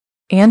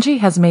Angie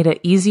has made it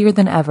easier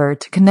than ever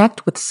to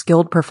connect with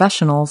skilled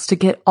professionals to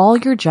get all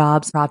your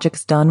jobs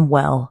projects done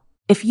well.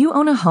 If you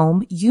own a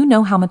home, you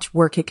know how much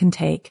work it can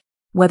take,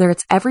 whether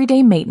it's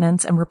everyday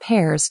maintenance and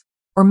repairs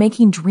or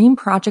making dream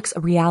projects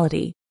a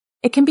reality.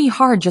 It can be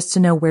hard just to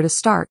know where to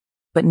start,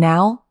 but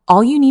now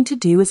all you need to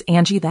do is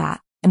Angie that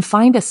and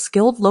find a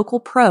skilled local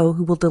pro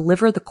who will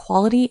deliver the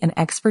quality and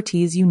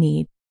expertise you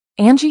need.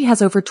 Angie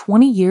has over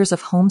 20 years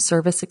of home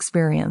service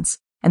experience,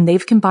 and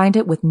they've combined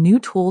it with new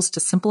tools to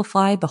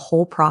simplify the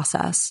whole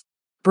process.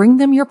 Bring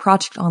them your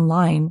project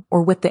online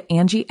or with the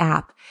Angie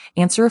app,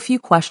 answer a few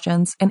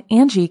questions, and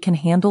Angie can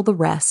handle the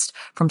rest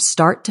from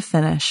start to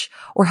finish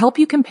or help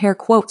you compare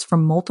quotes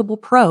from multiple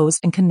pros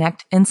and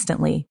connect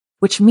instantly,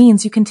 which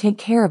means you can take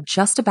care of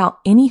just about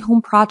any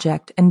home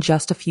project in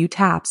just a few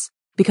taps.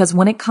 Because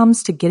when it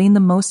comes to getting the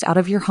most out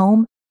of your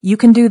home, you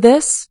can do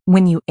this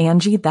when you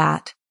Angie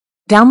that.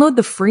 Download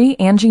the free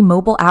Angie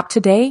mobile app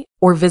today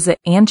or visit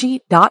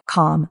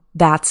Angie.com.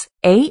 That's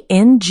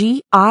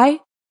ANGI.com.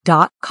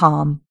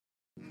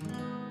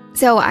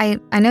 So I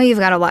know you've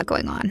got a lot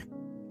going on,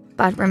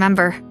 but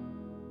remember,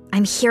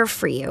 I'm here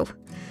for you.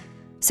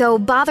 So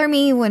bother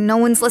me when no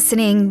one's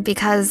listening,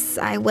 because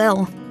I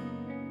will.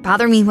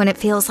 Bother me when it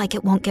feels like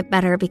it won't get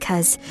better,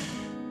 because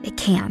it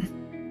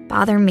can.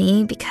 Bother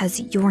me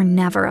because you're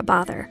never a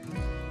bother.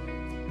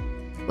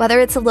 Whether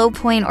it's a low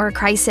point or a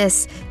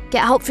crisis,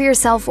 get help for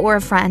yourself or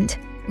a friend.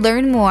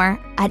 Learn more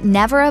at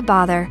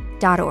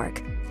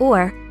neverabother.org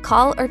or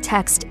call or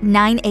text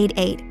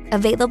 988,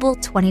 available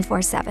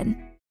 24/7.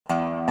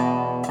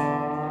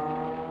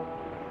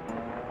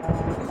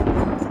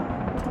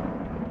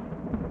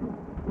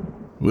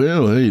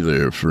 Well, hey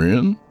there,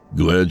 friend.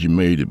 Glad you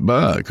made it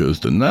by, 'cause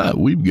tonight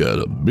we've got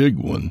a big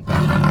one.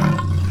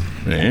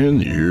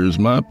 And here's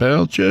my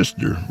pal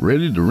Chester,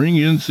 ready to ring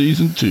in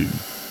Season 2.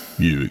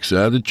 You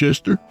excited,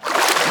 Chester?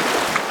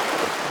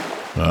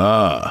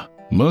 Ah,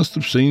 must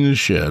have seen his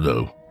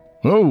shadow.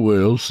 Oh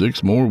well,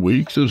 6 more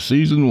weeks of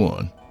Season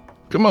 1.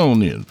 Come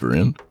on in,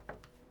 friend.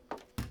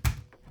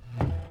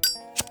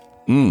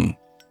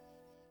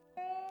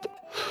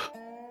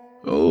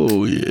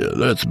 Oh yeah,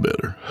 that's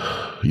better.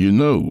 You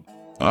know,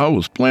 I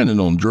was planning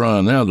on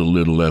drying out a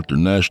little after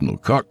National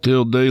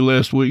Cocktail Day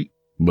last week,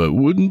 but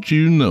wouldn't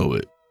you know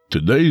it,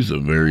 today's a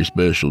very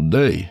special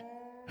day.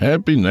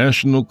 Happy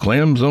National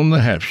Clams on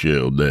the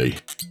Half-Shell Day.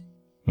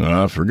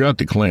 I forgot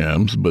the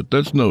clams, but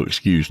that's no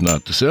excuse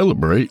not to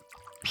celebrate.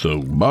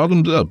 So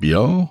bottoms up,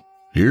 y'all.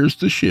 Here's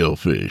the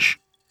shellfish.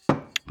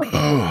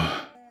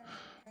 Oh.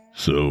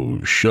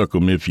 So shuck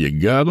 'em if you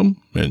got 'em,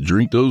 and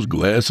drink those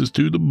glasses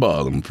to the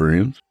bottom,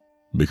 friends,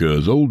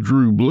 because old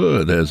Drew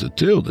Blood has a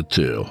tale to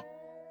tell.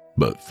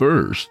 But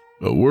first,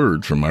 a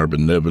word from our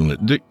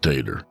benevolent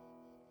dictator.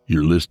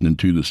 You're listening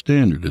to the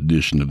standard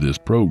edition of this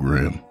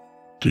program.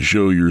 To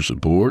show your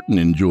support and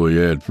enjoy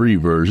ad-free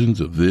versions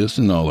of this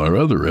and all our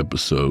other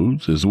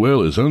episodes, as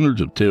well as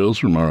hundreds of tales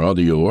from our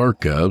audio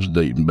archives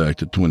dating back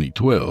to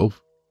 2012,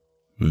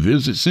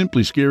 visit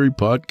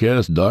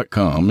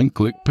simplyscarypodcast.com and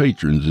click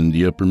Patrons in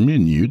the upper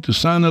menu to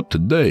sign up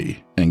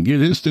today and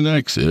get instant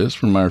access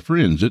from our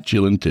friends at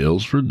Chillin'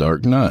 Tales for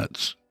Dark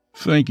Nights.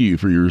 Thank you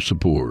for your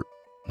support.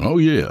 Oh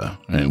yeah,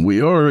 and we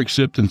are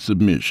accepting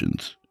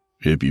submissions.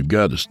 If you've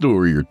got a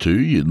story or two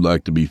you'd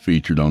like to be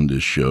featured on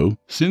this show,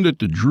 send it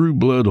to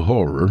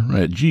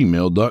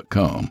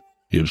drewbloodhorror@gmail.com.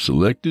 If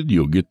selected,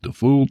 you'll get the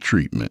full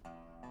treatment.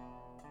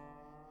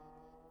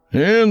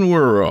 And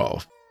we're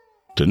off.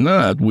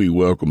 Tonight we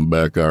welcome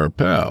back our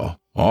pal,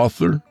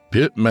 author,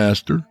 pit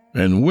master,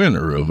 and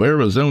winner of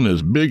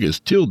Arizona's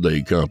biggest Till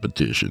Day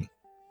competition,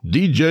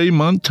 DJ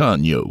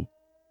Montano.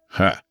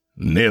 Ha!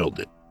 Nailed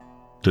it.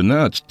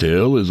 Tonight's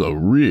tale is a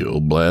real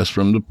blast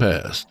from the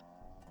past.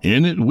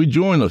 In it, we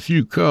join a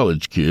few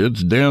college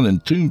kids down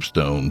in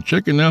Tombstone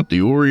checking out the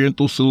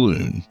Oriental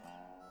Saloon.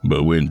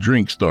 But when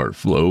drinks start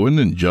flowing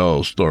and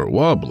jaws start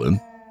wobbling,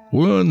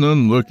 one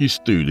unlucky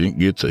student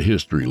gets a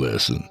history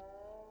lesson.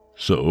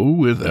 So,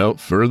 without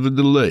further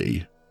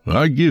delay,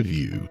 I give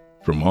you,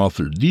 from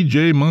author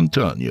DJ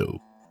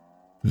Montano,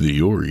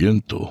 The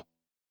Oriental.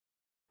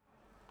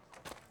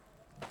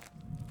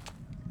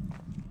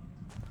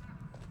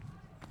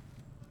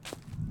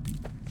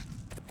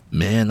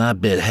 Man, I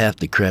bet half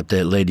the crap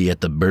that lady at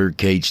the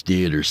Birdcage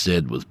Theater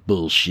said was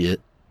bullshit.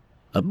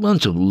 A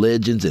bunch of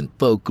legends and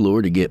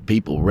folklore to get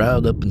people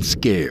riled up and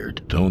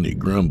scared. Tony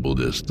grumbled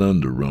as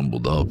thunder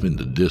rumbled off in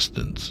the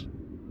distance.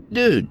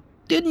 Dude,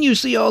 didn't you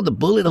see all the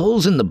bullet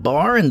holes in the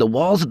bar and the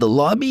walls of the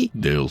lobby?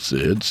 Dale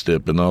said,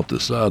 stepping off the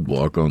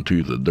sidewalk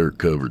onto the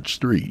dirt-covered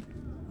street.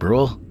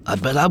 Bro, I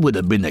bet I would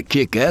have been a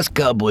kick-ass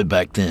cowboy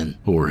back then,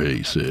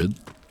 Jorge said.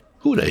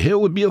 Who the hell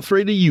would be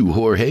afraid of you,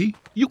 Jorge?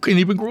 You can't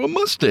even grow a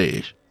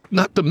mustache.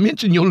 Not to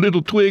mention your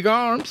little twig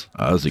arms.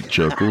 Isaac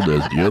chuckled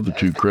as the other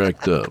two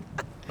cracked up.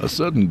 A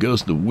sudden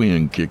gust of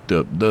wind kicked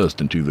up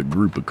dust into the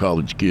group of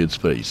college kids'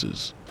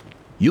 faces.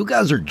 You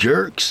guys are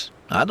jerks.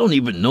 I don't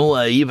even know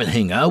I even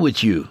hang out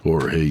with you,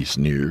 Jorge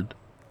sneered.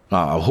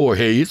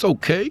 Jorge, it's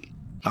okay.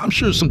 I'm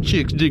sure some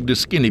chicks dig the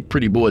skinny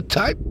pretty boy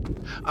type.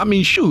 I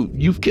mean, shoot,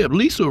 you've kept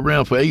Lisa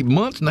around for 8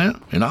 months now,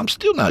 and I'm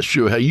still not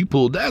sure how you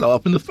pulled that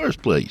off in the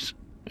first place.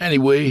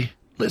 Anyway,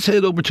 let's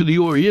head over to the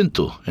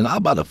Oriental, and I'll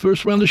buy the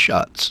first round of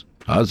shots.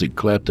 Isaac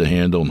clapped a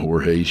hand on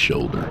Jorge's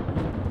shoulder.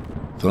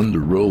 Thunder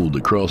rolled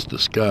across the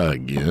sky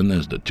again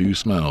as the two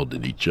smiled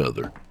at each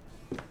other.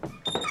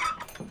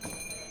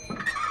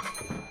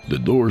 The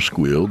door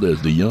squealed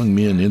as the young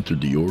men entered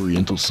the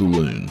Oriental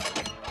saloon.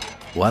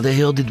 Why the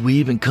hell did we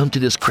even come to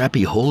this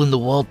crappy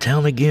hole-in-the-wall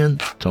town again?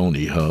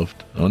 Tony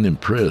huffed,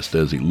 unimpressed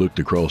as he looked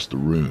across the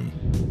room.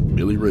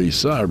 Billy Ray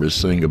Cyrus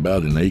sang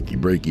about an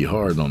achy-breaky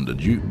heart on the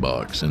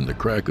jukebox, and the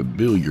crack of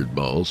billiard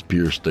balls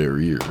pierced their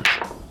ears.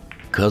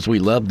 'Cause we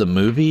loved the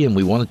movie and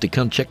we wanted to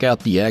come check out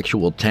the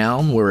actual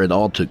town where it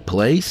all took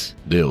place?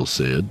 Dale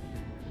said.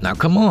 Now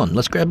come on,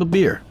 let's grab a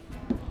beer.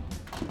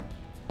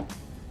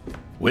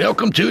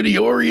 Welcome to the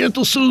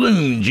Oriental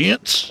Saloon,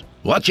 gents.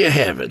 What you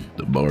having?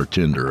 The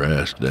bartender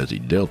asked as he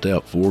dealt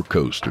out 4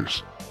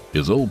 coasters.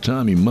 His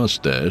old-timey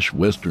mustache,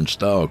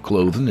 Western-style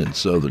clothing, and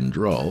Southern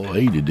drawl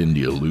aided in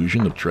the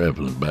illusion of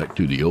traveling back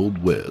to the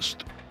Old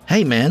West.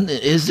 Hey man,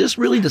 is this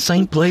really the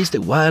same place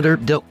that Wyatt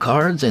Earp dealt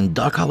cards and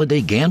Doc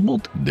Holliday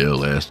gambled?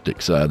 Dale asked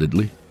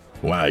excitedly.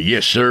 Why,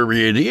 yes sir,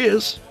 it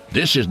is.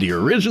 This is the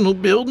original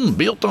building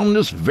built on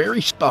this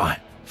very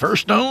spot.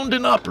 First owned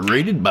and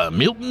operated by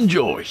Milton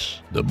Joyce,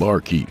 the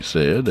barkeep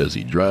said as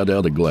he dried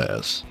out a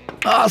glass.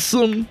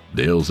 Awesome!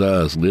 Dale's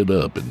eyes lit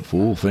up in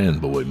full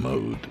fanboy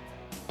mode.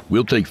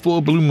 We'll take 4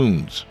 Blue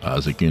Moons,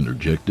 Isaac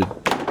interjected.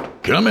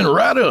 Coming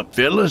right up,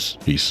 fellas,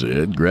 he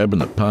said,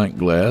 grabbing a pint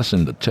glass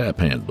and the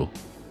tap handle.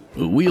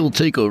 We'll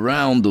take a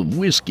round of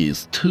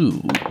whiskeys,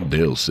 too,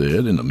 Dale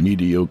said in a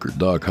mediocre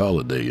Doc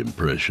Holliday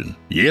impression.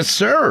 Yes,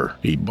 sir,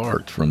 he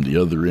barked from the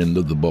other end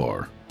of the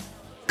bar.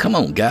 Come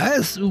on,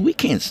 guys, we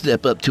can't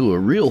step up to a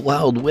real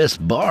Wild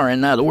West bar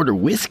and not order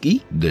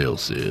whiskey, Dale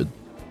said.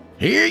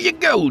 Here you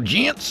go,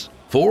 gents.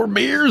 4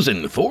 beers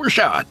and 4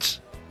 shots.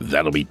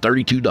 That'll be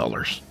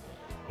 $32.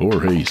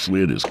 Jorge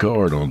slid his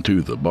card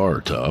onto the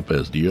bar top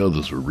as the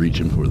others were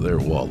reaching for their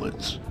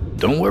wallets.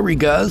 Don't worry,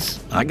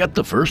 guys. I got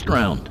the first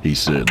round, he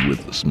said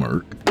with a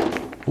smirk.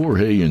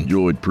 Jorge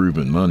enjoyed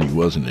proving money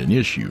wasn't an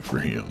issue for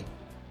him.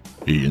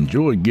 He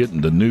enjoyed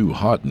getting the new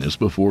hotness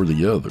before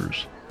the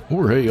others.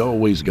 Jorge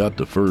always got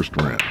the first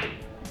round.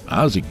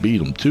 Isaac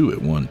beat him to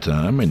it one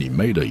time, and he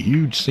made a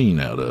huge scene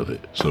out of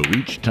it. So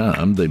each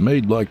time, they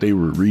made like they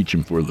were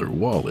reaching for their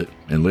wallet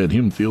and let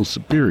him feel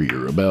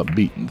superior about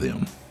beating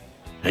them.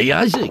 Hey,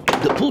 Isaac,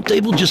 the pool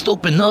table just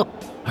opened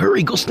up.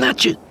 Hurry, go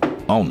snatch it.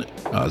 On it,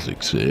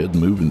 Isaac said,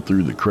 moving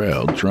through the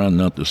crowd, trying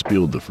not to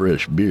spill the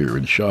fresh beer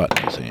and shot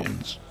in his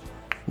hands.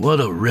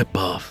 What a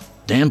ripoff.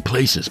 Damn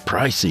place is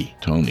pricey,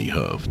 Tony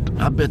huffed.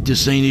 I bet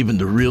this ain't even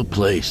the real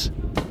place.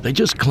 They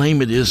just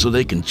claim it is so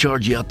they can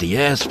charge you out the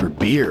ass for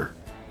beer.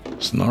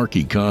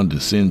 Snarky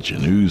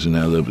condescension oozing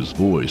out of his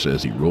voice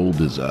as he rolled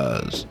his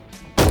eyes.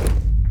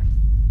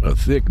 A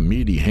thick,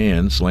 meaty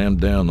hand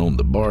slammed down on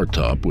the bar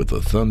top with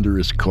a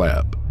thunderous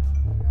clap.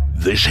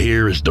 This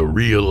here is the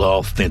real,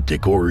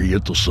 authentic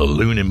Oriental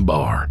Saloon and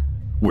Bar,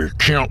 where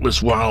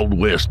countless Wild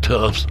West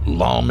toughs,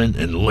 lawmen,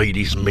 and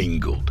ladies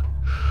mingled.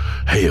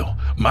 Hell,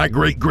 my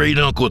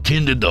great-great-uncle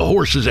tended the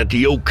horses at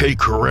the OK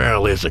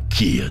Corral as a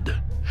kid.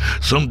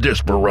 Some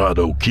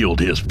desperado killed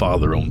his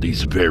father on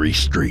these very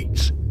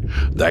streets.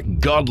 That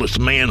godless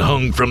man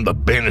hung from the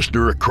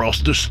banister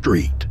across the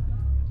street.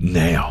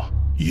 Now,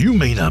 you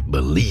may not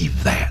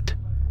believe that,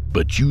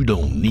 but you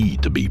don't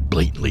need to be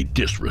blatantly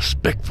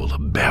disrespectful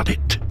about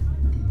it.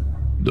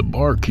 The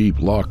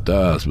barkeep locked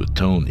eyes with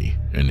Tony,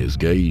 and his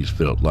gaze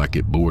felt like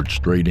it bored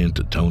straight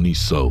into Tony's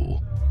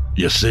soul.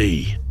 You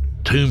see,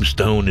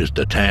 Tombstone is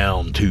the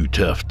town too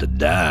tough to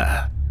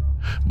die.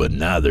 But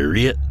neither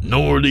it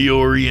nor the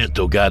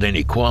Oriental got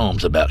any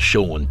qualms about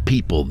showing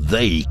people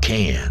they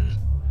can.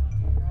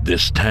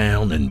 This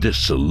town and this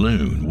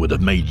saloon would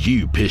have made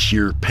you piss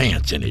your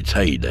pants in its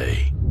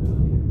heyday.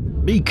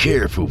 Be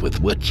careful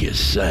with what you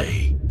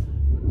say.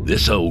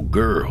 This old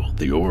girl,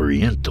 the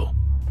Oriental,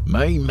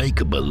 may make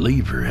a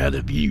believer out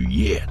of you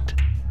yet.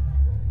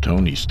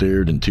 Tony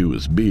stared into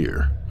his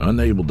beer,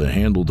 unable to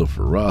handle the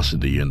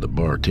ferocity in the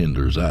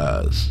bartender's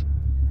eyes.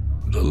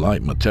 The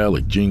light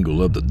metallic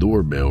jingle of the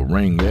doorbell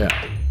rang out,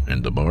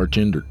 and the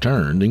bartender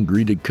turned and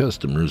greeted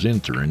customers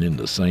entering in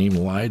the same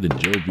light and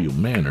jovial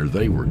manner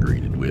they were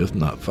greeted with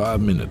not 5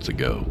 minutes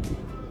ago.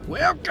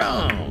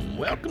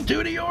 Welcome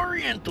to the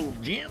Oriental,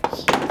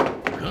 gents.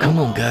 Come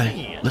on,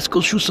 guy. Let's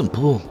go shoot some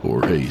pool,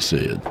 Jorge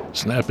said,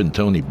 snapping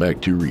Tony back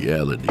to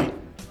reality.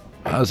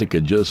 Isaac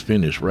had just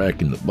finished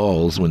racking the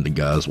balls when the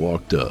guys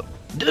walked up.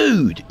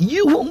 Dude,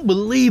 you won't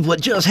believe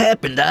what just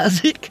happened,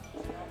 Isaac.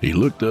 He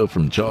looked up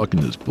from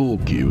chalking his pool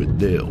cue at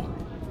Dale.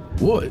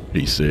 What?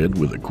 He said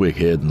with a quick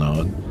head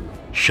nod.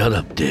 Shut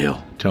up,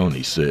 Dale,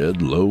 Tony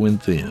said, low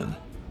and thin.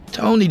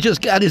 Tony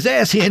just got his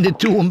ass handed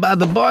to him by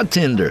the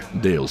bartender,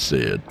 Dale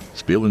said,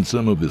 spilling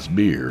some of his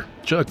beer,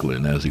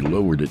 chuckling as he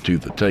lowered it to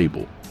the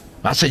table.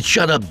 I said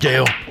shut up,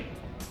 Dale.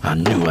 I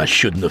knew I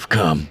shouldn't have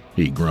come,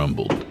 he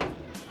grumbled.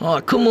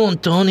 Oh, come on,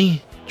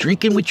 Tony.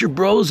 Drinking with your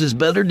bros is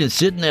better than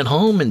sitting at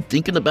home and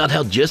thinking about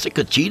how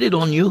Jessica cheated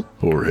on you,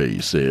 Jorge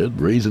said,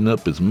 raising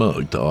up his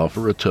mug to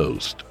offer a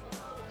toast.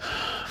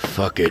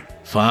 Fuck it,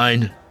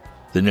 fine.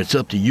 Then it's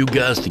up to you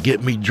guys to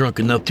get me drunk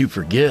enough to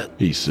forget,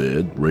 he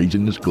said,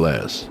 raising his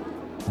glass.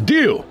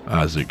 Deal,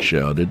 Isaac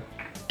shouted.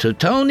 To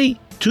Tony,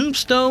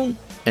 Tombstone,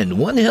 and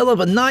one hell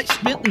of a night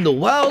spent in the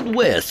Wild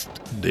West,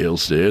 Dale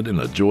said in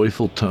a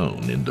joyful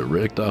tone in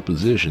direct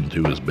opposition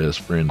to his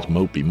best friend's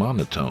mopey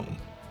monotone.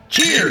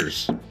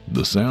 Cheers!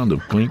 The sound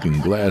of clinking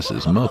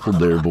glasses muffled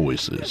their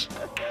voices.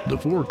 The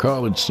 4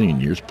 college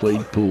seniors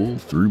played pool,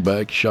 threw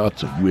back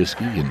shots of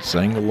whiskey, and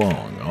sang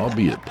along,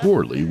 albeit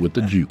poorly, with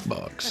the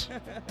jukebox.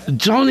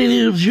 Don't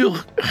any of you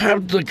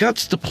have the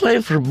guts to play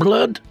for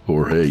blood?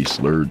 Jorge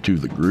slurred to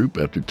the group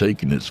after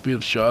taking his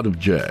 5th shot of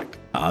Jack.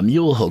 I'm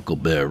your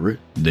huckleberry,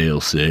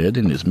 Dale said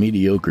in his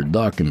mediocre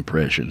Doc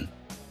impression.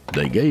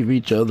 They gave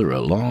each other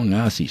a long,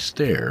 icy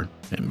stare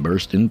and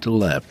burst into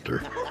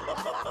laughter.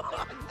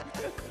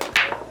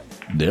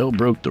 Dale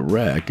broke the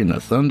rack, and a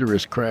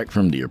thunderous crack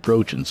from the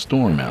approaching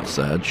storm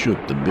outside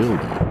shook the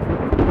building.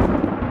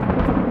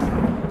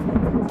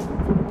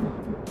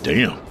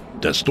 Damn,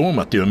 that storm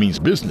out there means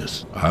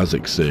business,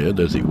 Isaac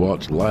said as he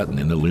watched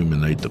lightning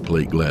illuminate the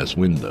plate glass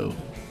window.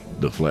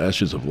 The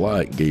flashes of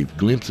light gave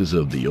glimpses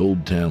of the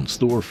old town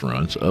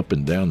storefronts up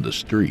and down the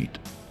street.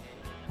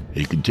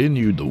 He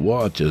continued to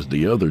watch as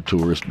the other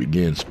tourists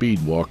began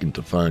speed walking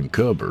to find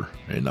cover,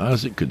 and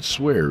Isaac could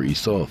swear he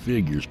saw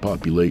figures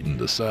populating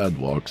the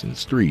sidewalks and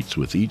streets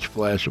with each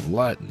flash of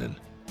lightning,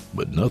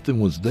 but nothing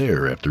was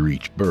there after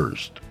each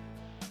burst.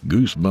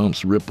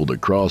 Goosebumps rippled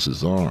across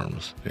his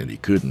arms, and he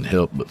couldn't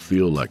help but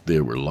feel like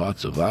there were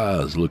lots of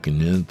eyes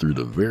looking in through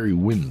the very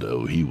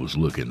window he was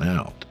looking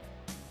out.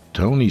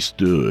 Tony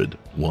stood,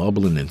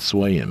 wobbling and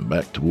swaying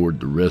back toward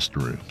the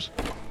restrooms.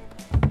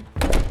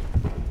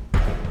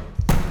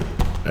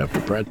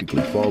 After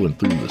practically falling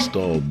through the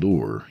stall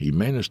door, he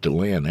managed to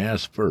land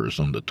ass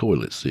first on the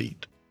toilet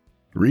seat.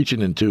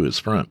 Reaching into his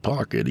front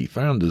pocket, he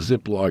found the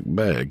Ziploc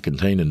bag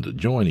containing the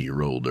joint he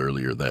rolled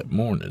earlier that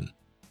morning.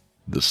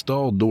 The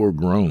stall door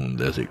groaned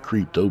as it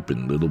creaked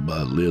open little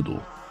by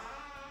little.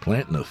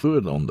 Planting a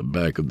foot on the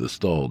back of the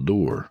stall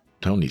door,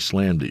 Tony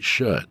slammed it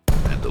shut,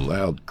 and a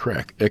loud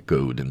crack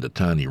echoed in the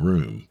tiny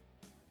room.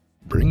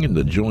 Bringing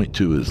the joint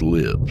to his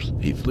lips,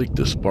 he flicked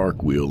the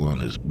spark wheel on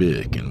his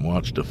Bic and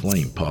watched a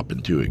flame pop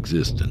into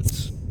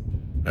existence.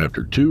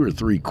 After 2 or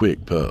 3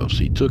 quick puffs,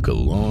 he took a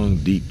long,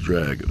 deep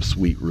drag of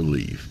sweet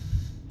relief.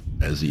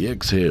 As he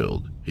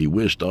exhaled, he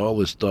wished all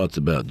his thoughts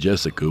about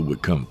Jessica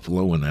would come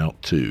flowing out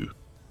too.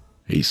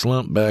 He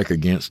slumped back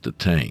against the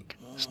tank,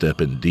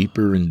 stepping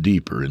deeper and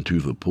deeper into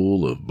the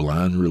pool of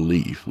blind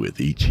relief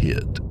with each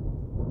hit.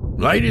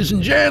 Ladies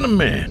and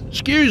gentlemen,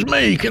 excuse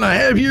me, can I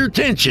have your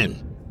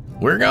attention?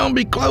 We're gonna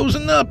be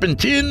closing up in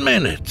 10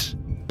 minutes.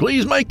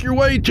 Please make your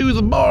way to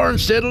the bar and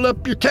settle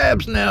up your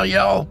tabs now,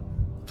 y'all.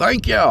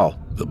 Thank y'all.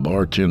 The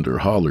bartender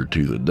hollered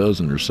to the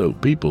dozen or so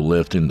people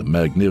left in the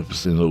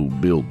magnificent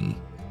old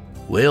building.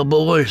 Well,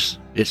 boys,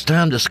 it's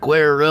time to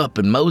square up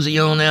and mosey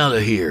on out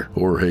of here,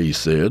 Jorge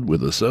said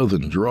with a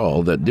southern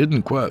drawl that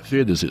didn't quite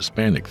fit his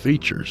Hispanic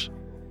features.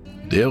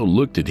 Dale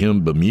looked at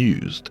him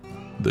bemused.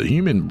 The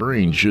human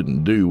brain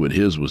shouldn't do what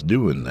his was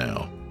doing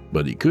now,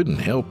 but he couldn't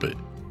help it.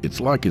 It's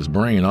like his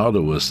brain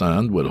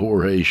auto-assigned what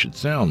Jorge should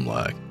sound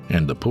like,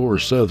 and the poor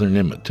southern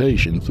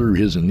imitation threw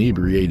his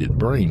inebriated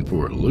brain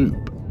for a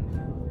loop.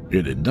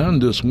 It had done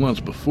this once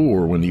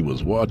before when he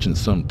was watching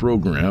some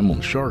program on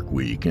Shark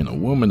Week and a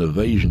woman of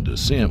Asian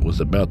descent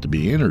was about to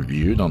be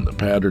interviewed on the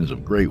patterns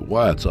of great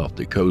whites off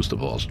the coast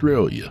of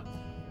Australia.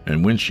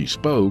 And when she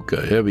spoke,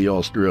 a heavy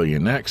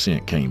Australian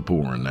accent came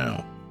pouring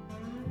out.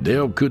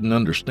 Dale couldn't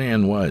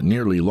understand why it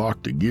nearly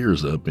locked the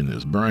gears up in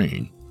his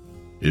brain.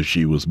 If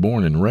she was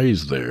born and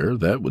raised there,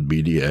 that would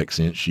be the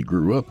accent she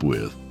grew up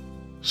with.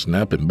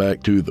 Snapping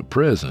back to the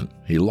present,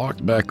 he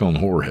locked back on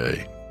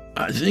Jorge.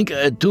 I think I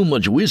had too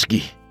much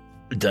whiskey.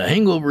 The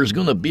hangover is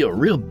gonna be a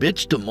real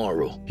bitch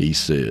tomorrow, he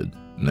said,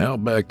 now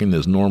back in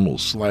his normal,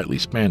 slightly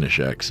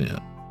Spanish accent.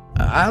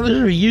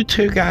 Either of you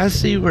 2 guys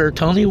see where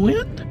Tony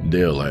went?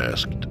 Dale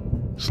asked,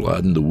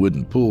 sliding the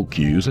wooden pool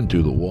cues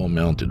into the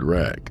wall-mounted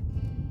rack.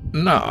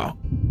 No,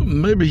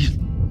 maybe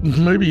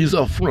he's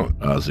up front,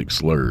 Isaac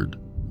slurred.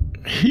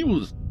 He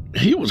was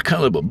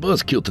kind of a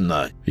buzzkill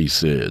tonight, he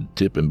said,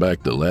 tipping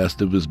back the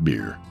last of his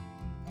beer.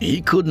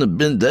 He couldn't have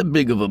been that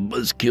big of a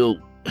buzzkill,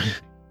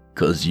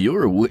 'cause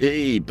you're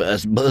way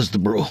past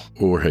buzzed, bro,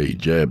 Jorge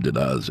jabbed at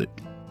Isaac.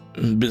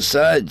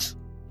 Besides,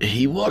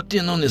 he walked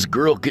in on this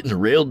girl getting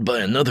railed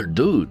by another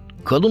dude.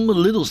 Cut him a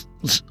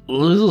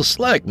little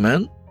slack,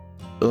 man.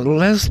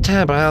 Let's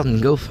tab out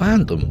and go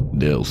find him,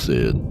 Dale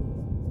said.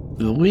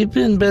 We've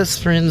been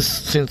best friends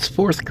since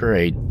 4th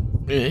grade.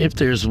 If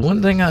there's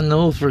one thing I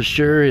know for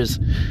sure is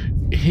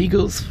he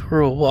goes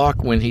for a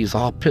walk when he's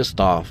all pissed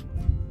off.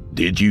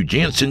 Did you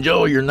gents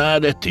enjoy your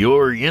night at the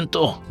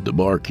Oriental? The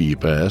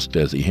barkeep asked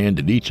as he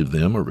handed each of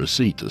them a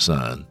receipt to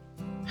sign.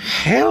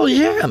 Hell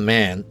yeah,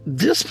 man.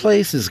 This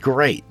place is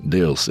great,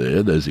 Dale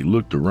said as he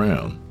looked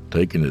around.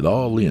 taking it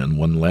all in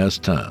one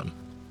last time.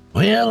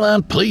 Well,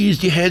 I'm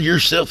pleased you had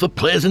yourself a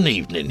pleasant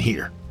evening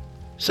here.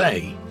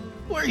 Say,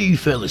 where are you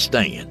fellas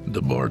staying?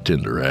 The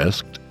bartender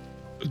asked.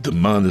 The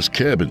Miners'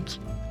 cabins.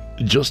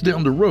 Just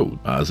down the road,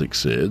 Isaac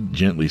said,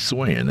 gently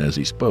swaying as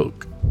he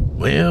spoke.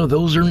 Well,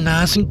 those are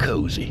nice and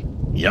cozy.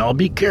 Y'all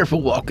be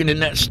careful walking in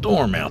that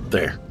storm out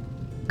there.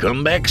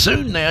 Come back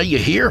soon now, you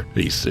hear?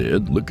 He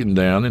said, looking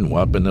down and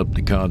wiping up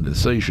the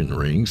condensation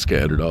rings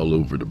scattered all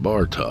over the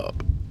bar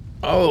top.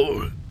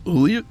 Oh,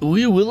 we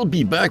will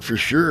be back for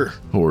sure,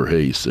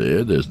 Jorge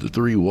said as the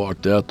three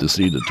walked out to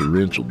see the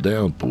torrential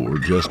downpour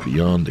just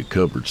beyond the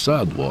covered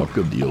sidewalk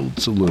of the old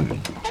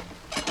saloon.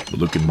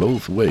 Looking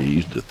both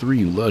ways, the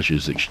three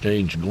lushes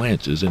exchanged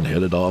glances and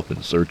headed off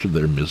in search of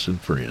their missing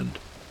friend.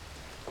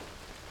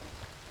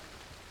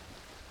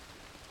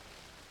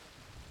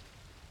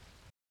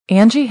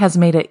 Angie has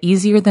made it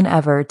easier than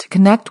ever to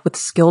connect with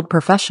skilled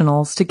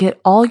professionals to get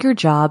all your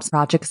jobs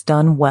projects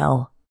done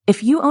well.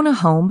 If you own a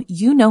home,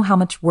 you know how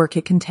much work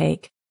it can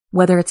take,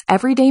 whether it's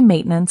everyday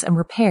maintenance and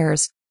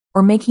repairs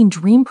or making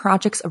dream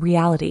projects a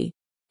reality.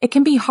 It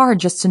can be hard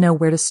just to know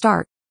where to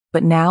start,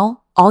 but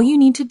now all you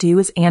need to do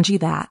is Angie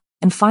that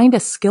and find a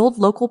skilled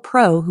local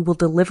pro who will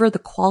deliver the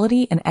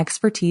quality and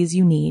expertise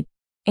you need.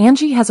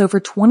 Angie has over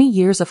 20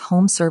 years of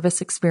home service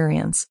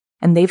experience,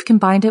 and they've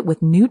combined it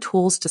with new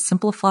tools to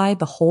simplify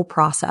the whole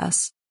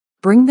process.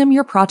 Bring them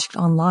your project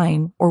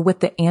online or with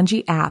the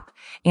Angie app,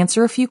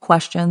 answer a few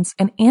questions,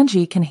 and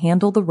Angie can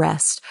handle the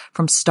rest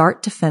from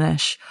start to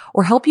finish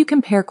or help you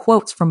compare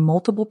quotes from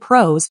multiple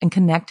pros and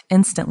connect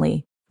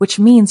instantly, which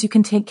means you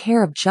can take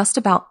care of just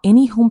about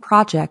any home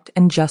project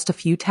in just a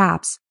few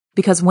taps.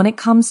 Because when it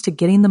comes to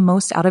getting the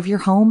most out of your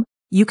home,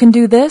 you can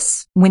do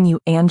this when you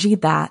Angie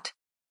that.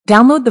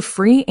 Download the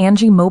free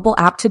Angie mobile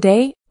app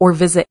today or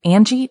visit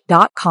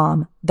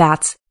Angie.com.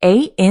 That's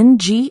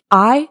ANGI.com.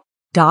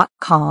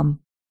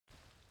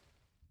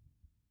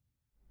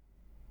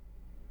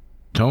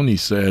 Tony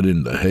sat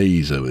in the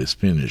haze of his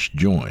finished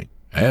joint,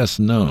 ass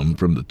numb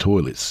from the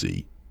toilet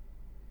seat.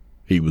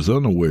 He was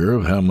unaware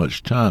of how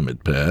much time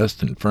had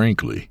passed, and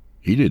frankly,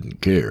 he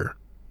didn't care.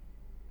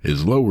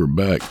 His lower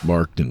back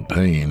barked in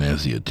pain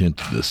as he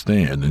attempted to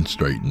stand and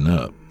straighten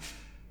up.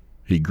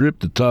 He gripped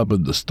the top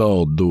of the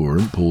stall door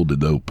and pulled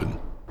it open,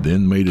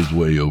 then made his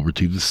way over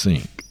to the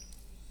sink.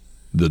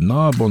 The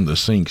knob on the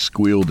sink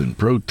squealed in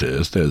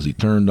protest as he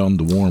turned on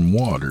the warm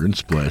water and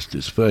splashed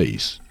his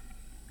face.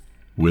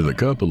 With a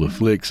couple of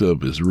flicks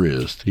of his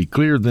wrist, he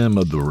cleared them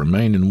of the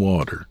remaining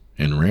water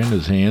and ran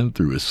his hand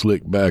through his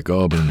slick-back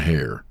auburn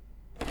hair.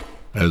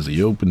 As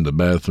he opened the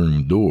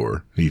bathroom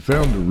door, he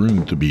found the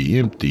room to be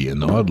empty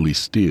and oddly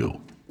still.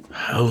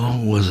 How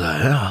long was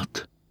I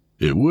out?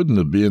 It wouldn't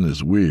have been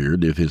as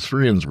weird if his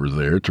friends were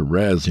there to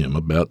razz him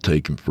about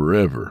taking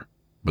forever,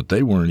 but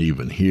they weren't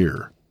even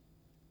here.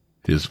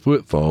 His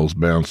footfalls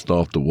bounced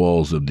off the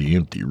walls of the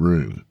empty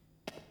room.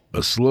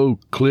 A slow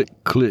click,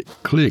 click,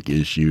 click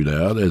issued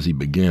out as he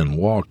began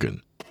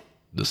walking.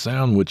 The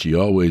sound which he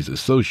always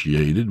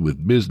associated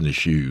with business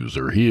shoes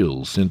or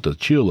heels sent a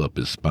chill up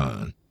his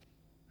spine.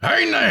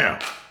 Hey now,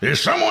 is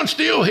someone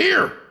still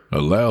here? A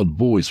loud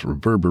voice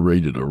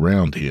reverberated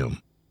around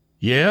him.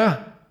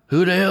 Yeah?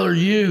 Who the hell are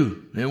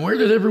you? And where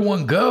did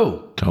everyone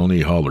go?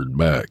 Tony hollered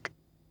back.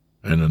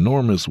 An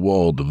enormous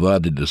wall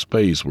divided the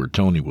space where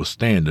Tony was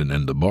standing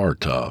and the bar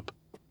top.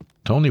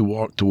 Tony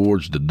walked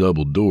towards the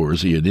double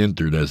doors he had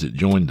entered as it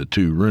joined the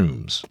two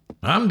rooms.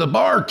 I'm the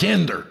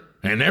bartender,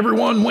 and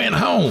everyone went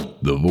home,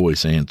 the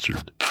voice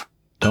answered.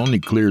 Tony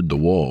cleared the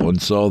wall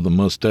and saw the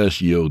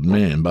mustachioed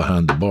man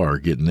behind the bar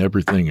getting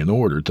everything in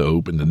order to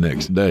open the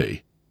next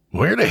day.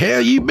 Where the hell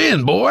you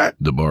been, boy?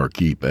 The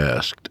barkeep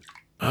asked.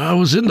 I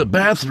was in the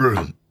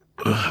bathroom.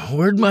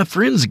 Where'd my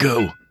friends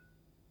go?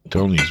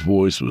 Tony's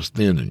voice was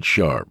thin and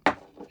sharp.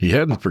 He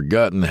hadn't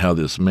forgotten how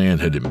this man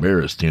had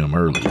embarrassed him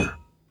earlier.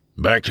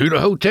 Back to the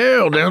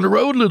hotel down the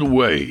road a little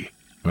way.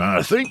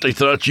 I think they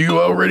thought you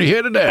already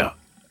headed out.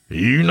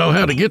 You know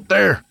how to get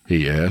there?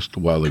 He asked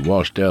while he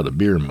washed out a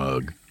beer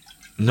mug.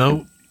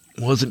 No,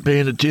 wasn't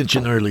paying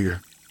attention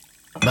earlier.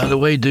 By the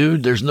way,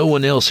 dude, there's no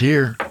one else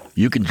here.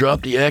 You can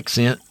drop the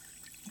accent.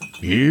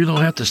 You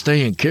don't have to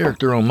stay in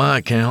character on my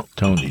account,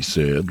 Tony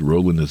said,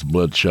 rolling his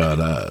bloodshot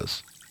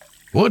eyes.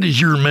 What is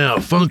your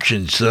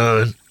malfunction,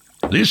 son?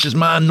 This is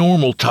my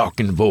normal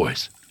talking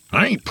voice.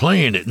 I ain't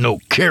playing it no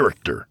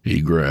character,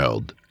 he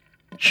growled.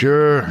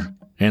 Sure,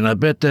 and I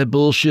bet that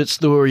bullshit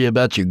story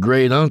about your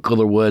great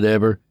uncle or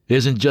whatever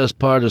isn't just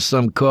part of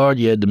some card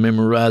you had to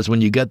memorize when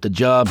you got the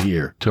job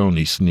here,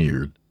 Tony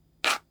sneered.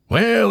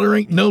 Well, there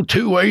ain't no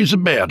two ways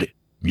about it.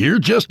 You're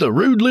just a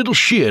rude little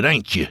shit,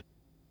 ain't you?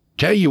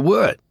 Tell you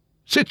what,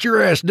 sit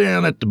your ass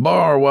down at the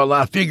bar while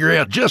I figure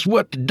out just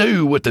what to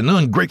do with an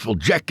ungrateful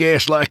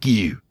jackass like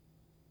you.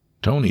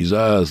 Tony's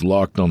eyes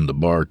locked on the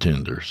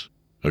bartender's.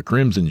 A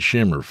crimson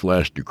shimmer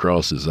flashed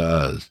across his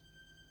eyes.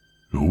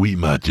 We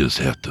might just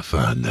have to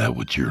find out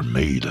what you're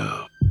made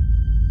of.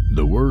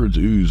 The words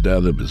oozed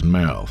out of his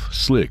mouth,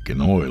 slick and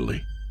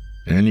oily.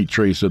 Any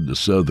trace of the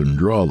southern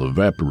drawl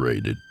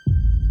evaporated.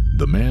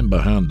 The man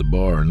behind the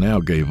bar now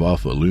gave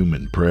off a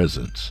looming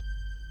presence.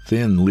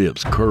 Thin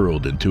lips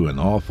curled into an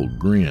awful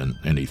grin,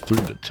 and he threw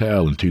the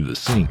towel into the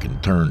sink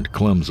and turned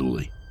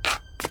clumsily.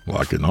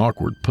 Like an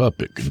awkward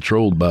puppet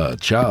controlled by a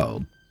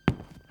child.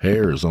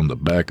 Hairs on the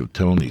back of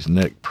Tony's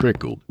neck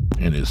prickled,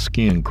 and his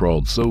skin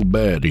crawled so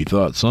bad he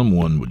thought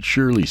someone would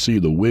surely see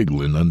the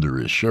wiggling under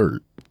his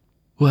shirt.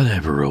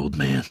 Whatever, old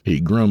man, he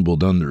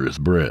grumbled under his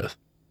breath,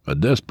 a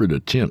desperate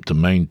attempt to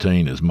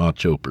maintain his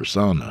macho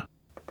persona.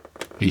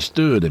 He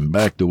stood and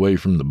backed away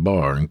from the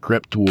bar and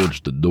crept towards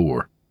the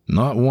door,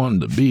 not wanting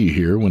to be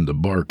here when the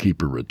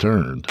barkeeper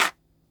returned.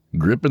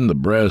 Gripping the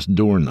brass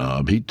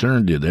doorknob, he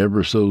turned it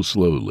ever so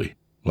slowly,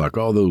 like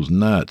all those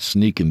nights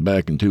sneaking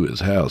back into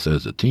his house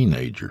as a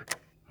teenager.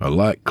 A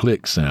light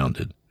click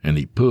sounded, and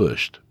he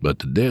pushed, but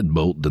the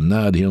deadbolt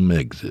denied him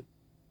exit.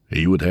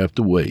 He would have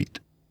to wait.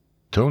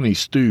 Tony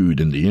stewed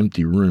in the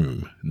empty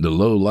room, the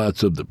low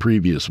lights of the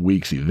previous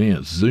week's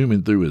events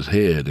zooming through his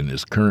head, and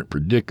his current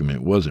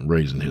predicament wasn't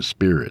raising his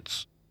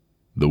spirits.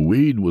 The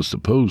weed was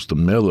supposed to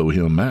mellow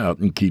him out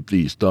and keep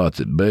these thoughts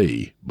at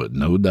bay, but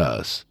no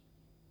dice.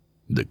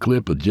 The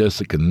clip of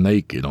Jessica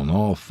naked on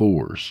all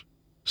fours,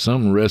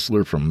 some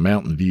wrestler from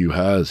Mountain View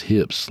High's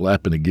hips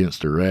slapping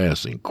against her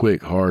ass in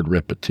quick, hard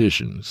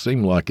repetition,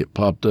 seemed like it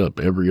popped up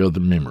every other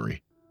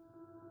memory.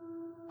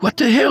 What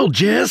the hell,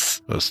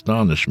 Jess?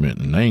 Astonishment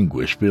and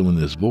anguish filling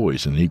his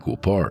voice in equal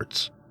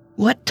parts.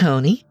 What,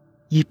 Tony?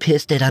 You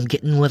pissed that I'm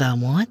getting what I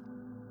want?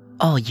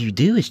 All you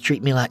do is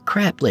treat me like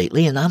crap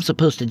lately, and I'm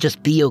supposed to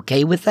just be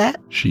okay with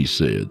that? She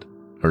said.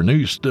 Her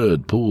new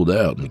stud pulled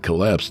out and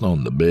collapsed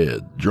on the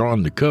bed,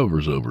 drawing the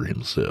covers over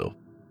himself.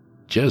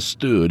 Jess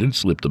stood and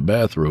slipped a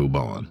bathrobe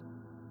on.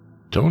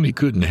 Tony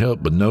couldn't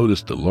help but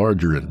notice the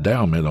larger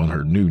endowment on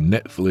her new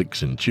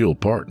Netflix and chill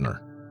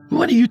partner.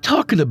 What are you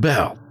talking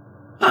about?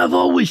 I've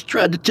always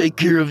tried to take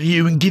care of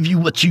you and give you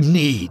what you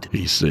need,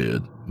 he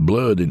said,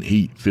 blood and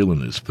heat filling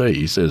his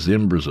face as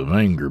embers of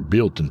anger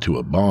built into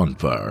a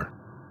bonfire.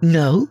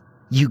 No,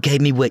 you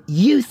gave me what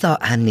you thought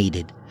I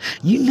needed.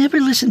 You never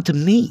listened to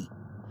me.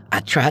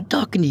 I tried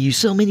talking to you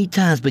so many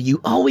times, but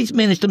you always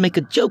managed to make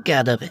a joke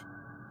out of it,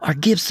 or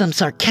give some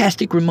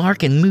sarcastic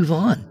remark and move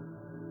on.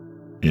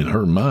 In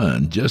her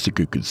mind,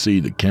 Jessica could see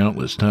the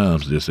countless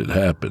times this had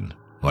happened,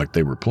 like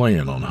they were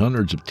playing on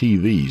hundreds of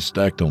TVs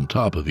stacked on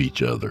top of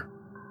each other.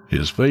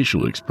 His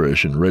facial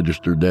expression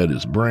registered that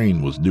his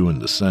brain was doing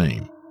the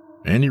same.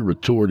 Any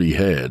retort he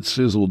had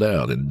sizzled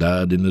out and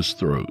died in his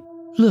throat.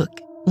 Look,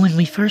 when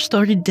we first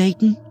started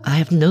dating, I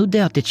have no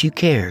doubt that you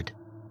cared.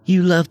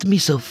 You loved me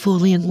so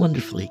fully and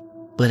wonderfully.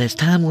 But as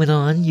time went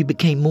on, you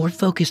became more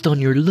focused on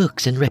your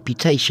looks and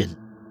reputation,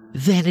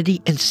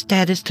 vanity and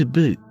status to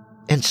boot,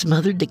 and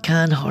smothered the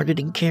kind-hearted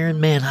and caring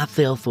man I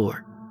fell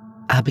for.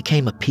 I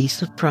became a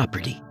piece of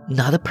property,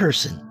 not a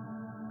person.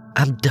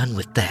 I'm done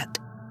with that.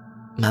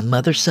 My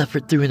mother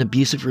suffered through an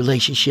abusive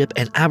relationship,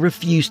 and I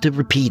refuse to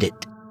repeat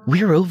it.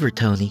 We're over,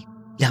 Tony.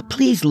 Now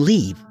please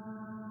leave.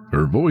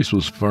 Her voice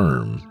was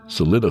firm,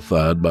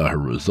 solidified by her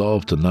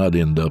resolve to not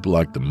end up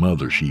like the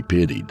mother she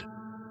pitied.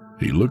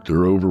 He looked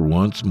her over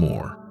once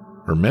more,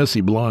 her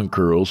messy blonde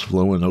curls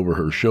flowing over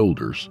her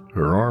shoulders,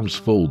 her arms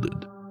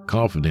folded,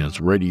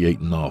 confidence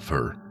radiating off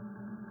her.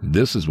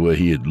 This is what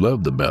he had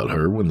loved about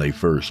her when they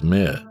first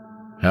met.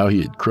 How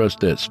he had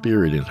crushed that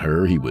spirit in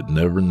her he would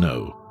never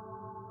know.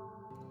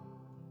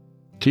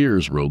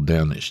 Tears rolled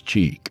down his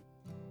cheek.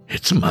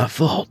 It's my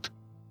fault.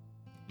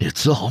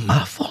 It's all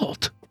my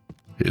fault.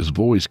 His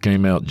voice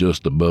came out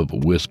just above a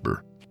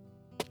whisper.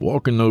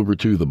 Walking over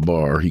to the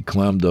bar, he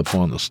climbed up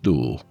on a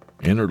stool,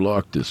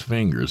 interlocked his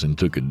fingers, and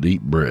took a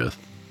deep breath.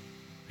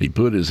 He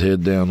put his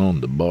head down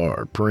on the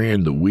bar,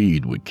 praying the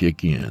weed would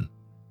kick in.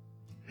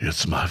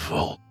 It's my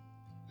fault.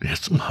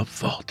 It's my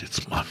fault.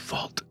 It's my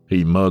fault,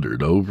 he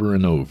muttered over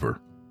and over.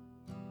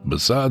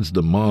 Besides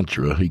the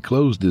mantra, he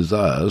closed his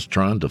eyes,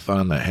 trying to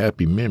find a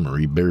happy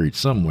memory buried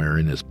somewhere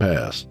in his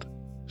past.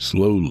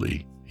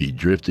 Slowly, he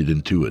drifted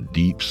into a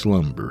deep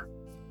slumber,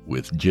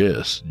 with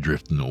Jess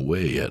drifting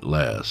away at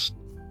last.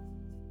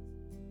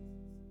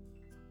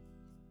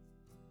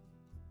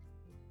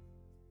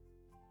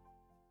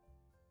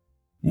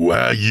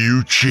 Why,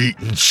 you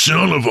cheating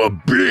son of a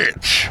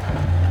bitch!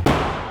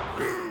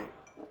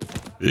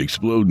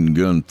 Exploding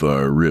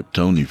gunfire ripped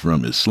Tony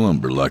from his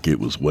slumber like it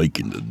was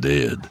waking the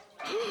dead.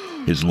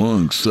 His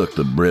lungs sucked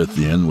the breath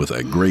in with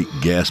a great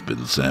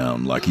gasping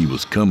sound like he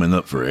was coming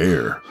up for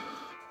air.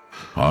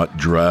 Hot,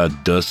 dry,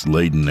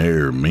 dust-laden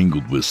air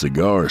mingled with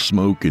cigar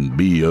smoke and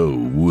BO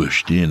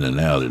whooshed in and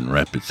out in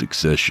rapid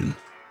succession.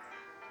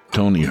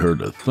 Tony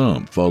heard a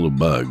thump followed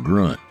by a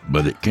grunt,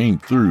 but it came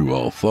through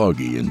all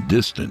foggy and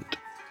distant.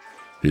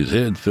 His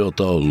head felt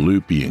all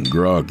loopy and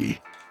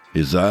groggy.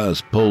 His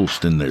eyes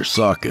pulsed in their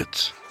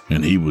sockets,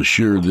 and he was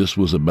sure this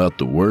was about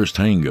the worst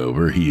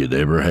hangover he had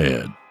ever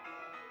had.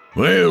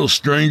 Well,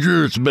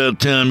 stranger, it's about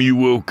time you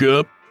woke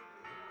up.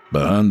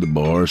 Behind the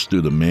bar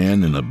stood a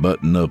man in a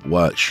button-up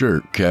white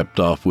shirt capped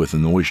off with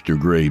an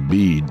oyster-gray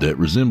bead that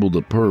resembled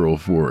a pearl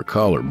for a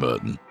collar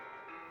button.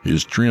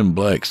 His trim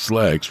black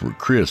slacks were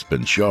crisp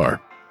and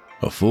sharp.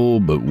 a full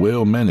but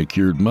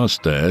well-manicured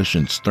mustache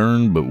and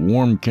stern but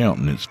warm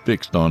countenance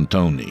fixed on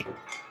Tony.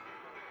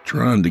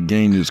 Trying to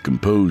gain his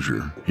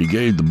composure, he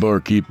gave the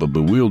barkeep a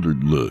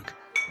bewildered look,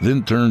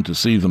 then turned to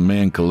see the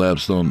man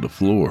collapsed on the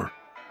floor.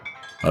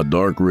 A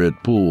dark red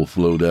pool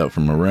flowed out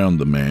from around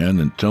the man,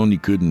 and Tony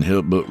couldn't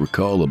help but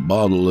recall a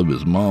bottle of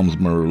his mom's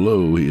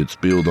Merlot he had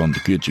spilled on the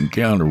kitchen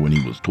counter when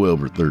he was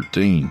 12 or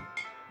 13.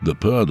 The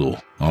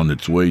puddle, on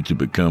its way to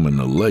becoming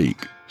a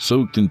lake,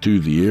 soaked into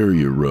the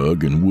area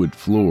rug and wood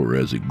floor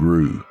as it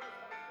grew.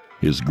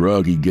 His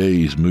groggy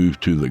gaze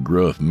moved to the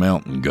gruff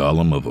mountain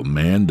golem of a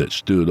man that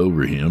stood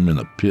over him in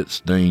a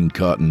pit-stained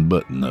cotton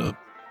button-up,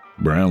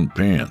 brown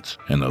pants,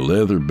 and a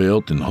leather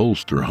belt and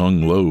holster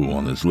hung low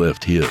on his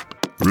left hip.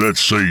 "Let's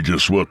see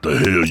just what the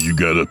hell you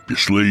got up your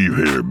sleeve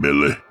here,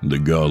 Billy," the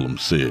golem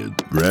said,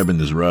 grabbing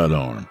his right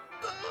arm.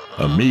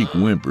 A meek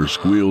whimper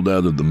squealed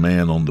out of the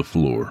man on the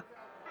floor.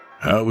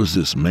 How was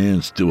this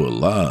man still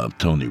alive,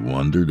 Tony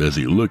wondered, as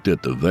he looked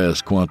at the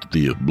vast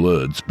quantity of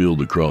blood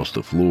spilled across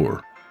the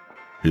floor.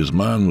 His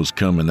mind was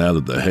coming out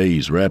of the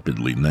haze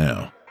rapidly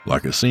now,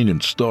 like a scene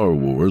in Star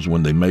Wars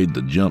when they made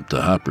the jump to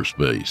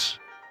hyperspace.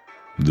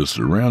 The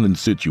surrounding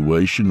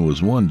situation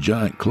was one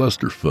giant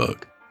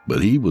clusterfuck,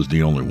 but he was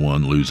the only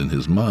one losing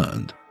his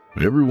mind.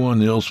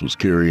 Everyone else was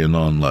carrying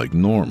on like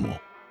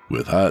normal,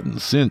 with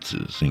heightened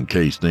senses in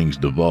case things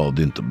devolved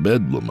into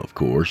bedlam, of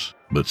course,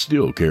 but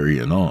still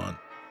carrying on.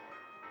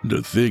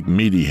 The thick,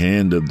 meaty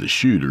hand of the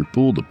shooter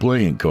pulled a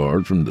playing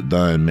card from the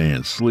dying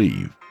man's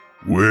sleeve.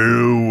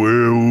 Well,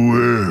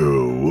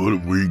 what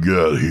have we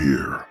got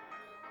here?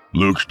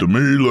 Looks to me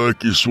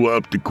like you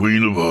swapped the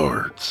Queen of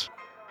Hearts.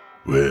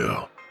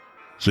 Well,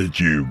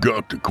 since you've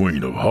got the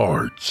Queen of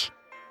Hearts,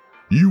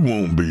 you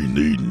won't be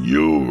needing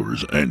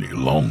yours any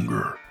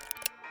longer.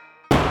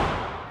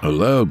 A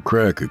loud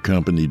crack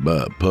accompanied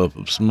by a puff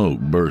of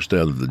smoke burst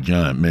out of the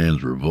giant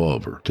man's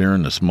revolver,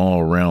 tearing a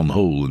small round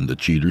hole in the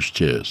cheater's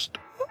chest.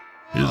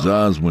 His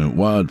eyes went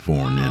wide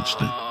for an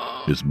instant.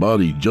 His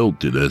body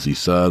jolted as he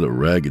sighed a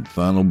ragged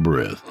final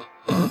breath.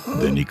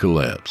 Then he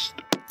collapsed.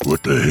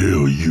 "What the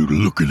hell are you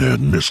looking at,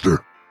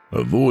 mister?"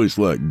 A voice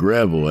like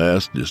gravel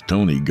asked as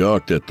Tony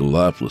gawked at the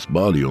lifeless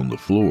body on the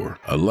floor,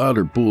 a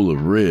lighter pool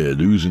of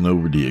red oozing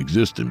over the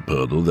existing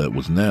puddle that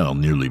was now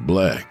nearly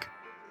black.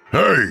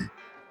 "Hey!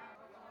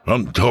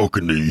 I'm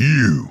talking to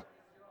you.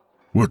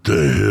 What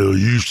the hell are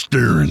you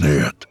staring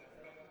at?"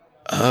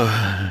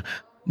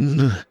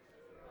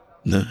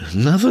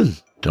 Nothing.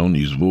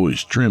 Tony's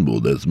voice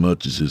trembled as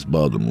much as his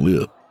bottom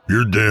lip.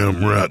 "You're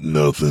damn right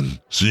nothing,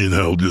 seeing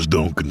how this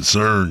don't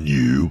concern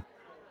you.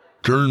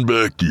 Turn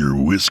back to your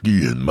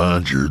whiskey and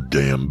mind your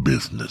damn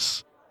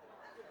business.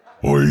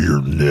 Or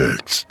you're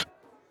next."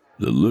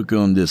 The look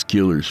on this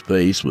killer's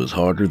face was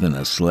harder than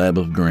a slab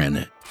of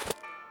granite.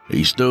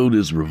 He stowed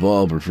his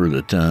revolver for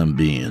the time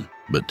being,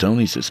 but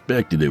Tony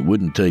suspected it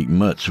wouldn't take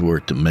much for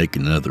it to make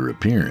another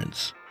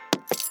appearance.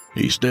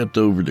 He stepped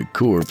over the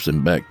corpse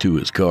and back to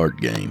his card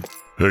game.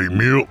 "Hey,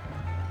 Milt,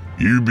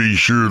 you be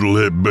sure to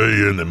let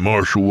Bayan and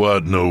Marshall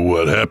White know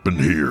what happened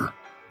here,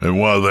 and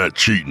why that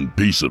cheating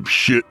piece of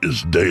shit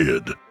is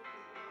dead."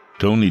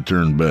 Tony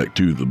turned back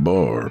to the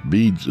bar,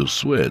 beads of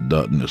sweat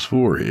dotting his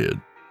forehead.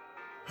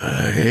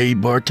 Hey,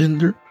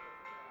 bartender,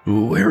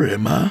 where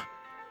am I?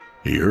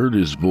 He heard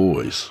his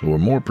voice, or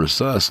more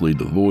precisely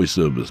the voice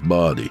of his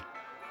body.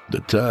 The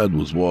tide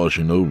was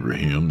washing over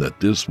him that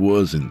this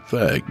was in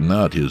fact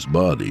not his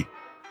body.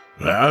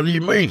 "How do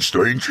you mean,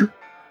 stranger?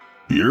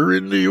 You're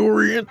in the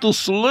Oriental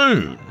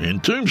Saloon in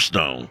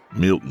Tombstone,"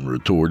 Milton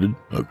retorted.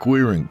 A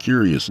queer and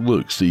curious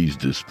look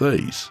seized his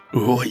face.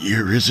 "What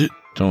year is it?"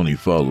 Tony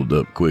followed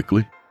up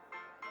quickly.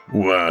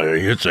 "Why,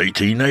 it's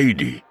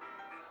 1880.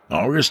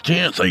 August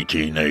 10th,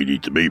 1880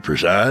 to be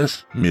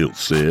precise," Milt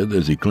said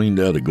as he cleaned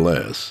out a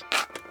glass.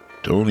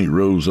 Tony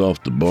rose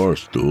off the bar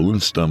stool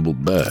and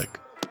stumbled back.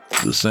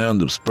 The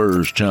sound of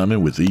spurs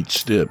chiming with each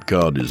step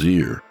caught his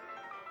ear.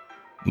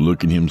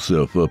 Looking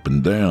himself up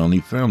and down, he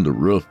found a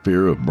rough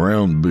pair of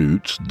brown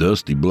boots,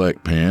 dusty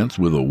black pants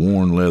with a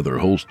worn leather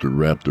holster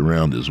wrapped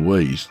around his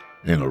waist,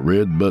 and a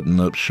red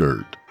button-up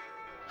shirt.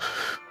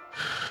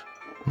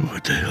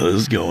 "What the hell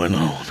is going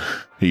on?"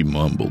 he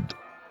mumbled.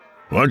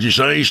 "What'd you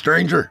say,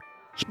 stranger?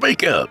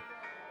 Speak up."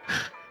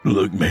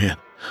 "Look, man,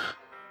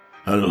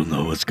 I don't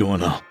know what's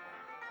going on,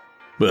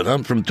 but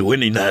I'm from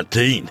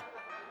 2019.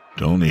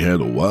 Tony had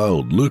a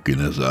wild look in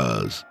his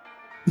eyes.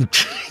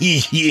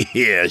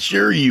 "Yeah,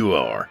 sure you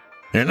are.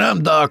 And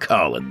I'm Doc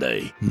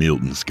Holliday,"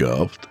 Milton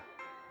scoffed.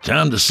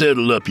 "Time to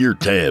settle up your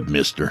tab,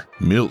 mister,"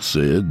 Milt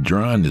said,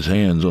 drying his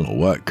hands on a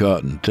white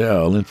cotton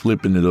towel and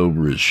flipping it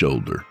over his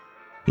shoulder.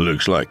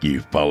 "Looks like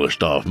you've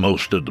polished off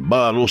most of the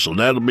bottle, so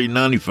that'll be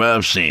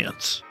 95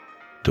 cents.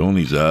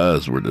 Tony's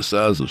eyes were the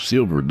size of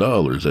silver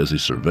dollars as he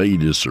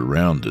surveyed his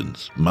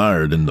surroundings,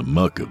 mired in the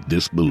muck of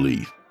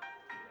disbelief.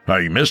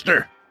 "Hey,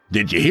 mister,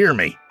 did you hear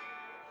me?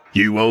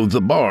 You owe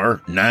the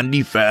bar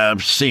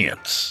 95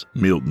 cents,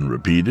 Milton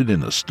repeated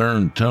in a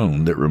stern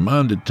tone that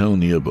reminded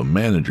Tony of a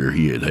manager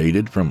he had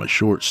hated from a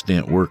short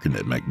stint working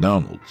at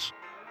McDonald's.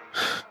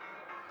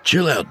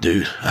 Chill out,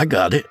 dude. I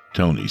got it,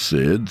 Tony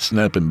said,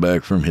 snapping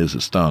back from his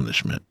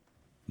astonishment.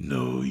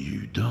 No,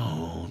 you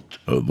don't.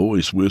 A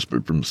voice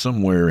whispered from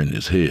somewhere in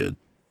his head.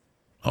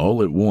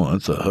 All at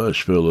once, a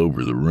hush fell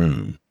over the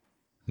room.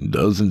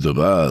 Dozens of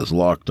eyes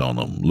locked on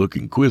him,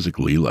 looking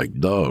quizzically like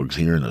dogs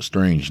hearing a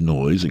strange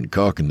noise and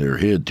cocking their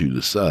head to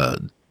the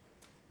side.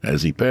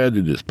 As he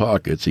patted his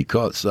pockets, he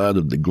caught sight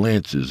of the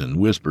glances and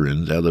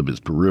whisperings out of his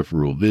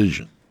peripheral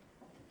vision.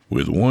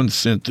 With one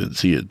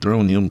sentence, he had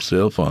thrown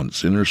himself on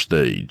center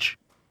stage.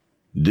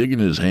 Digging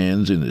his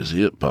hands in his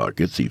hip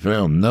pockets, he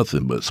found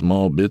nothing but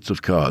small bits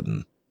of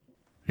cotton.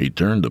 He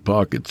turned the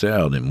pockets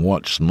out and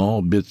watched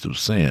small bits of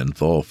sand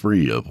fall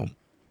free of them.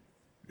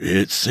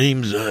 It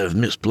seems I've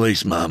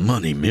misplaced my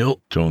money,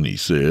 Milt, Tony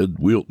said,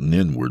 wilting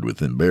inward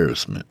with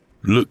embarrassment.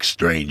 Look,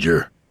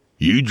 stranger,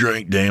 you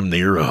drank damn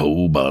near a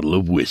whole bottle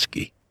of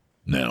whiskey.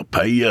 Now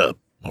pay up,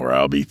 or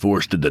I'll be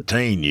forced to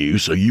detain you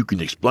so you can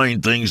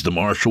explain things to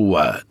Marshal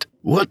White.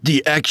 What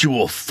the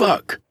actual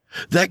fuck?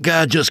 That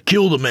guy just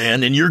killed a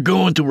man and you're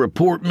going to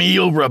report me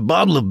over a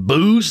bottle of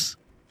booze?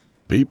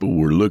 People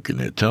were looking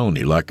at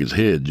Tony like his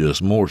head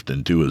just morphed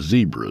into a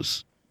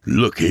zebra's.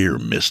 Look here,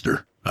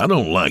 mister. I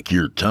don't like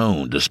your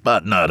tone,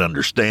 despite not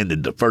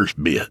understanding the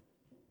first bit.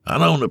 I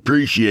don't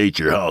appreciate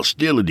your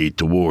hostility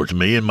towards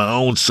me in my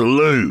own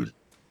saloon.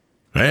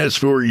 As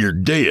for your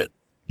debt,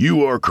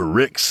 you are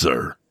correct,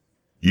 sir.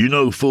 You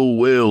know full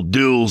well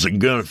duels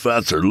and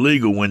gunfights are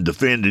legal when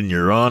defending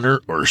your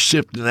honor or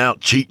sifting out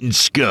cheating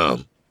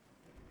scum.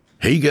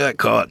 He got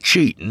caught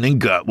cheating and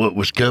got what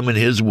was coming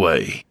his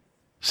way.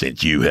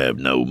 Since you have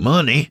no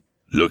money,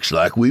 looks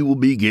like we will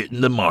be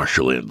getting the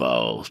marshal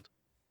involved.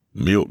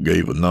 Milt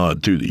gave a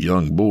nod to the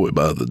young boy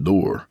by the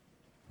door.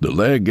 The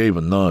lad gave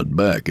a nod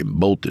back and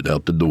bolted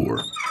out the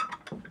door.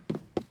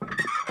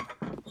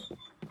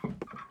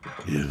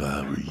 If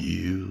I were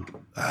you,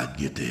 I'd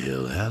get the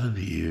hell out of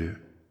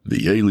here.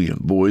 The alien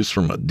voice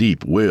from a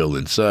deep well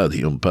inside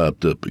him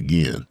piped up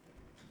again.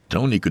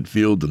 Tony could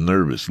feel the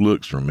nervous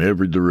looks from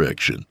every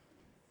direction.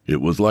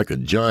 It was like a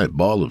giant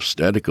ball of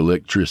static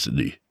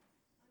electricity.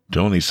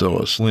 Tony saw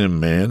a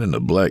slim man in a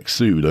black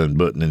suit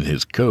unbuttoning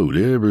his coat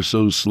ever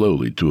so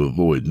slowly to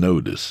avoid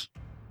notice.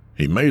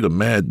 He made a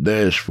mad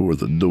dash for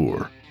the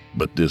door,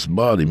 but this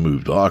body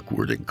moved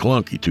awkward and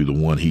clunky to the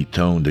one he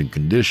toned and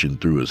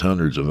conditioned through his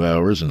hundreds of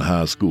hours in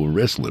high school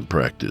wrestling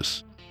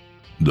practice.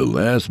 The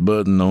last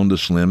button on the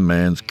slim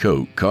man's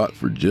coat caught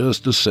for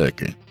just a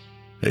second.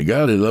 He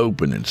got it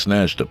open and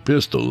snatched a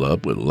pistol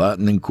up with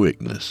lightning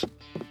quickness.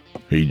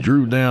 He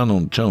drew down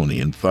on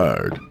Tony and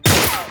fired.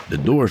 The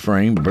door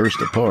frame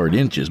burst apart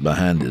inches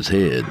behind his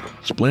head.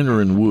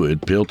 Splintering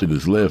wood pelted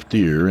his left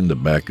ear and the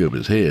back of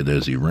his head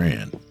as he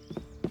ran.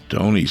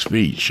 Tony's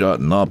feet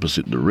shot in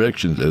opposite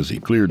directions as he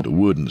cleared the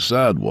wooden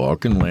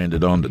sidewalk and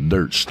landed on the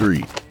dirt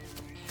street.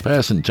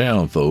 Passing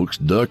town folks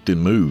ducked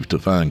and moved to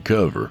find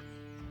cover.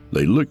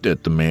 They looked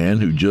at the man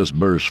who just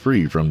burst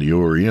free from the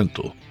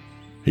Oriental.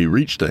 He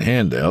reached a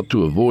hand out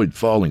to avoid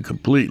falling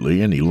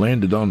completely, and he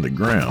landed on the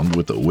ground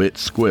with a wet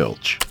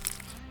squelch.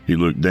 He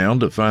looked down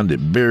to find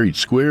it buried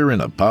square in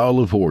a pile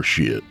of horse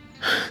shit.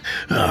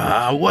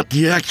 What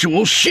the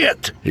actual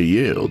shit?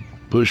 He yelled,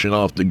 pushing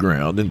off the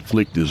ground and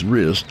flicked his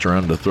wrist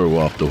trying to throw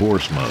off the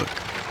horse muck.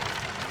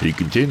 He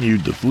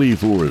continued to flee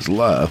for his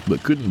life,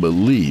 but couldn't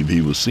believe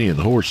he was seeing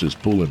horses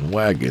pulling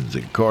wagons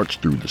and carts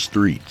through the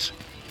streets.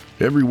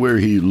 Everywhere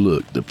he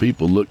looked, the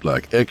people looked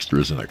like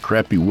extras in a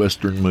crappy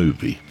Western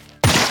movie.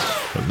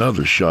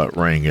 Another shot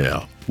rang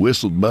out,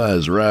 whistled by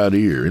his right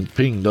ear, and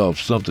pinged off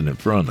something in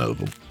front of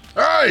him.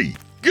 Hey,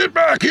 get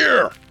back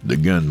here! The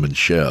gunman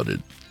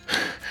shouted.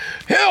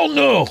 Hell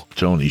no!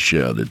 Tony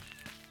shouted.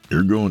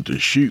 You're going to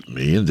shoot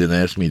me and then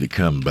ask me to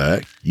come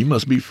back? You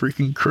must be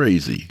freaking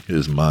crazy,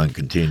 his mind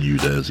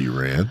continued as he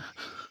ran.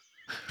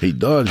 He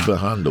dodged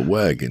behind the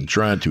wagon,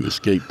 trying to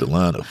escape the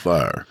line of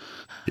fire.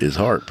 His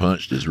heart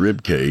punched his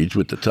rib cage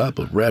with the type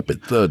of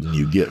rapid thudding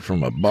you get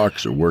from a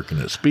boxer working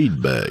a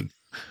speed bag.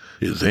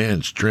 His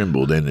hands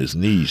trembled and his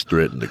knees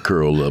threatened to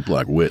curl up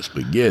like wet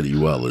spaghetti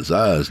while his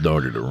eyes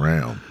darted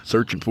around,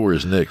 searching for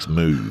his next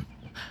move.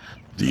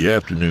 The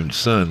afternoon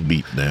sun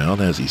beat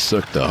down as he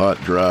sucked the hot,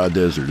 dry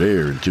desert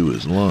air into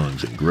his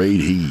lungs in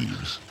great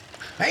heaves.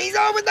 He's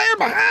over there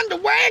behind the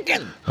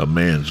wagon! A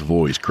man's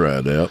voice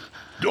cried out.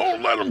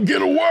 Don't let him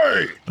get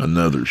away!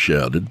 Another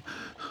shouted.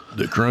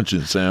 The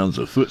crunching sounds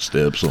of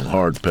footsteps on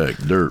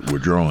hard-packed dirt were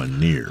drawing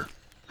near.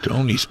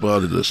 Tony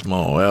spotted a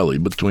small alley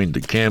between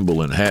the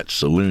Campbell and Hatch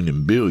Saloon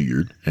and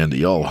Billiard and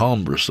the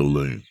Alhambra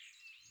Saloon.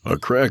 A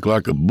crack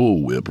like a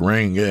bullwhip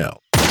rang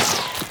out.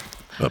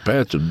 A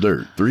patch of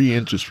dirt 3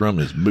 inches from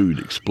his boot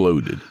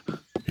exploded.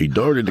 He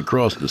darted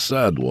across the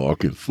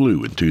sidewalk and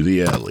flew into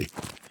the alley.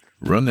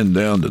 Running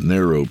down the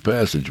narrow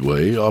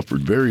passageway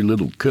offered very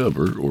little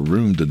cover or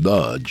room to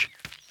dodge.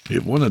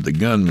 If one of the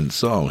gunmen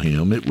saw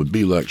him, it would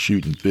be like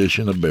shooting fish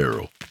in a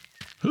barrel.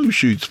 Who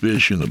shoots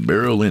fish in a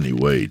barrel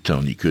anyway,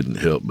 Tony couldn't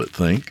help but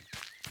think.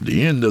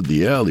 The end of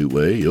the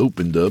alleyway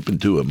opened up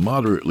into a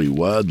moderately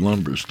wide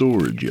lumber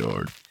storage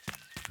yard.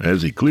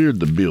 As he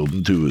cleared the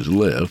building to his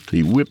left,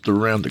 he whipped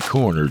around the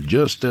corner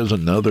just as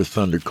another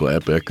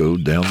thunderclap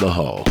echoed down the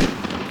hall.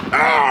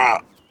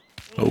 Ah!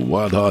 A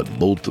white-hot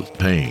bolt of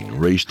pain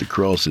raced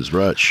across his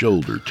right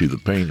shoulder to the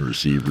pain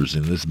receivers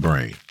in his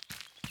brain.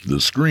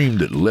 The scream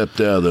that leapt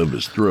out of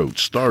his throat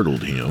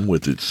startled him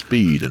with its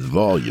speed and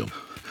volume.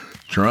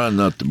 Trying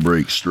not to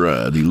break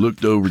stride, he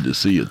looked over to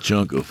see a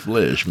chunk of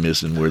flesh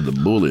missing where the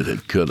bullet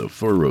had cut a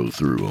furrow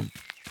through him.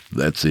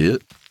 That's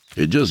it.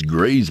 It just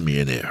grazed me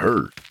and it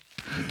hurt.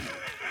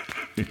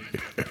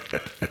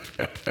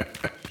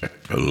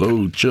 A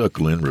low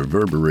chuckling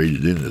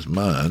reverberated in his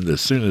mind as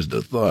soon as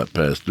the thought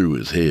passed through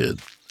his head.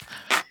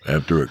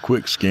 After a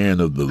quick scan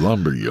of the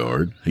lumber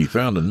yard, he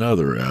found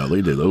another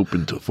alley that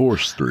opened to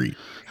 4th Street.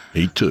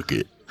 He took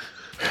it.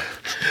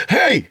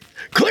 Hey,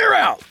 clear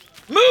out!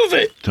 Move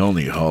it!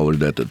 Tony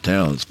hollered at the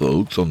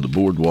townsfolk on the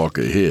boardwalk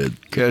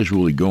ahead,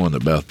 casually going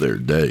about their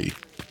day.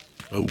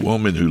 A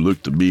woman who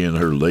looked to be in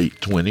her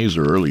late 20s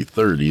or early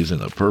 30s in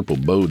a purple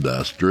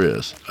Bodice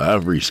dress,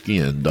 ivory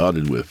skin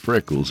dotted with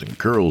freckles and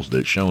curls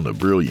that shone a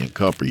brilliant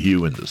copper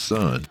hue in the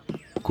sun,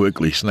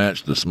 quickly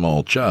snatched the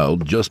small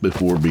child just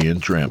before being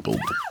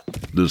trampled.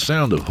 The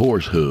sound of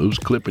horse hooves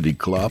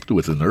clippity-clopped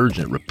with an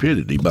urgent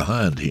rapidity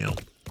behind him.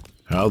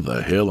 How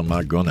the hell am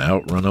I going to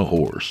outrun a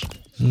horse?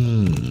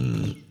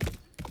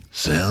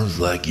 Sounds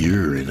like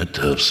you're in a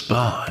tough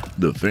spot.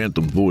 The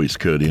phantom voice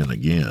cut in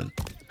again.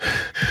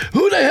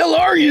 Who the hell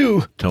are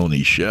you?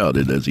 Tony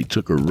shouted as he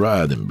took a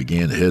right and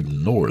began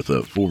heading north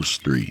up 4th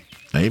Street,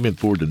 aiming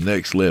for the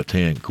next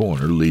left-hand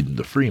corner leading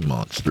to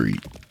Fremont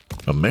Street.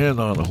 A man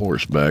on a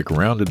horseback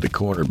rounded the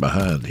corner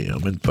behind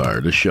him and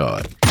fired a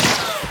shot.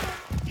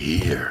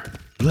 Here,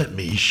 let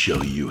me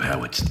show you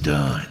how it's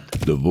done,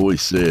 the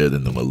voice said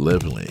in a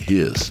malevolent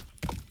hiss.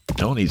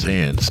 Tony's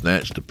hand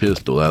snatched a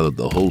pistol out of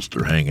the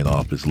holster hanging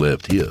off his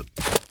left hip.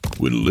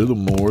 With little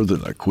more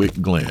than a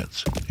quick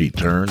glance, he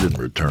turned and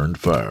returned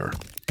fire.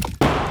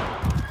 He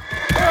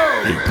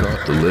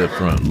caught the left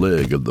front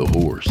leg of the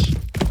horse.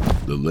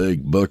 The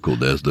leg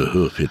buckled as the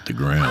hoof hit the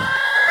ground.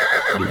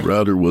 The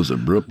rider was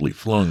abruptly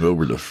flung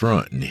over the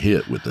front and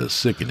hit with a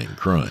sickening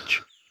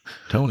crunch.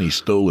 Tony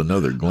stole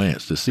another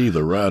glance to see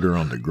the rider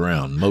on the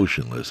ground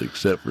motionless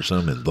except for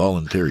some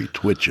involuntary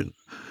twitching.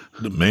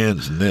 The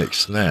man's neck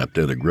snapped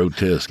at a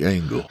grotesque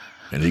angle,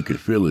 and he could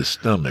feel his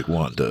stomach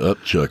wanting to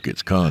upchuck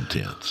its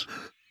contents.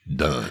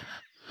 Done.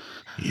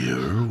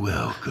 You're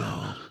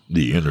welcome,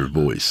 the inner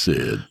voice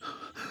said.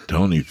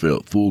 Tony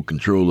felt full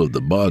control of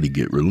the body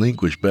get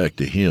relinquished back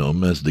to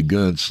him as the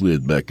gun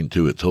slid back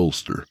into its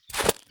holster.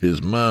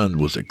 His mind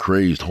was a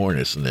crazed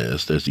hornet's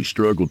nest as he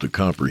struggled to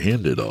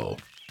comprehend it all.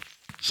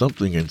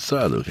 Something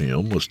inside of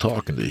him was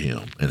talking to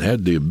him and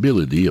had the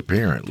ability,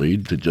 apparently,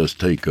 to just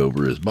take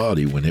over his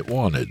body when it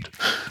wanted.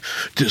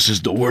 This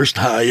is the worst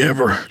high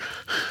ever.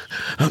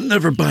 I'm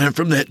never buying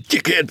from that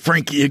dickhead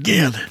Frankie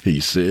again, he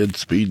said,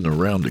 speeding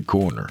around the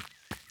corner.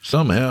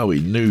 Somehow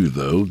he knew,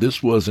 though,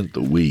 this wasn't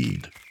the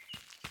weed.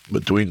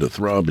 Between the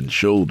throbbing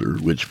shoulder,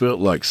 which felt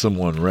like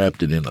someone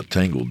wrapped it in a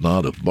tangled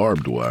knot of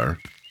barbed wire,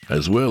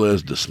 as well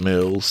as the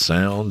smells,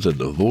 sounds, and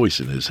the voice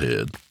in his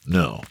head,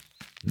 no.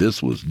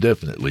 This was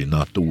definitely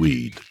not the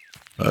weed.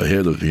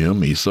 Ahead of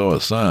him, he saw a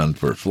sign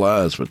for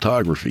Fly's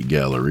Photography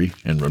Gallery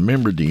and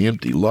remembered the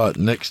empty lot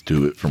next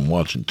to it from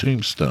watching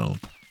Tombstone.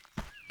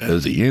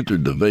 As he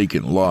entered the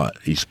vacant lot,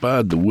 he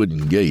spied the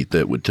wooden gate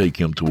that would take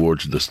him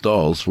towards the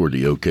stalls for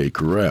the OK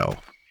Corral.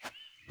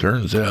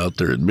 Turns out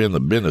there had been a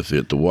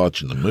benefit to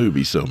watching the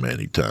movie so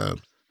many times.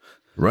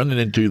 Running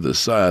into the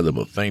site of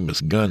a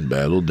famous gun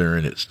battle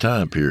during its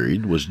time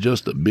period was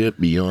just a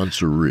bit beyond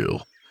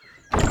surreal.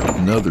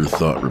 Another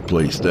thought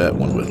replaced that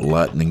one with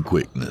lightning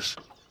quickness.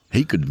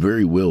 He could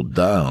very well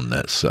die on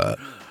that site.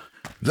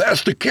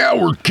 That's the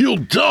coward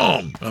killed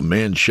Tom, a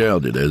man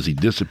shouted as he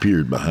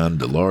disappeared behind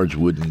the large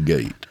wooden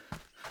gate.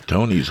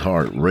 Tony's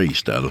heart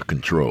raced out of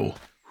control.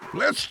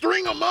 Let's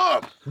string him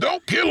up.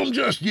 Don't kill him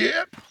just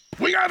yet.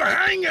 We gotta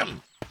hang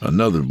him.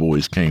 Another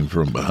voice came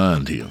from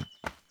behind him.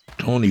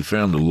 Tony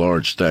found a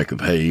large stack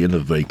of hay in a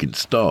vacant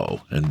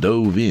stall and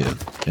dove in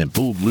and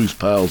pulled loose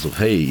piles of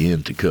hay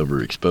in to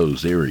cover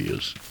exposed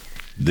areas,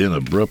 then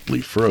abruptly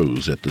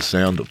froze at the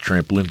sound of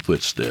trampling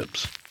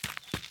footsteps.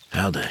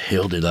 How the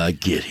hell did I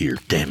get here,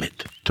 damn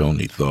it?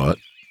 Tony thought.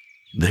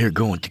 They're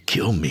going to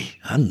kill me,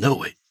 I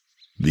know it.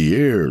 The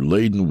air,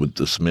 laden with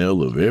the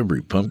smell of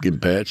every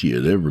pumpkin patch he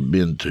had ever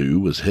been to,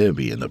 was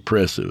heavy and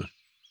oppressive.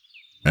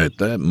 At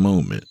that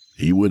moment,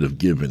 he would have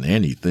given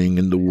anything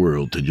in the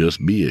world to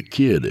just be a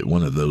kid at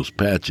one of those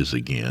patches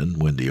again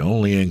when the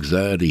only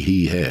anxiety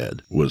he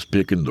had was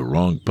picking the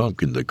wrong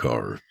pumpkin to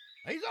carve.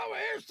 He's over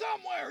here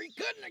somewhere. He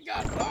couldn't have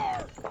got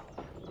far.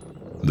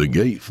 The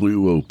gate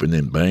flew open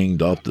and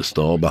banged off the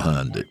stall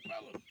behind it.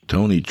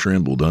 Tony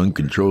trembled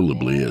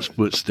uncontrollably as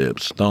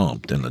footsteps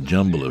stomped and a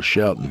jumble of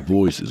shouting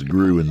voices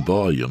grew in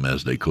volume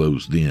as they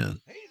closed in.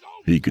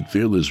 He could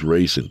feel his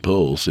racing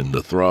pulse in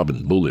the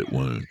throbbing bullet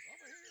wound.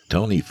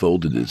 Tony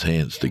folded his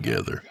hands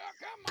together.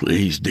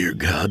 Please, dear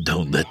God,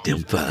 don't let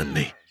them find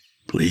me.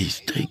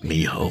 Please take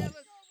me home.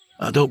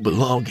 I don't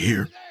belong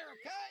here.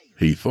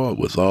 He fought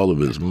with all of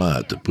his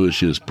might to push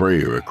his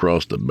prayer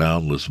across the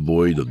boundless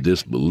void of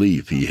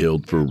disbelief he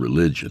held for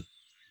religion.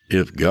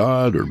 If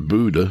God or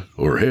Buddha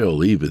or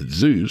hell, even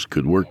Zeus,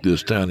 could work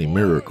this tiny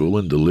miracle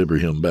and deliver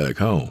him back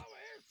home,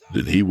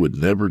 then he would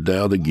never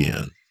doubt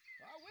again.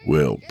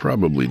 Well,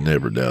 probably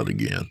never doubt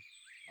again.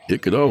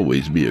 It could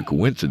always be a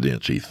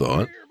coincidence, he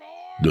thought.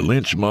 The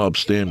lynch mob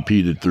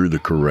stampeded through the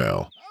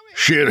corral.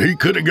 Shit, he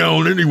could have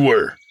gone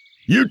anywhere.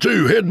 You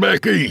two head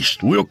back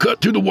east. We'll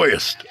cut to the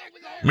west.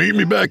 Meet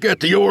me back at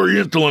the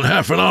Oriental in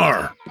half an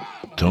hour.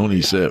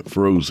 Tony sat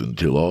frozen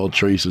till all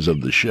traces of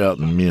the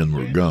shouting men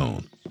were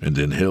gone, and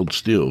then held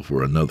still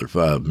for another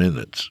 5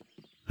 minutes.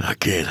 I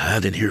can't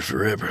hide in here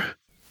forever.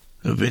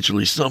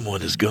 Eventually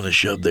someone is going to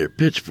shove their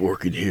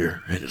pitchfork in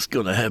here, and it's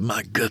going to have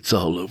my guts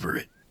all over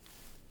it.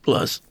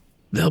 Plus,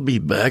 they'll be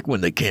back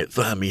when they can't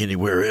find me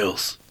anywhere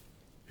else.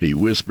 He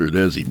whispered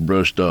as he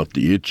brushed off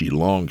the itchy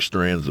long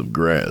strands of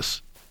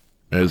grass.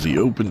 As he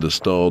opened the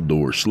stall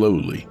door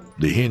slowly,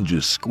 the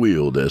hinges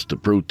squealed as to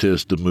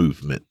protest the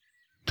movement.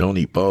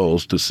 Tony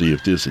paused to see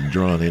if this had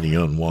drawn any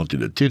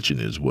unwanted attention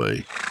his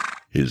way,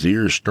 his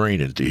ears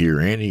straining to hear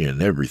any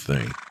and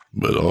everything,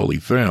 but all he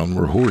found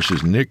were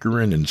horses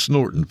nickering and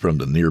snorting from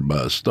the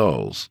nearby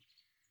stalls.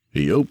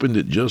 He opened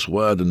it just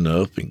wide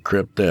enough and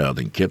crept out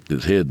and kept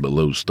his head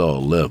below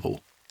stall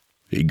level.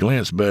 He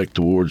glanced back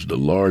towards the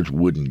large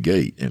wooden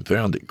gate and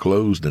found it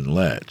closed and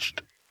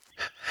latched.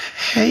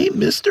 Hey,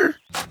 mister.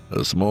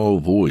 A small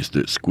voice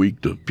that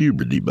squeaked of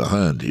puberty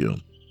behind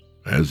him.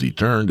 As he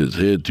turned his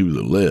head to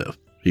the left,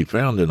 he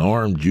found an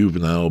armed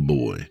juvenile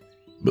boy.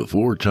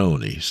 Before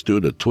Tony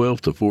stood a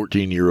 12 to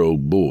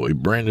 14-year-old boy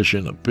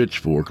brandishing a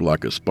pitchfork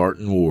like a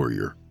Spartan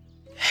warrior.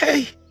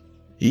 Hey,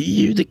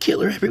 you the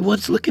killer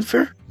everyone's looking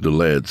for? The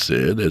lad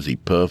said as he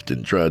puffed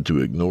and tried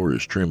to ignore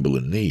his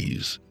trembling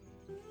knees.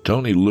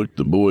 Tony looked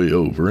the boy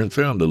over and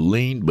found a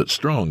lean but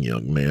strong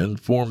young man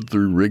formed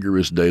through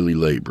rigorous daily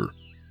labor.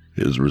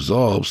 His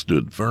resolve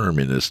stood firm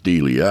in his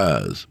steely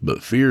eyes,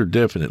 but fear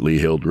definitely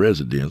held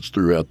residence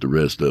throughout the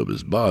rest of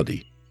his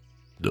body.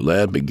 The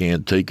lad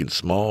began taking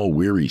small,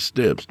 weary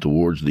steps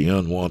towards the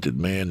unwanted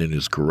man in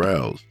his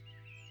corrals.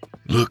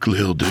 Look,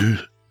 little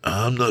dude,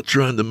 I'm not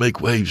trying to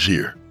make waves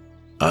here.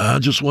 I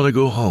just want to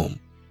go home,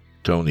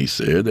 Tony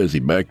said as he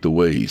backed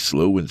away,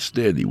 slow and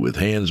steady with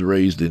hands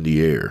raised in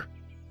the air.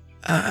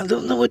 I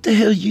don't know what the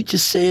hell you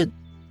just said.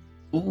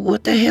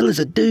 What the hell is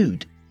a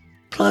dude?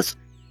 Plus,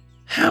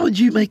 how would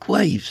you make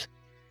waves?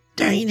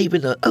 There ain't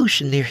even an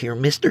ocean near here,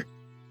 mister.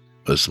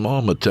 A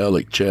small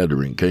metallic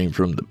chattering came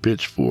from the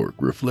pitchfork,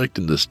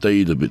 reflecting the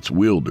state of its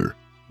wielder,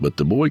 but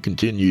the boy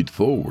continued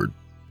forward.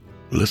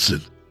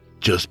 Listen,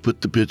 just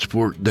put the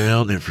pitchfork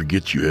down and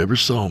forget you ever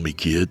saw me,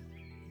 kid.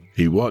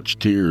 He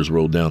watched tears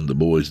roll down the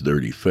boy's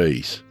dirty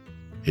face.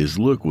 His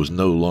look was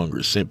no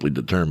longer simply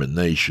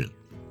determination,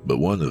 but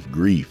one of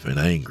grief and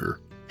anger.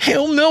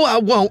 Hell no, I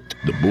won't.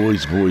 The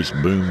boy's voice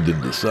boomed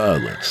into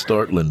silence,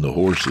 startling the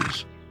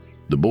horses.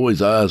 The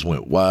boy's eyes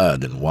went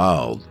wide and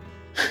wild.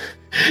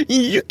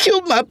 You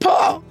killed my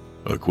pa!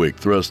 A quick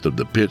thrust of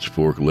the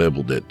pitchfork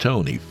leveled at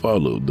Tony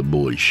followed the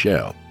boy's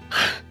shout.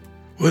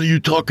 What are you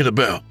talking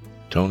about?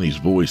 Tony's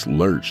voice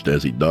lurched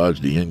as he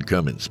dodged the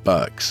incoming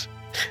spikes.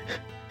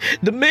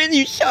 The man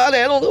you shot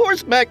at on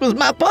horseback was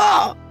my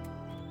pa!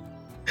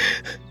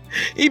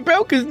 He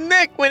broke his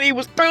neck when he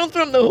was thrown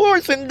from the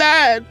horse and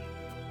died.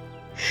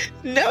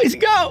 Now he's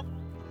gone.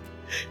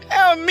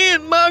 How are me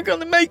and Ma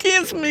gonna make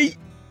ends meet?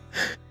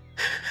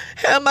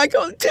 How am I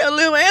gonna tell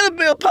little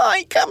Annabelle Pa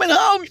ain't coming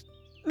home,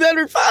 that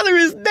her father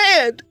is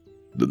dead?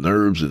 The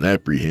nerves and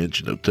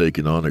apprehension of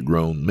taking on a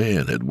grown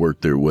man had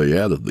worked their way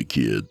out of the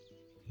kid.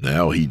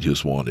 Now he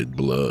just wanted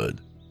blood.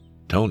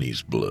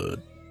 Tony's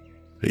blood.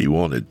 He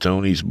wanted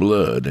Tony's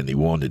blood and he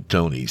wanted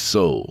Tony's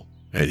soul,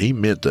 and he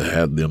meant to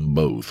have them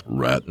both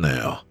right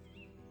now.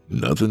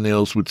 Nothing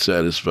else would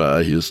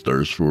satisfy his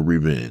thirst for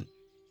revenge.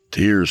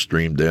 Tears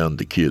streamed down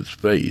the kid's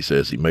face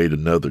as he made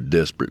another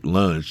desperate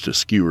lunge to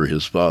skewer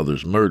his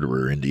father's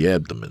murderer in the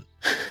abdomen.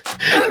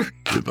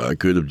 If I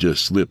could have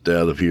just slipped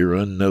out of here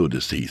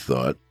unnoticed, he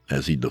thought,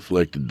 as he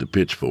deflected the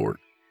pitchfork.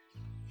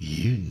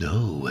 You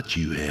know what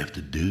you have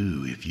to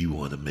do if you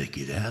want to make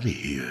it out of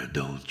here,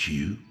 don't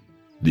you?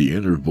 The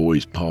inner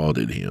voice pawed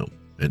at him,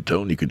 and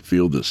Tony could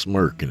feel the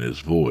smirk in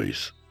his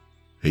voice.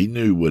 He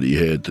knew what he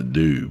had to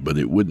do, but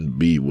it wouldn't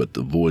be what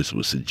the voice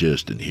was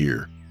suggesting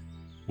here.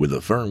 With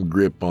a firm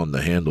grip on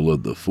the handle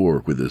of the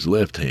fork with his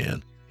left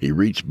hand, he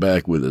reached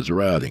back with his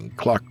right and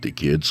clocked the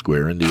kid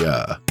square in the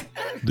eye.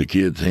 The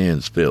kid's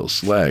hands fell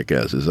slack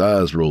as his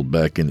eyes rolled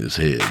back in his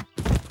head.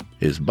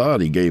 His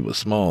body gave a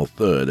small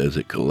thud as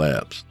it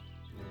collapsed.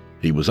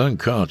 He was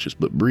unconscious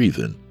but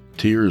breathing,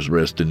 tears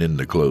resting in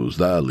the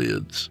closed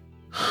eyelids.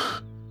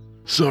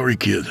 Sorry,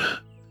 kid.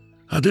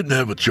 I didn't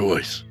have a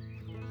choice.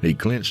 He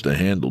clenched the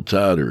handle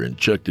tighter and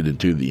chucked it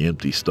into the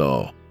empty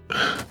stall.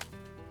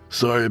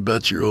 Sorry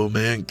about your old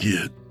man,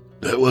 kid.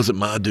 That wasn't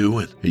my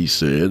doing, he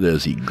said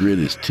as he grit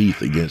his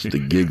teeth against the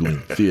giggling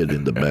fit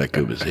in the back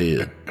of his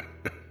head.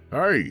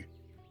 Hey,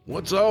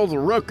 what's all the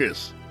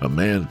ruckus? A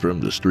man from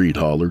the street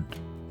hollered.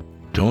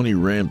 Tony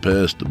ran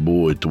past the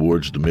boy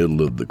towards the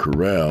middle of the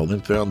corral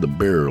and found a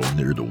barrel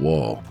near the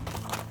wall.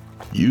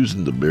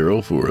 Using the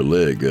barrel for a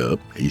leg up,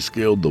 he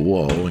scaled the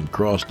wall and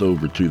crossed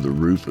over to the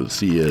roof of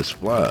CS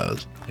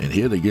Flies and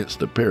hid against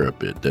the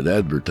parapet that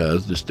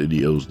advertised the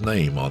studio's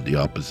name on the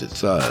opposite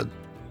side.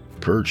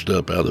 Perched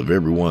up out of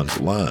everyone's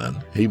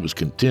line, he was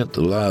content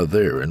to lie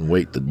there and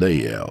wait the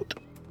day out.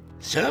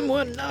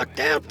 Someone knocked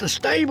out the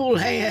stable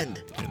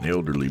hand, An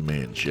elderly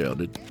man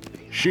shouted.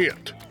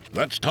 Shit,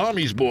 that's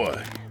Tommy's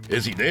boy.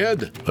 Is he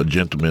dead? A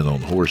gentleman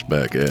on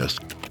horseback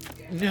asked.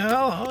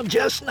 No,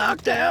 just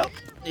knocked out.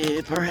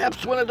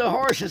 Perhaps one of the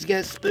horses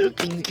got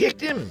spooked and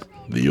kicked him.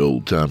 The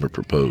old-timer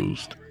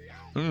proposed.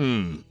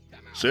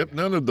 Except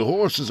none of the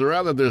horses are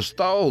out of their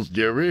stalls,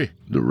 Jerry.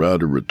 The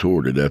rider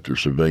retorted after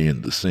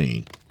surveying the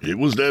scene. It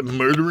was that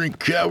murdering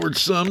coward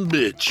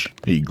bitch,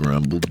 He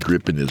grumbled,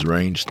 gripping his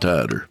reins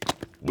tighter.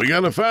 We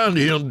gotta find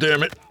him,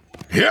 damn it.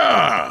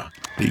 Yeah!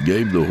 He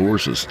gave the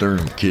horse a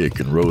stern kick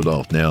and rode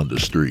off down the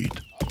street.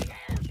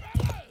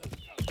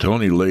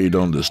 Tony laid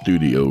on the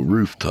studio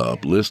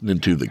rooftop, listening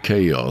to the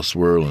chaos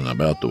swirling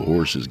about the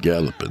horses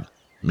galloping,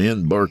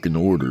 men barking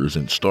orders,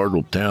 and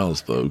startled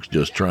townsfolk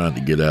just trying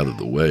to get out of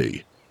the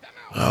way.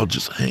 I'll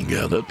just hang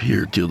out up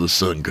here till the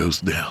sun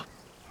goes down.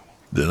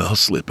 Then I'll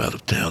slip out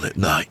of town at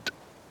night.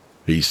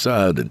 He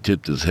sighed and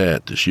tipped his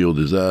hat to shield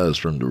his eyes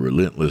from the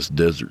relentless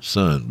desert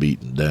sun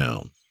beating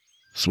down.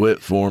 Sweat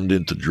formed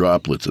into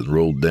droplets and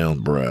rolled down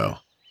brow.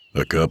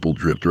 A couple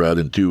dripped right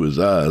into his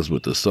eyes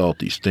with the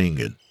salty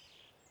stinging.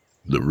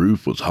 The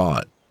roof was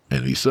hot,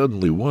 and he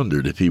suddenly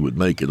wondered if he would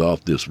make it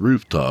off this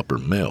rooftop or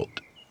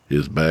melt.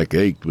 His back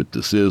ached with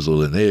the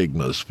sizzle an egg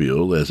must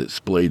feel as it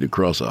splayed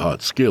across a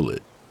hot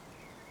skillet.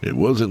 It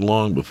wasn't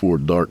long before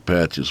dark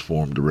patches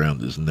formed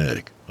around his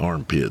neck,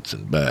 armpits,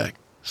 and back,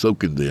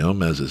 soaking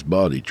them as his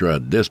body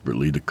tried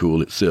desperately to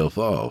cool itself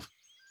off.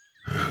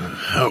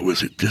 How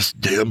is it this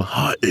damn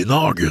hot in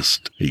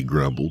August? He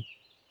grumbled.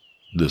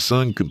 The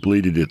sun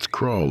completed its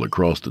crawl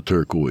across the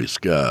turquoise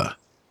sky.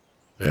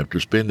 After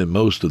spending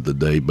most of the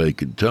day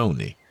baking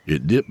Tony,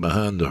 it dipped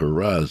behind the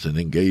horizon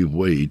and gave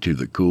way to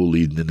the cool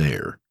evening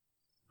air.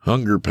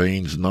 Hunger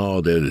pains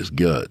gnawed at his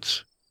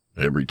guts.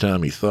 Every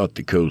time he thought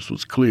the coast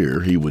was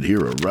clear, he would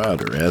hear a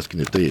rider asking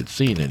if they had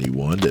seen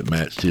anyone that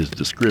matched his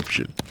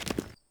description.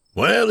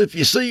 Well, if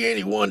you see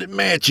anyone that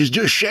matches,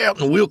 just shout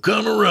and we'll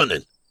come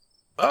a-running.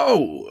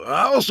 Oh,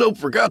 I also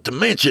forgot to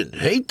mention,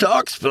 he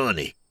talks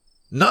funny.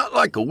 Not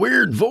like a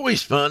weird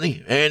voice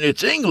funny, and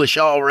it's English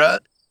all right,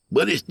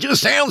 but it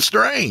just sounds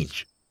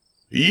strange.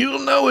 You'll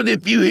know it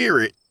if you hear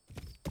it.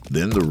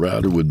 Then the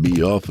rider would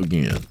be off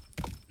again.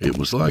 It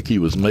was like he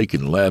was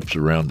making laps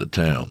around the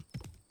town.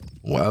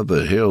 Why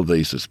the hell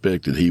they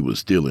suspected he was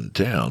still in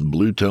town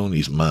blew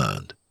Tony's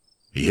mind.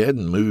 He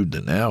hadn't moved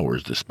in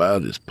hours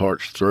despite his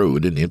parched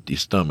throat and empty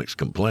stomach's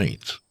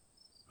complaints.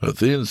 A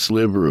thin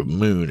sliver of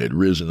moon had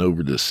risen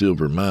over the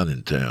silver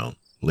mining town,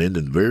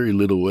 lending very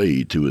little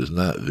aid to his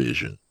night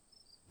vision.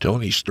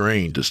 Tony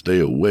strained to stay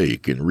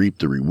awake and reap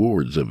the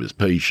rewards of his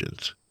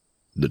patience.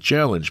 The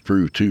challenge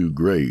proved too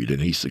great,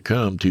 and he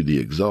succumbed to the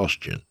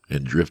exhaustion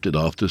and drifted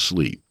off to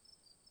sleep.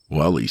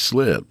 While he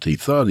slept, he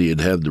thought he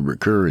had had the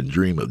recurring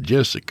dream of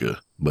Jessica,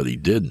 but he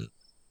didn't.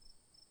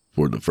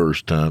 For the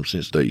first time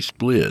since they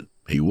split,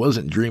 he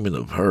wasn't dreaming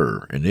of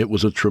her, and it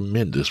was a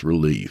tremendous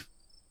relief.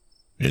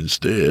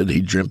 Instead,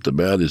 he dreamt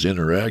about his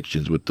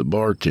interactions with the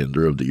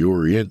bartender of the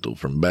Oriental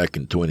from back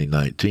in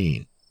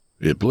 2019.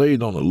 It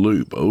played on a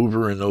loop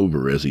over and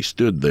over as he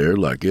stood there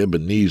like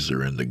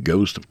Ebenezer and the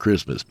ghost of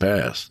Christmas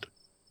past.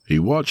 He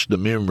watched the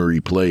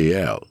memory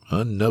play out,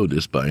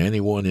 unnoticed by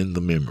anyone in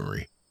the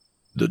memory.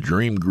 The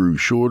dream grew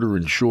shorter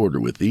and shorter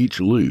with each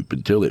loop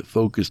until it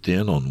focused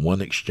in on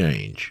one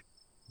exchange.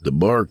 The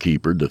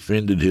barkeeper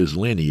defended his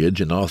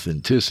lineage and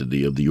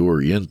authenticity of the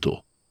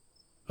Oriental.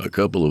 A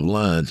couple of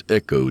lines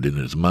echoed in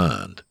his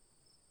mind.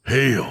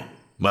 Hell,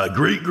 my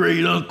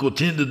great-great-uncle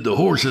tended the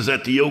horses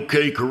at the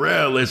OK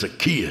Corral as a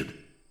kid.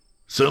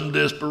 Some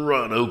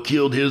desperado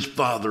killed his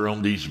father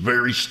on these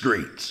very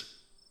streets.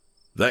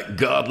 That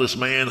godless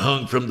man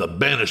hung from the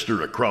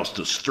banister across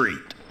the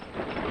street.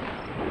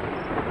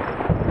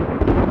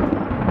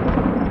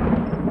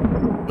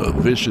 A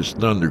vicious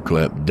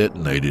thunderclap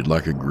detonated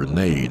like a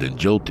grenade and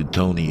jolted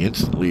Tony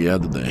instantly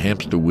out of the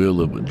hamster wheel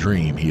of a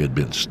dream he had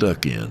been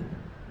stuck in.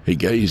 He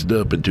gazed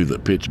up into the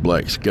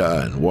pitch-black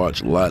sky and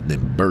watched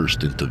lightning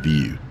burst into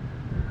view.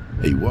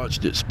 He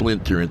watched it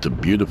splinter into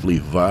beautifully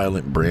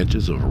violent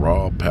branches of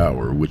raw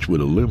power which would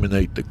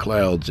illuminate the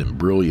clouds in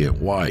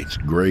brilliant whites,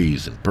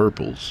 grays, and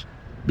purples,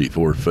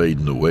 before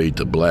fading away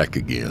to black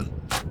again.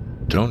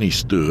 Tony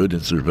stood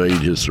and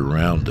surveyed his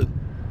surroundings.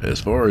 As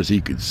far as he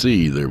could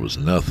see, there was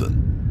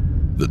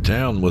nothing. The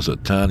town was a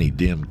tiny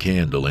dim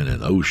candle in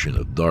an ocean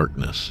of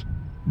darkness.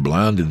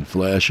 Blinding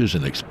flashes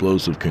and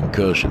explosive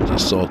concussions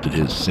assaulted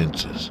his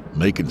senses,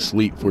 making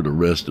sleep for the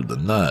rest of the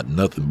night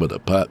nothing but a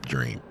pipe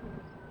dream.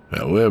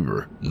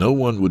 However, no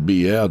one would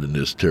be out in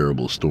this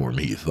terrible storm,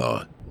 he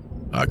thought.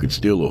 I could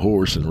steal a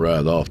horse and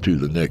ride off to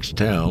the next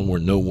town where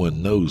no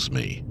one knows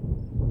me.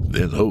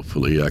 Then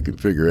hopefully I can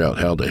figure out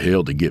how the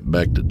hell to get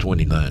back to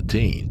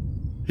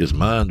 2019. His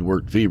mind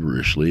worked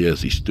feverishly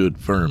as he stood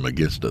firm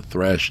against a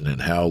thrashing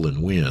and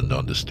howling wind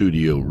on the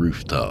studio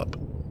rooftop.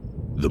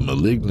 The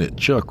malignant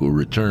chuckle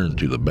returned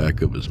to the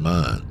back of his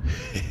mind.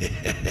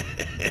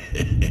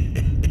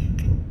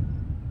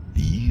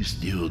 You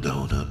still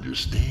don't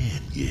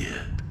understand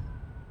yet,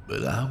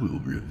 but I will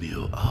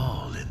reveal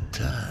all in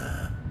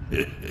time.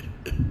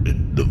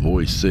 The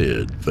voice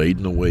said,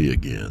 fading away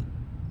again.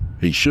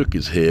 He shook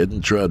his head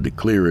and tried to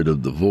clear it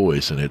of the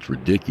voice and its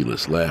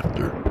ridiculous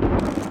laughter.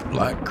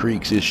 Black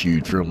creaks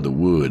issued from the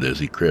wood as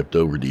he crept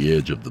over the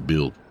edge of the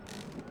building.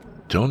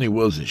 Tony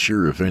wasn't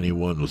sure if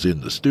anyone was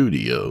in the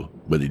studio,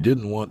 but he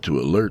didn't want to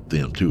alert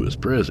them to his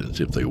presence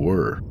if they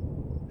were.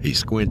 He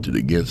squinted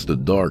against the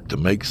dark to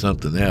make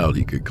something out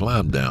he could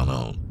climb down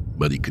on,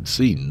 but he could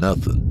see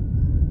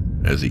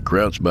nothing. As he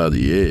crouched by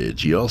the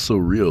edge, he also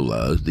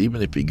realized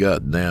even if he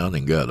got down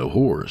and got a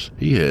horse,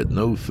 he had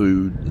no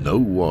food, no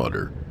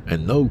water,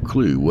 and no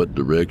clue what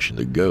direction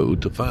to go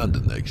to find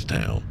the next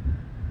town.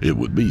 It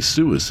would be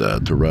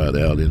suicide to ride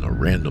out in a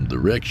random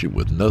direction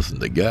with nothing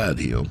to guide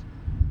him.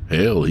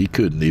 Hell, he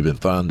couldn't even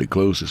find the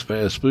closest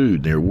fast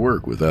food near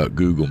work without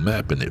Google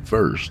mapping it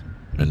first,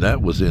 and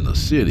that was in a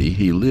city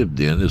he lived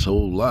in his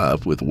whole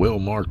life with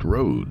well-marked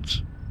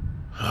roads.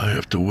 I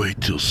have to wait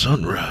till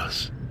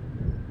sunrise.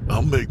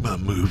 I'll make my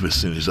move as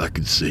soon as I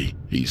can see,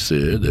 he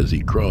said as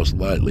he crossed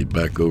lightly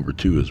back over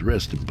to his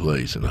resting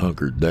place and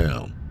hunkered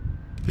down.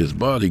 His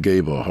body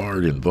gave a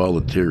hard,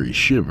 involuntary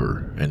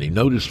shiver, and he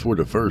noticed for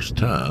the first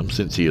time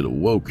since he had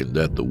awoken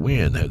that the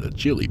wind had a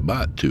chilly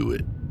bite to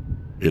it.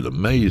 It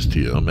amazed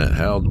him at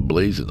how the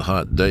blazing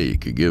hot day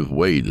could give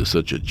way to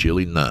such a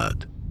chilly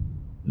night.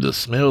 The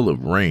smell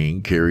of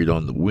rain carried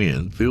on the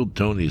wind filled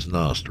Tony's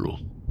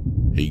nostrils.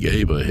 He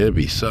gave a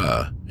heavy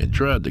sigh and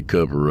tried to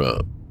cover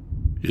up.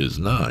 His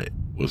night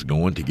was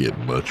going to get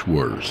much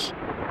worse.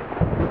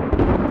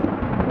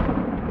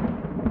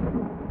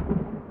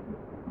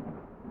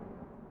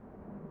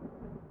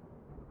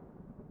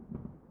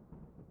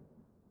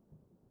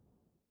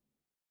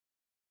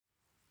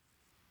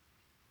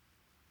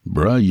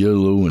 Bright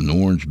yellow and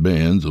orange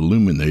bands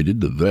illuminated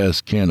the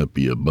vast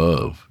canopy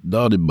above,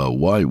 dotted by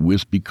white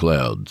wispy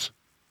clouds.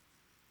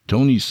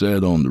 Tony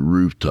sat on the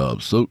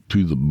rooftop soaked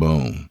to the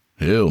bone,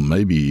 hell,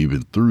 maybe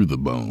even through the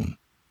bone.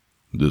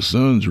 The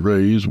sun's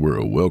rays were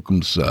a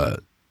welcome sight.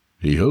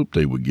 He hoped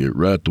they would get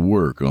right to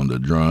work on the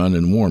drying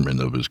and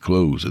warming of his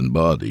clothes and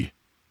body.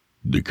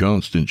 The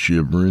constant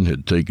shivering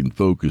had taken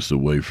focus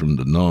away from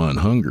the gnawing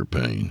hunger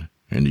pain,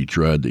 and he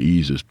tried to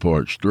ease his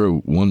parched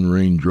throat one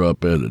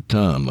raindrop at a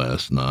time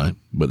last night,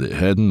 but it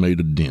hadn't made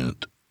a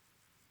dent.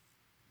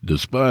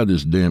 Despite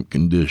his damp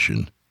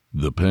condition,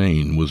 the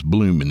pain was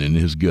blooming in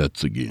his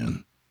guts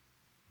again.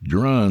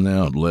 Drying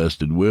out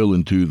lasted well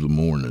into the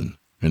morning,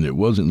 and it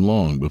wasn't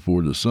long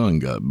before the sun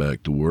got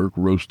back to work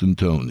roasting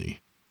Tony.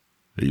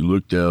 He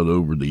looked out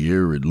over the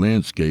arid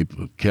landscape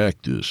of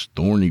cactus,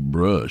 thorny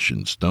brush,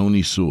 and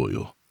stony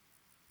soil.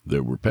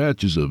 There were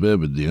patches of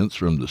evidence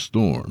from the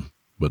storm,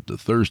 but the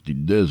thirsty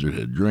desert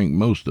had drank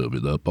most of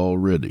it up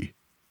already.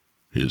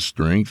 His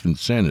strength and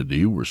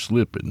sanity were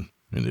slipping,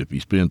 and if he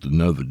spent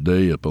another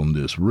day up on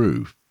this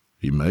roof,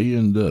 he may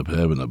end up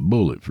having a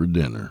bullet for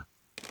dinner.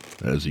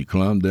 As he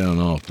climbed down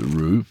off the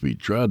roof, he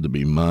tried to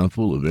be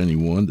mindful of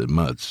anyone that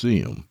might see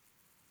him.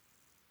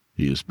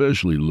 He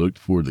especially looked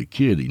for the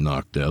kid he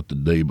knocked out the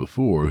day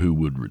before, who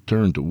would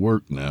return to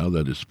work now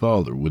that his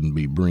father wouldn't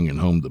be bringing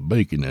home the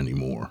bacon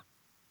anymore.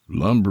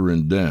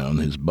 Lumbering down,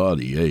 his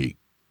body ached.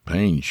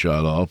 Pain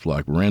shot off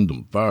like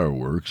random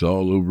fireworks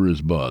all over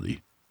his body.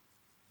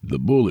 The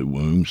bullet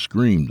wound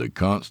screamed a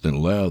constant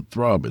loud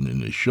throbbing in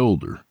his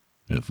shoulder,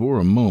 and for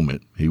a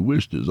moment he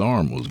wished his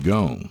arm was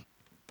gone.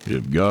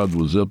 If God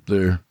was up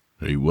there,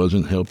 he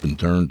wasn't helping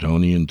turn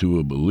Tony into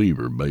a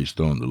believer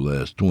based on the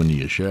last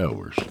 20-ish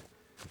hours.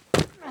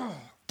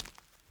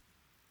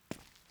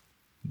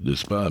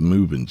 Despite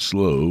moving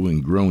slow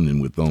and groaning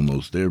with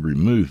almost every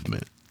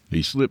movement,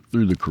 he slipped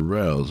through the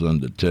corrals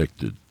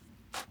undetected.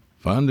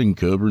 Finding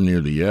cover near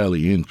the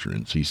alley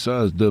entrance, he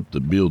sized up the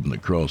building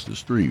across the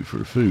street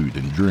for food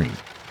and drink.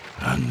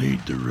 I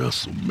need to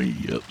rustle me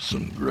up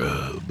some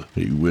grub,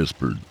 he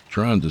whispered,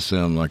 trying to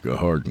sound like a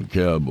hardened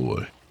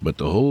cowboy, but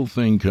the whole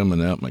thing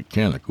coming out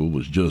mechanical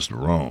was just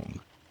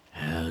wrong.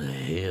 How the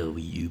hell will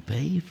you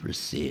pay for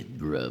said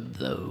grub,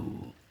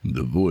 though?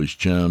 The voice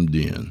chimed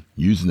in,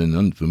 using an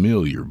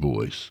unfamiliar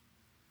voice.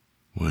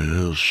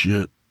 Well,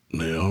 shit,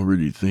 they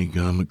already think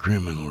I'm a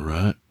criminal,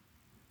 right?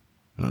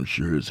 I'm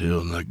sure as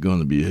hell not going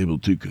to be able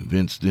to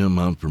convince them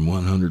I'm from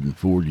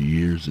 140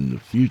 years in the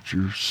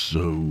future,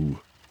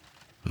 so...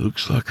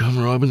 Looks like I'm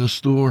robbing a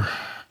store,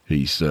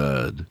 he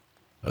sighed.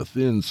 A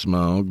thin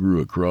smile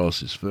grew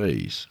across his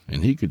face,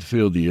 and he could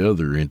feel the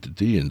other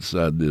entity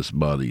inside this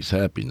body's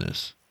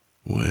happiness.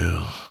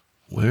 Well,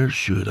 where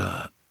should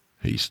I?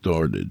 He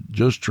started,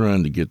 just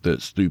trying to get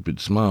that stupid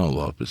smile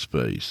off his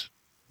face.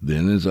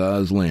 Then his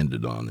eyes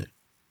landed on it.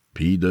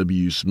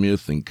 P.W.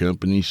 Smith and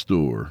Company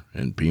Store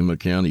and Pima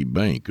County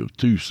Bank of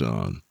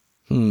Tucson.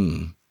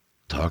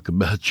 Talk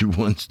about your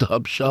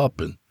one-stop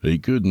shopping. He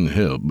couldn't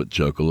help but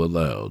chuckle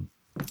aloud.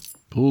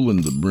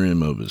 Pulling the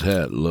brim of his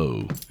hat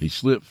low, he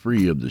slipped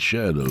free of the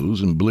shadows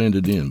and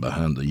blended in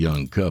behind the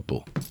young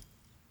couple.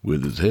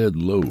 With his head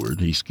lowered,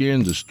 he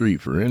scanned the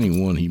street for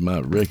anyone he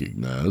might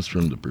recognize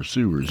from the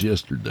pursuers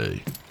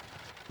yesterday.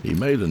 He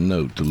made a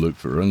note to look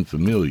for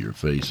unfamiliar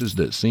faces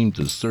that seemed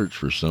to search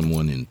for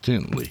someone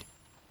intently.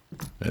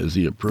 As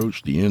he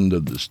approached the end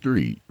of the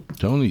street,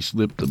 Tony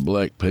slipped a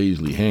black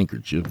paisley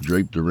handkerchief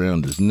draped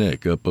around his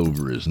neck up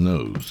over his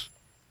nose.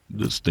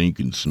 The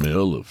stinking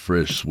smell of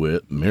fresh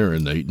sweat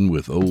marinating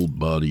with old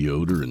body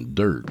odor and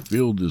dirt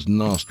filled his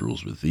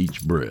nostrils with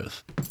each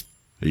breath.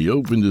 He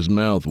opened his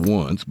mouth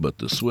once, but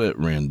the sweat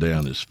ran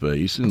down his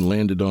face and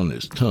landed on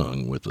his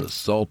tongue with a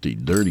salty,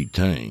 dirty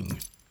tang.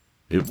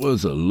 It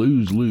was a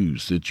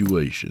lose-lose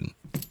situation.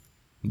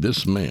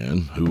 This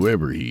man,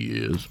 whoever he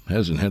is,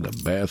 hasn't had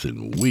a bath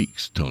in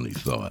weeks, Tony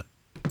thought.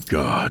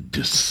 God,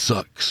 this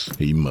sucks,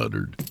 he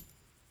muttered.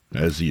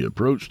 As he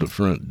approached the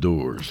front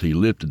doors, he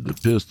lifted the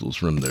pistols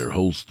from their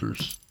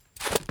holsters.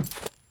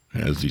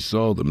 As he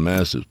saw the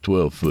massive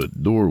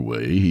 12-foot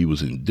doorway, he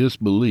was in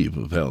disbelief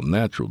of how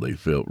natural they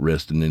felt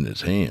resting in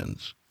his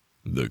hands.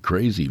 The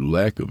crazy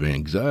lack of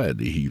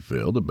anxiety he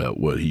felt about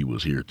what he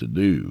was here to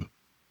do.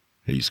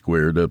 He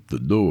squared up the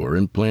door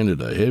and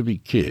planted a heavy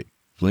kick,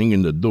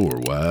 flinging the door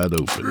wide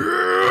open.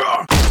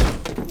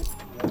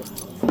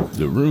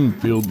 The room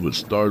filled with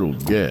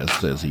startled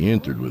gasps as he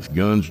entered with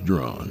guns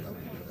drawn.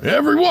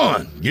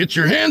 Everyone, get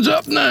your hands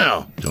up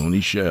now, Tony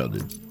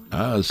shouted,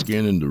 eyes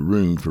scanning the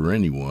room for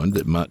anyone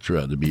that might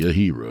try to be a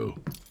hero.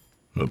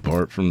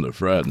 Apart from the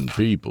frightened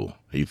people,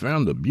 he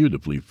found a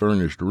beautifully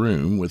furnished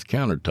room with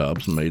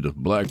countertops made of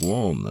black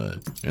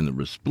walnut and a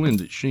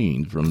resplendent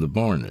sheen from the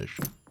varnish.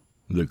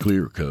 The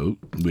clear coat,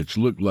 which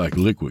looked like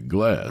liquid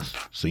glass,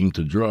 seemed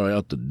to draw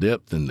out the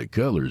depth and the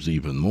colors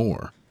even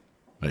more.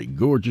 A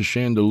gorgeous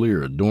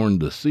chandelier adorned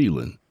the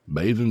ceiling,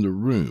 bathing the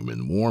room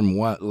in warm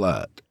white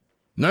light.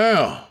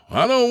 Now,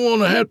 I don't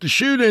want to have to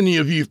shoot any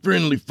of you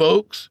friendly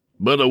folks,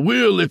 but I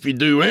will if you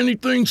do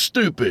anything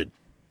stupid.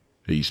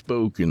 He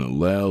spoke in a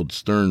loud,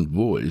 stern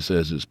voice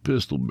as his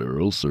pistol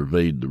barrel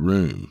surveyed the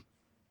room.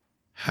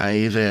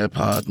 Hey there,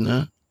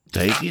 partner.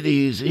 Take it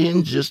easy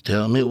and just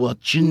tell me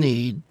what you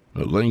need.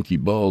 A lanky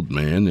bald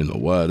man in a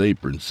white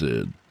apron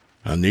said,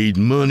 I need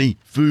money,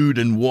 food,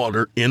 and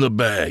water in a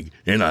bag,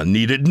 and I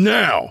need it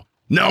now.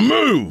 Now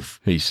move,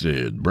 he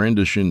said,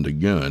 brandishing the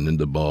gun in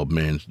the bald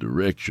man's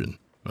direction.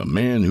 A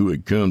man who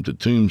had come to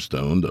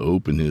Tombstone to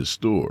open his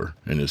store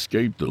and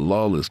escaped the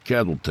lawless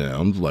cattle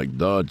towns like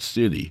Dodge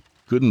City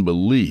couldn't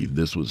believe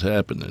this was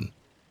happening,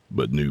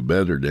 but knew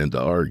better than to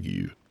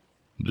argue.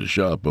 The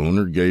shop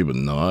owner gave a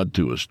nod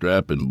to a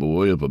strapping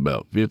boy of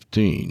about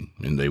 15,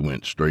 and they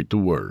went straight to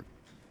work.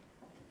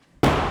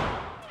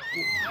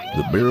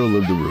 The barrel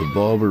of the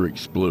revolver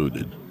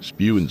exploded,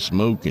 spewing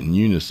smoke in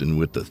unison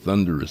with the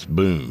thunderous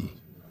boom.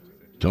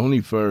 Tony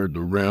fired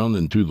the round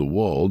into the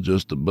wall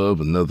just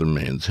above another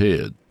man's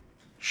head.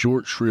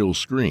 Short, shrill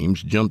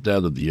screams jumped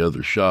out of the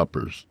other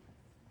shoppers.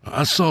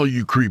 I saw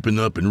you creeping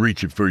up and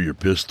reaching for your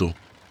pistol.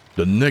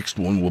 The next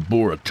one will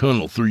bore a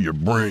tunnel through your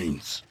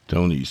brains,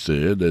 Tony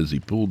said as he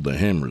pulled the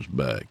hammers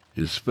back,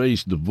 his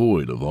face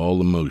devoid of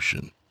all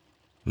emotion.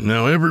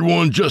 Now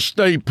everyone just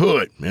stay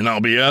put, and I'll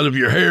be out of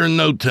your hair in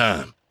no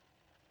time.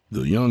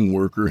 The young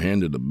worker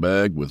handed a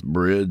bag with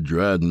bread,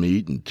 dried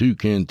meat, and 2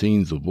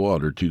 canteens of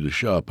water to the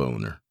shop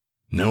owner.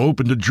 Now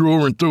open the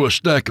drawer and throw a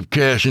stack of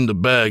cash in the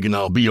bag, and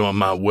I'll be on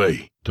my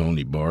way,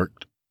 Tony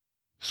barked.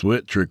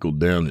 Sweat trickled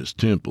down his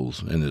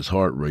temples, and his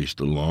heart raced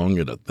along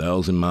at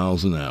 1,000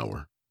 miles an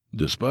hour.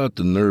 Despite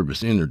the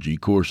nervous energy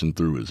coursing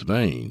through his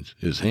veins,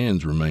 his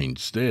hands remained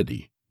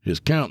steady. His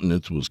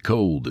countenance was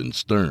cold and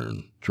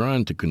stern,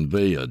 trying to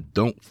convey a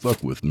don't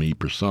fuck with me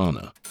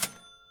persona.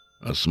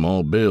 A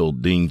small bell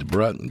dinged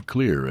bright and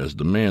clear as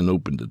the man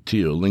opened the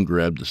till and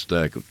grabbed a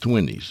stack of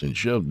 20s and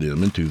shoved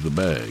them into the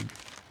bag.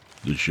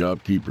 The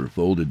shopkeeper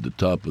folded the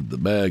top of the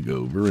bag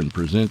over and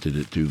presented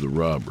it to the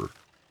robber.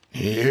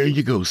 Here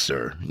you go,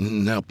 sir.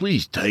 Now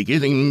please take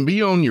it and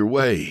be on your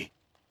way.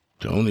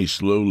 Tony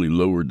slowly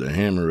lowered the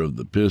hammer of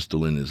the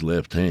pistol in his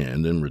left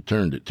hand and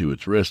returned it to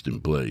its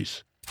resting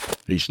place.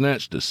 He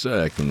snatched a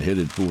sack and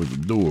headed for the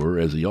door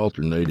as he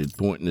alternated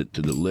pointing it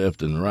to the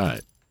left and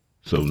right.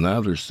 So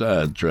neither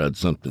side tried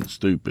something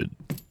stupid.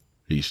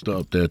 He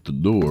stopped at the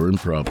door and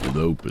propped it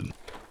open.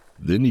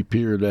 Then he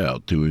peered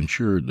out to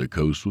ensure the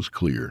coast was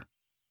clear.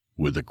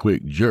 With a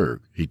quick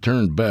jerk, he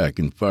turned back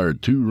and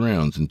fired 2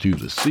 rounds into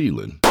the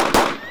ceiling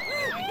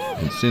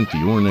and sent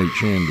the ornate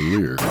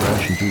chandelier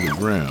crashing to the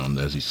ground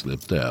as he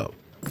slipped out.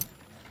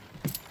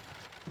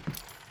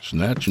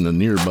 Snatching a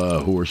nearby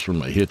horse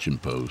from a hitching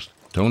post,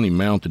 Tony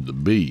mounted the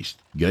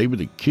beast, gave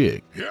it a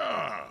kick,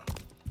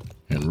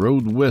 and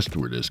rode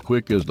westward as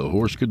quick as the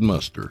horse could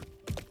muster.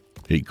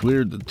 He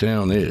cleared the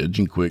town edge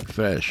in quick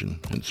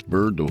fashion and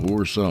spurred the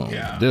horse on,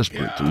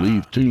 desperate to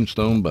leave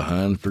Tombstone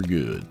behind for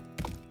good.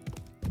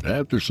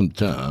 After some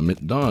time,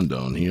 it dawned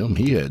on him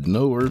he had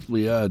no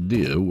earthly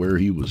idea where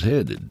he was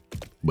headed.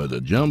 but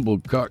a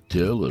jumbled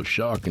cocktail of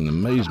shock and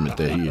amazement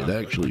that he had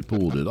actually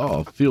pulled it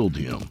off filled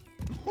him.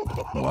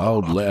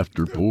 Wild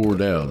laughter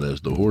poured out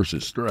as the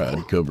horse's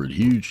stride covered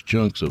huge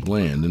chunks of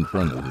land in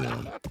front of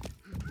them.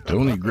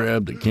 Tony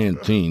grabbed a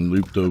canteen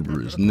looped over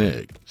his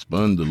neck,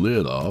 spun the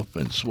lid off,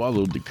 and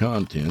swallowed the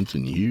contents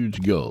in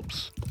huge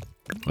gulps.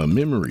 A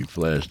memory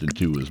flashed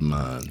into his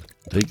mind,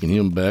 taking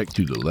him back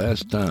to the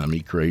last time he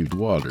craved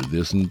water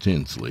this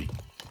intensely.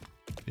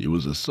 He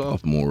was a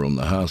sophomore on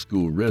the high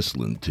school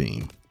wrestling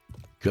team.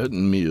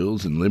 Cutting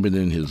meals and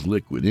limiting his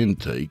liquid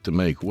intake to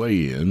make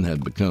weigh-in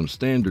had become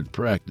standard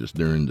practice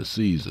during the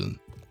season.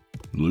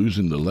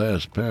 Losing the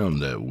last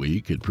pound that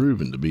week had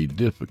proven to be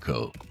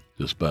difficult,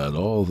 despite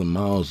all the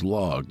miles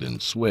logged in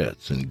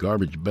sweats and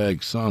garbage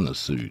bag sauna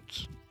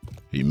suits.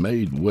 He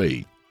made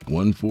weight,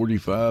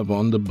 145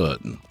 on the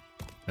button.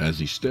 As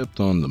he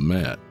stepped on the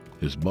mat,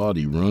 his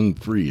body wrung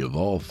free of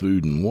all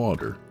food and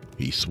water,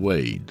 he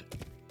swayed.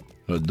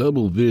 A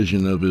double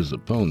vision of his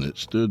opponent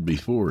stood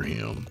before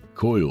him,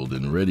 coiled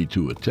and ready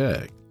to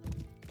attack.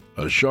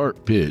 A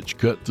sharp pitch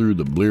cut through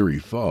the bleary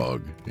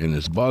fog, and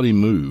his body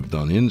moved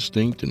on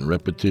instinct and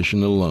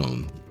repetition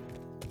alone.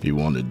 He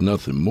wanted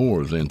nothing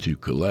more than to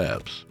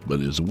collapse, but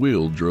his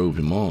will drove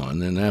him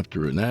on, and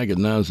after an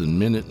agonizing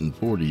minute and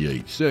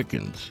 48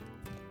 seconds,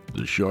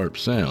 the sharp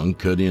sound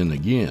cut in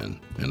again,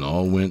 and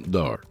all went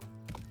dark.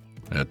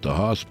 At the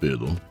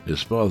hospital,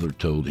 his father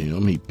told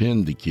him he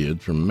pinned the kid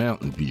from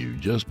Mountain View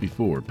just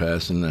before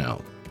passing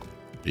out.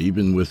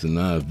 Even with an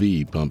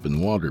IV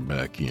pumping water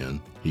back in,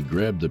 he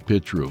grabbed a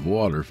pitcher of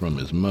water from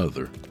his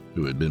mother,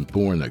 who had been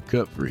pouring a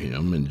cup for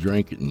him, and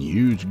drank it in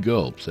huge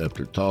gulps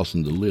after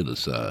tossing the lid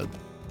aside.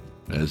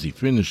 As he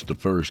finished the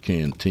first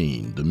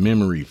canteen, the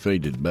memory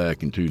faded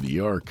back into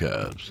the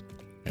archives,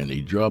 and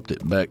he dropped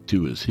it back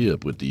to his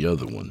hip with the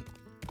other one.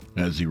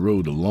 As he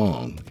rode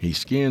along, he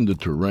scanned the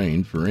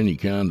terrain for any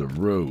kind of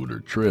road or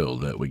trail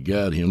that would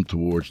guide him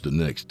towards the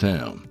next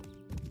town.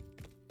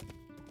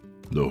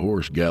 The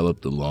horse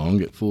galloped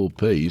along at full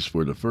pace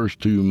for the first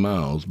 2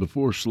 miles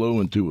before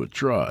slowing to a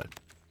trot,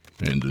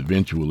 and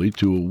eventually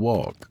to a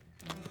walk.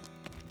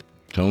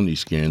 Tony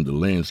scanned the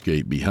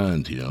landscape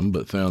behind him,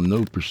 but found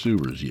no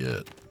pursuers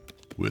yet.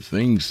 With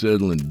things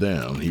settling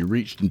down, he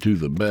reached into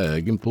the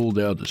bag and pulled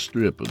out a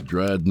strip of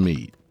dried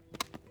meat.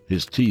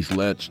 His teeth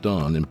latched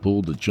on and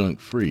pulled the chunk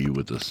free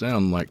with a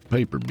sound like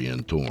paper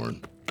being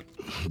torn.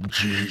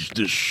 Jeez,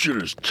 this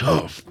shit is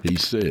tough, he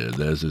said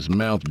as his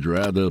mouth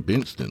dried up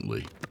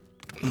instantly.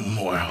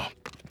 Wow,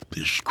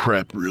 this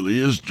crap really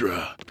is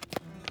dry.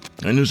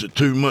 And is it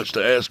too much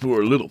to ask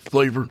for a little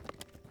flavor?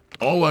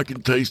 All I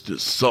can taste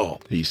is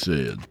salt, he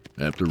said,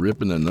 after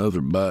ripping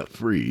another bite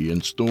free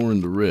and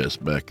storing the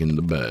rest back in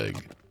the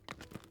bag.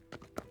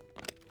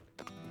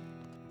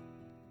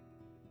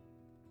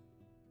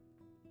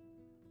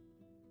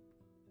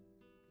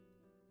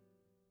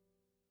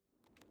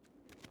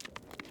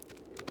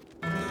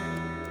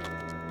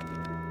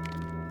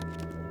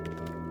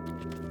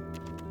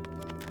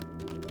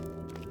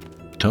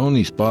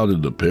 Tony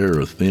spotted a pair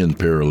of thin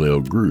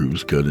parallel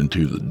grooves cut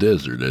into the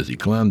desert as he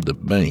climbed the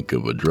bank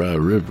of a dry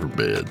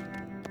riverbed.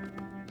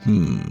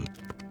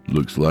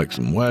 Looks like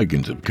some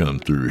wagons have come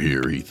through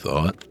here, he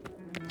thought.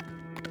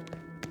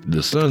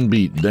 The sun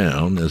beat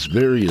down as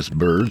various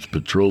birds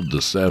patrolled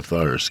the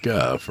sapphire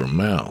sky for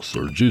mouse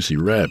or juicy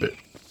rabbit.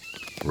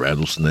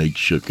 Rattlesnakes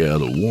shook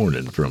out a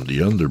warning from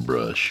the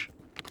underbrush.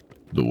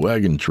 The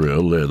wagon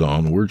trail led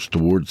onwards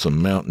towards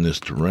some mountainous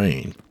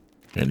terrain,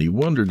 and he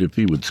wondered if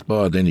he would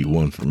spot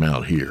anyone from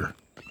out here.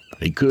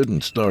 He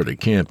couldn't start a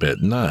camp at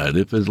night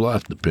if his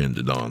life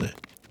depended on it,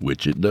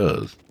 which it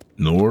does,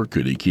 nor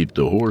could he keep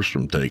the horse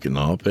from taking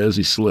off as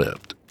he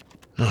slept.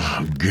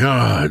 Oh,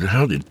 God,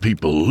 how did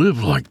people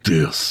live like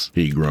this?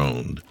 He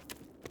groaned.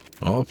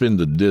 Off in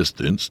the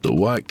distance, the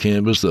white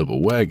canvas of a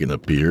wagon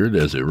appeared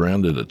as it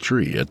rounded a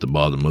tree at the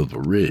bottom of a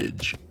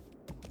ridge.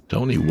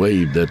 Tony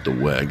waved at the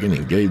wagon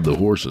and gave the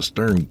horse a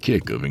stern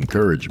kick of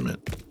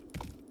encouragement.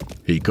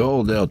 He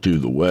called out to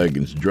the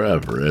wagon's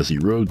driver as he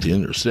rode to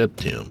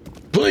intercept him.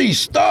 Please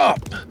stop!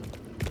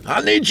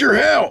 I need your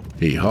help!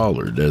 He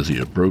hollered as he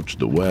approached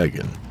the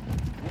wagon.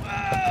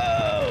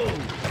 Whoa!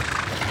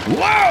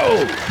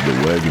 Whoa!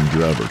 The wagon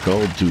driver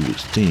called to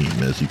his team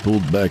as he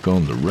pulled back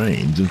on the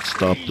reins and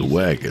stopped the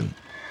wagon.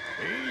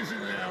 Easy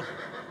now.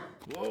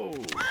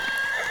 Whoa.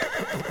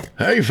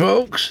 Hey,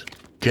 folks.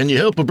 Can you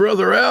help a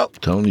brother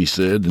out? Tony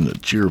said in a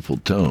cheerful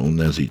tone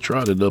as he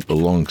trotted up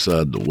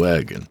alongside the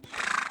wagon.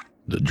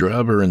 The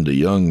driver and the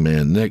young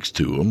man next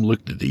to him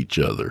looked at each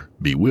other,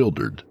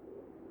 bewildered.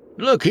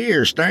 Look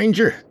here,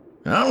 stranger.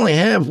 I only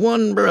have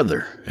one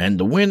brother, and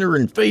the winter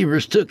and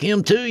fevers took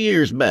him 2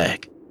 years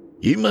back.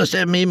 You must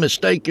have me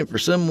mistaken for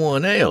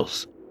someone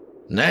else.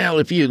 Now,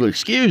 if you'll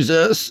excuse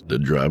us... The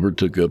driver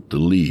took up the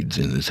leads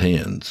in his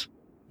hands.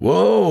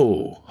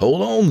 Whoa,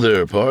 hold on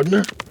there,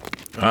 partner.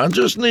 I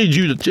just need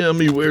you to tell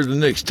me where the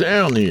next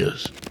town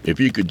is. If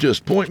you could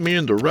just point me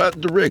in the right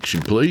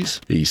direction,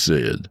 please, he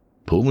said,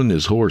 pulling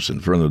his horse in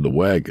front of the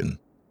wagon.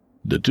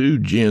 The two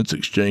gents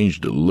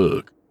exchanged a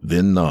look,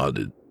 then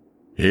nodded.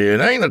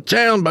 It ain't a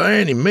town by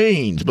any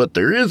means, but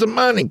there is a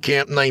mining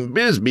camp named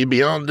Bisbee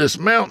beyond this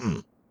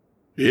mountain.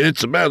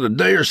 It's about a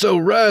day or so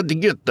ride to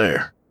get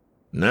there.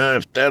 Now,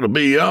 if that'll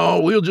be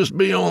all, we'll just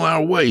be on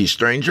our way,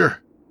 stranger,"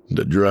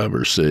 the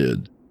driver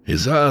said,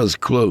 his eyes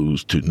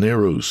closed to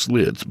narrow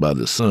slits by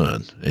the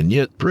sun, and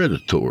yet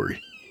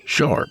predatory,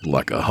 sharp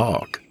like a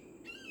hawk.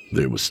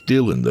 There was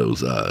steel in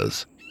those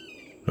eyes.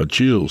 A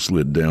chill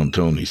slid down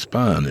Tony's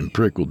spine and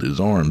prickled his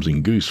arms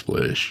and goose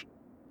flesh.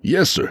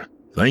 "Yes, sir.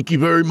 Thank you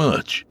very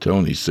much,"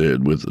 Tony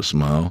said with a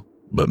smile,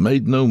 but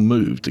made no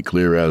move to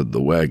clear out of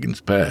the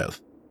wagon's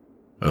path.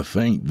 A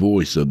faint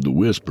voice of the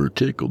whisper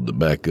tickled the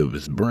back of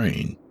his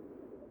brain.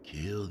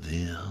 "Kill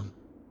them.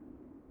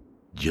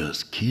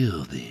 Just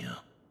kill them.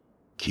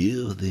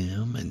 Kill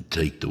them and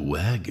take the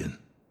wagon."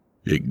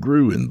 It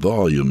grew in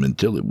volume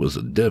until it was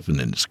a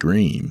deafening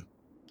scream.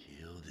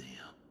 "Kill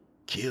them.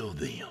 Kill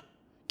them.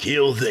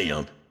 Kill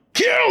them.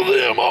 Kill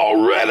them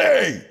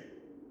already!"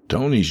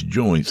 Tony's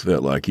joints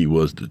felt like he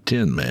was the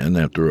Tin Man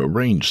after a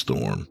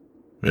rainstorm.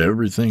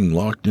 Everything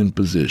locked in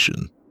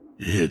position.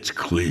 "It's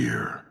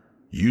clear.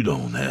 You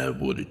don't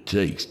have what it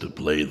takes to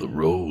play the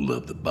role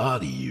of the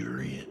body you're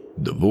in,"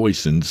 the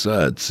voice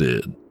inside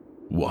said.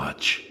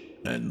 "Watch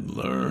and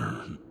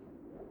learn."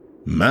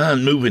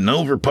 "Mind moving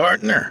over,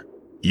 partner?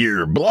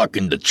 You're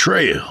blocking the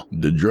trail,"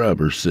 the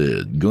driver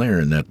said,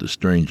 glaring at the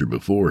stranger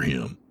before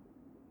him.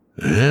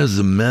 "As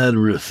a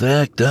matter of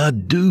fact, I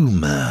do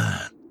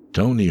mind."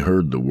 Tony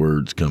heard the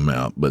words come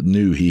out, but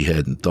knew he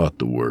hadn't thought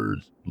the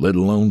words, let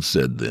alone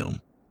said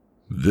them.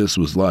 This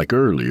was like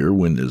earlier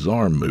when his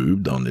arm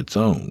moved on its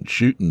own,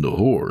 shooting the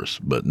horse,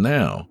 but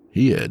now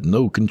he had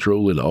no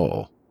control at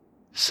all.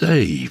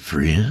 "Say,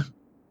 friend,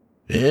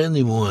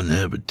 anyone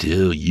ever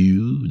tell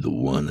you the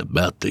one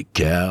about the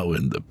cow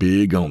and the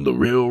pig on the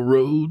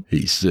railroad?"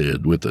 he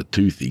said with a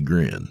toothy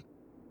grin.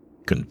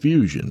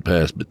 Confusion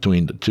passed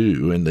between the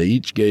two, and they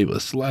each gave a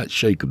slight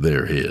shake of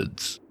their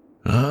heads.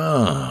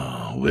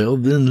 "Ah, well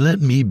then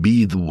let me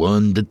be the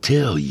one to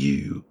tell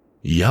you.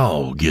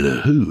 Y'all get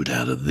a hoot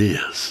out of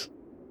this."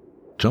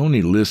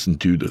 Tony listened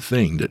to the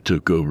thing that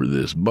took over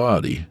this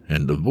body,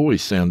 and the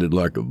voice sounded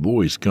like a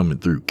voice coming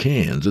through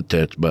cans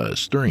attached by a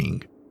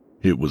string.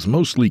 It was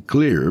mostly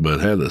clear, but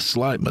had a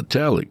slight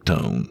metallic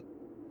tone.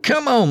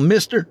 "Come on,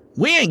 mister.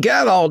 We ain't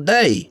got all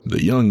day,"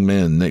 the young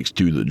man next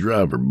to the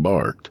driver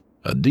barked.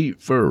 A deep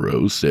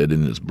furrow set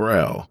in his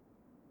brow.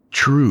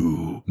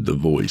 "True," the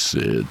voice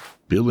said,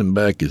 peeling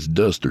back his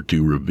duster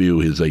to reveal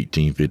his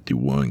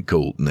 1851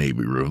 Colt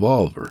Navy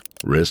revolver,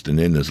 resting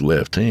in his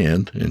left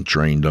hand and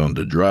trained on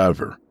the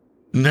driver.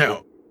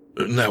 Now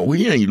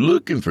we ain't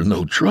looking for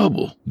no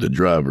trouble," the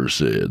driver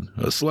said,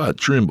 a slight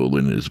tremble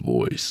in his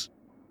voice.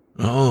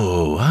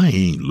 "Oh, I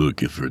ain't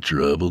looking for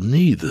trouble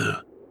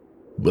neither,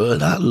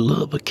 but I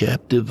love a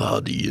captive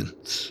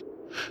audience.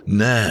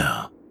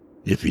 Now,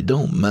 if you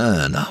don't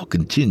mind, I'll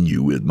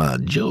continue with my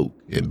joke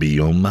and be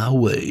on my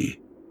way.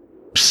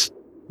 Psst,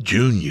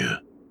 Junior,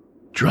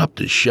 drop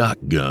the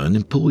shotgun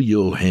and pull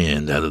your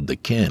hand out of the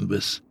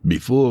canvas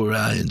before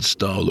I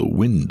install a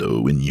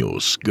window in your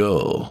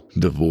skull,"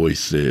 the voice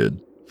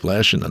said,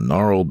 flashing a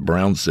gnarled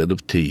brown set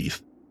of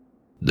teeth.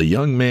 The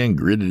young man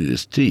gritted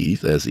his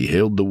teeth as he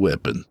held the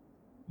weapon.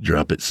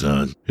 "Drop it,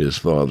 son," his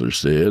father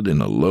said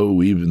in a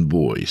low, even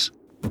voice.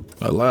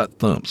 A light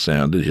thump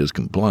sounded his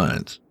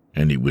compliance,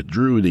 and he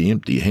withdrew the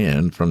empty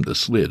hand from the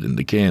slit in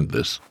the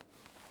canvas.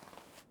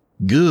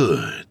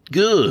 Good.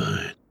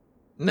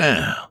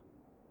 Now,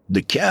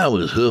 the cow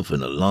is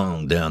hoofing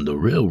along down the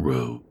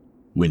railroad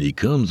when he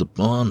comes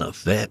upon a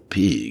fat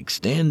pig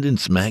standing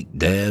smack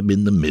dab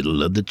in the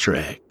middle of the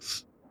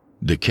tracks.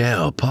 The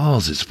cow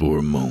pauses for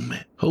a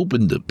moment,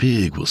 hoping the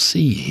pig will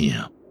see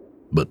him,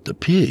 but the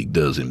pig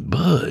doesn't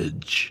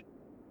budge.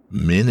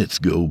 Minutes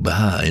go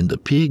by and the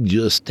pig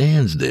just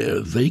stands there,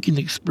 a vacant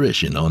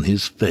expression on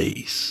his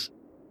face.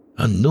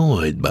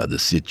 Annoyed by the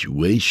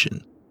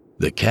situation,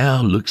 the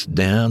cow looks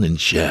down and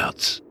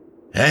shouts,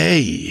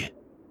 "Hey,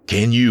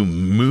 can you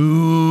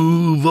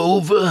move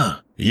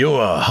over?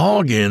 You're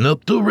hogging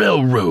up the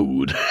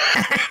railroad."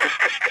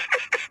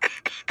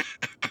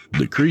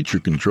 The creature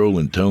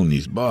controlling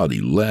Tony's body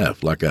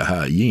laughed like a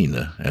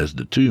hyena as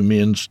the two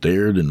men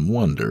stared in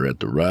wonder at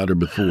the rider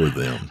before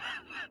them.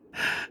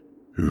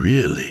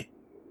 "Really?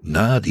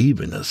 Not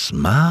even a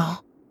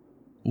smile?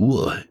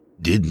 What,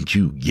 didn't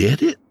you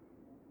get it?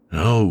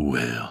 Oh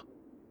well,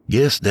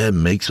 guess that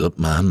makes up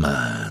my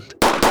mind."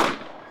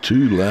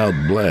 Two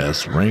loud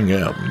blasts rang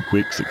out in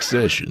quick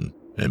succession,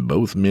 and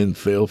both men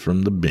fell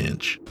from the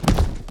bench,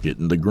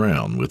 hitting the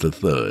ground with a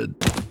thud.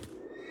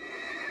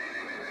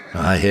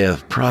 "I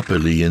have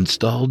properly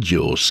installed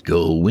your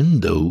skull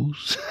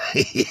windows,"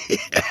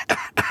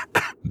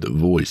 the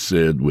voice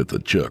said with a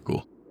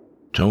chuckle.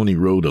 Tony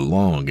rode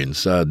along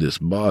inside this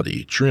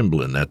body,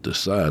 trembling at the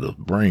sight of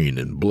brain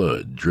and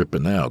blood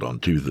dripping out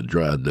onto the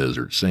dry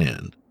desert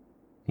sand.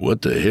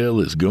 What the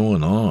hell is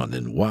going on,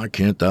 and why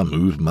can't I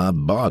move my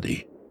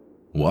body?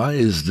 Why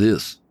is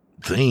this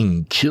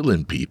thing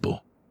killing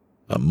people?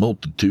 A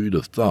multitude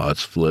of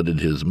thoughts flooded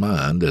his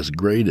mind as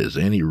great as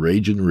any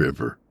raging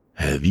river.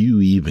 Have you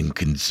even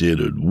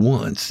considered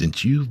once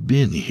since you've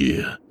been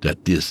here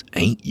that this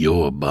ain't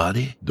your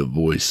body? The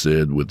voice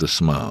said with a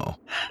smile.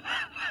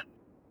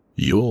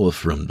 You're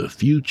from the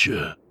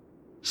future,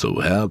 so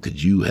how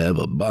could you have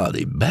a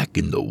body back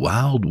in the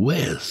Wild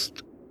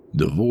West?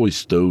 The voice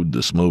stowed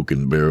the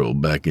smoking barrel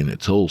back in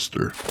its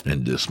holster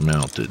and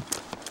dismounted.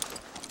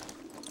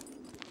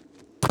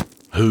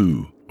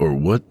 Who or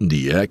what in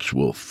the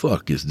actual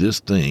fuck is this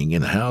thing,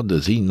 and how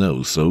does he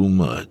know so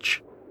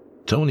much?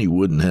 Tony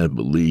wouldn't have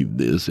believed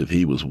this if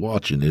he was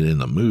watching it in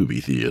a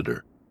movie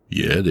theater,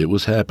 yet it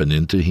was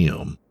happening to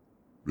him.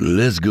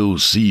 Let's go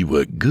see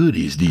what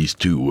goodies these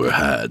two were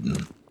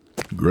hiding.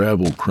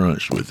 Gravel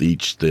crunched with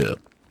each step,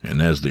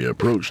 and as they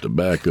approached the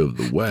back of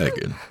the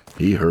wagon,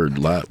 he heard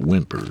light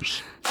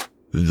whimpers.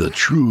 The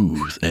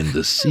truth and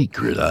the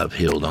secret I've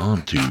held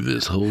on to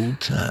this whole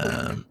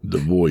time, the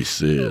voice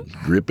said,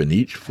 gripping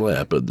each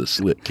flap of the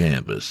slit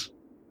canvas.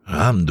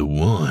 I'm the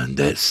one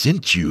that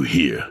sent you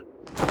here.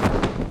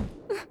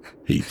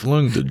 He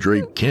flung the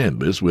draped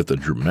canvas with a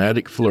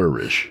dramatic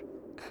flourish.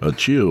 A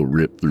chill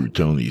ripped through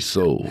Tony's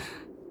soul.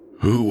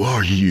 Who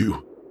are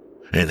you?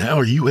 And how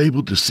are you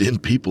able to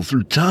send people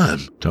through time?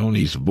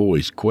 Tony's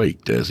voice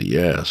quaked as he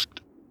asked.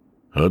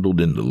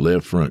 Huddled in the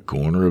left front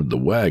corner of the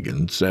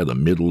wagon sat a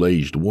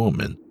middle-aged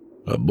woman,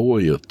 a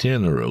boy of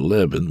 10 or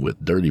 11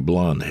 with dirty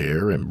blonde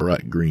hair and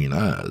bright green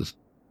eyes,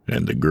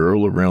 and a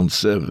girl around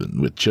 7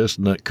 with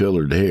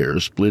chestnut-colored hair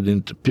split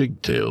into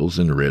pigtails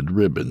and red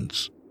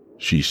ribbons.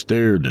 She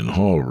stared in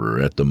horror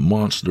at the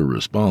monster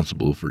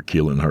responsible for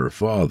killing her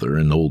father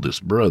and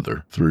oldest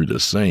brother through the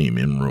same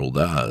emerald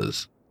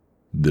eyes.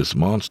 This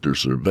monster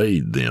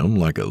surveyed them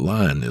like a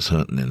lioness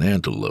hunting an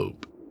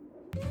antelope.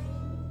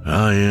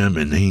 I am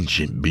an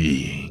ancient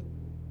being.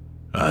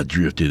 I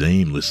drifted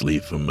aimlessly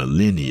for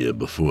millennia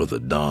before the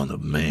dawn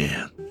of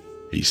man,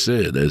 he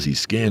said as he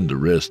scanned the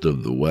rest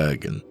of the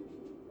wagon.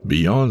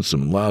 Beyond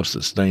some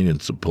life-sustaining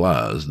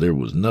supplies, there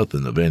was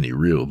nothing of any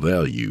real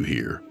value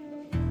here.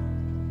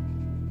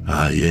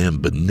 I am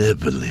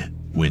benevolent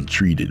when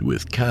treated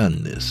with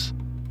kindness,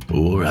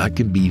 or I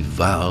can be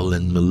vile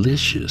and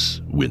malicious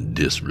when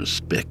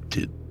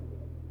disrespected.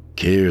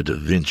 Care to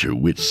venture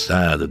which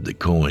side of the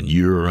coin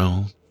you're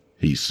on?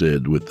 He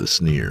said with a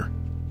sneer.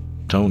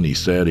 Tony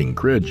sat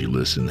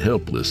incredulous and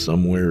helpless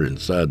somewhere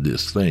inside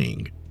this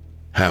thing.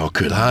 How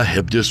could I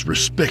have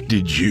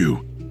disrespected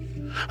you?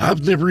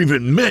 I've never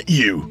even met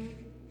you!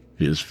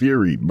 His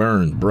fury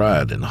burned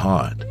bright and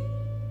hot.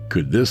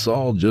 Could this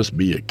all just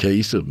be a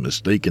case of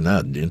mistaken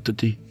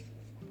identity?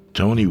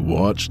 Tony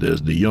watched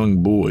as the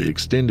young boy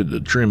extended a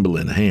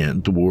trembling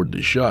hand toward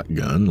the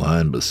shotgun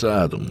lying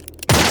beside him.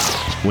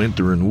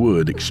 Splintering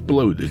wood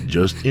exploded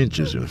just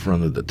inches in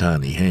front of the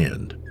tiny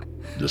hand.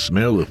 The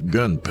smell of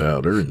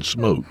gunpowder and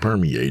smoke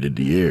permeated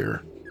the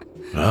air.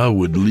 I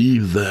would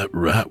leave that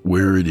right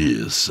where it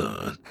is,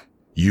 son.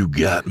 You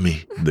got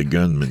me, the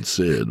gunman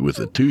said with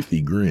a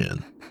toothy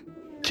grin.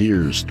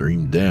 Tears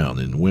streamed down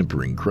and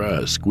whimpering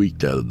cries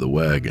squeaked out of the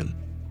wagon.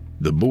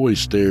 The boy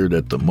stared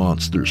at the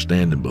monster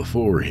standing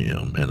before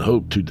him and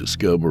hoped to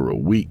discover a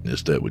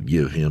weakness that would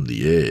give him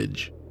the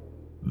edge.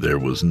 There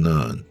was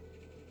none.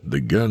 The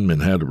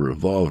gunman had a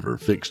revolver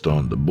fixed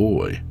on the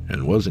boy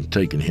and wasn't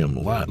taking him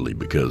lightly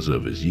because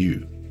of his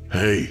youth.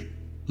 Hey,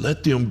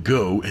 let them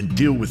go and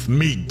deal with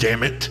me,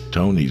 damn it!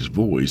 Tony's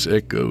voice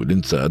echoed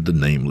inside the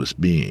nameless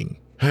being.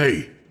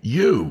 Hey,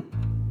 you!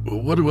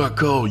 What do I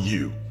call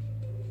you?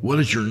 What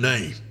is your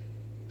name?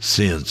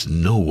 Since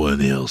no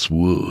one else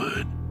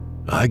would,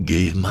 I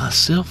gave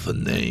myself a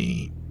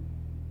name.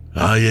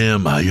 I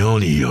am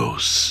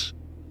Ionios.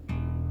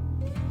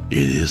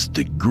 It is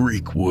the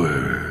Greek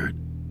word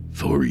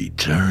for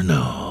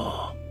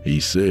eternal, he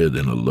said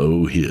in a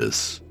low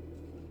hiss.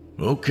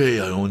 Okay,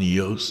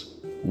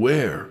 Ionios,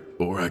 where,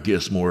 or I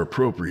guess more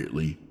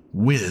appropriately,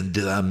 when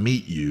did I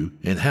meet you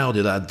and how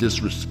did I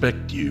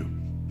disrespect you?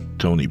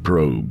 Tony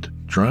probed,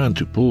 trying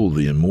to pull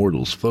the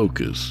immortal's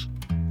focus.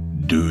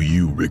 Do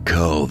you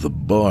recall the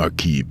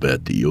barkeep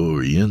at the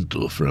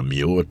Oriental from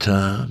your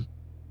time?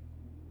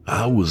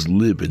 I was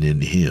living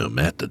in him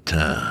at the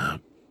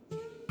time.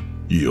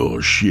 Your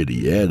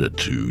shitty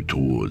attitude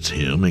towards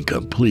him and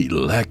complete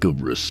lack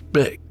of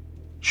respect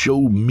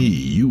showed me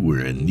you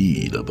were in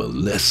need of a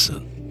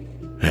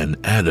lesson, an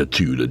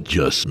attitude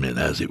adjustment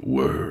as it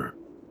were.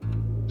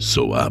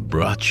 So I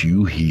brought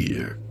you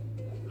here.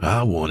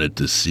 I wanted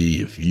to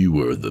see if you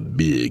were the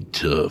big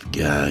tough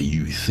guy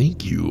you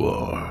think you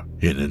are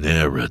in an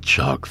era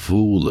chock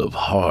full of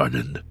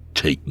hardened,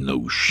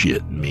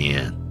 take-no-shit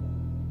men.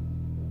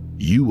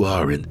 You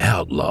are an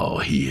outlaw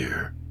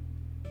here.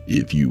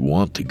 If you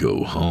want to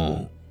go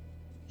home,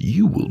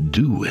 you will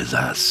do as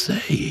I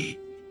say.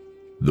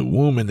 The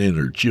woman and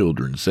her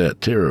children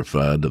sat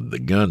terrified of the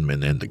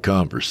gunman and the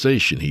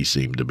conversation he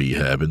seemed to be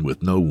having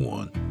with no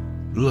one.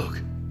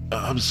 Look,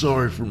 I'm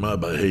sorry for my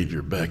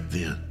behavior back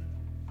then.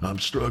 I'm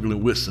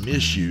struggling with some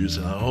issues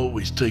and I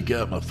always take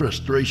out my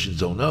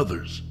frustrations on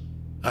others.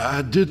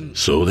 I didn't...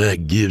 So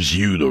that gives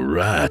you the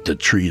right to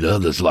treat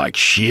others like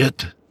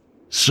shit?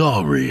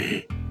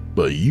 Sorry.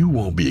 But you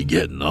won't be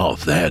getting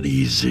off that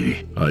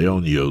easy,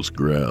 Ionios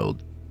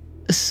growled.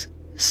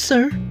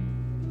 Sir?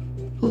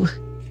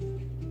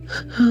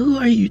 Who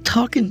are you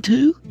talking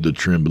to? The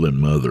trembling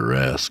mother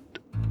asked.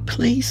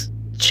 Please,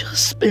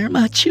 just spare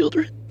my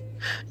children.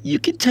 You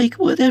can take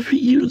whatever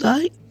you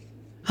like.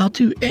 I'll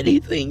do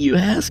anything you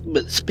ask,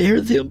 but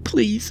spare them,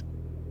 please.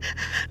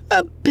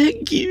 I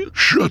beg you.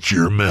 Shut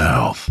your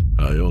mouth,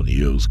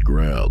 Ionios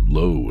growled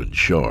low and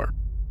sharp.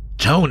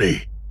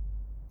 Tony,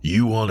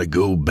 you want to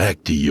go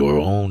back to your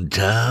own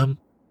time?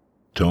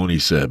 Tony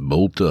sat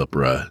bolt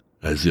upright,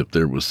 as if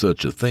there was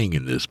such a thing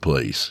in this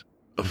place.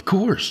 Of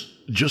course.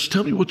 Just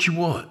tell me what you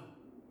want.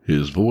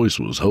 His voice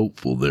was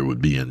hopeful there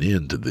would be an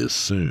end to this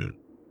soon.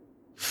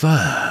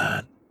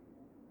 Fine.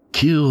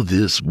 Kill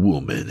this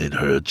woman and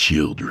her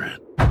children.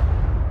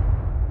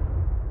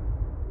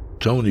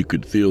 Tony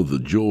could feel the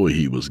joy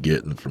he was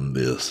getting from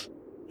this.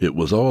 It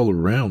was all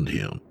around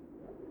him.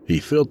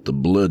 He felt the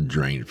blood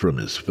drain from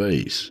his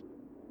face.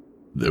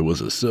 There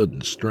was a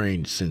sudden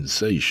strange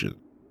sensation,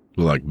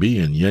 like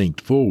being yanked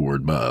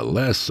forward by a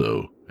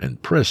lasso,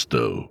 and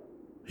presto,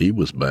 he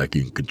was back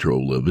in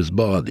control of his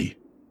body.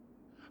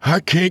 I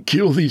can't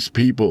kill these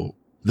people.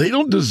 They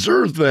don't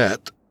deserve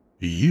that.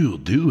 You'll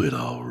do it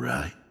all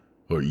right,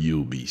 or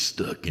you'll be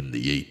stuck in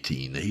the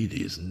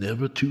 1880s,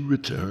 never to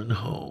return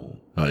home.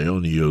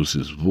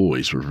 Ionios'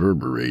 voice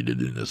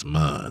reverberated in his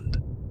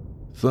mind.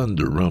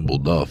 Thunder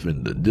rumbled off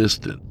in the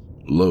distance,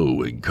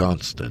 low and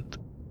constant.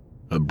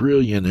 A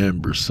brilliant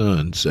amber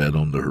sun sat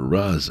on the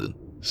horizon,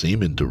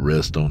 seeming to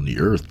rest on the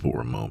earth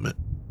for a moment.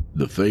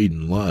 The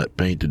fading light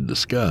painted the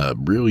sky a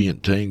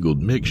brilliant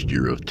tangled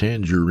mixture of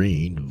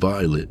tangerine,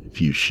 violet,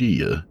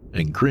 fuchsia,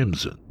 and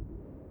crimson.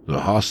 The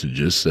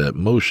hostages sat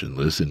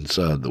motionless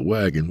inside the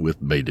wagon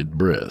with bated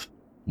breath,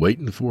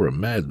 waiting for a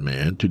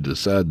madman to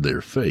decide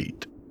their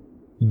fate.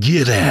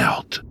 Get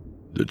out!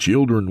 The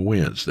children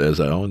winced as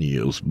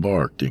Ionios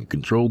barked and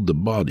controlled the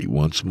body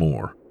once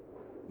more.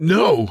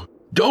 No!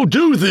 Don't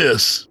do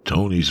this!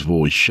 Tony's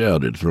voice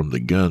shouted from the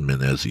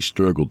gunman as he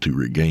struggled to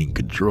regain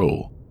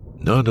control.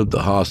 None of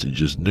the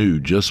hostages knew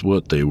just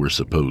what they were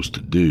supposed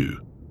to do.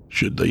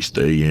 Should they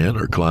stay in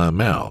or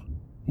climb out?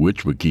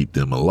 Which would keep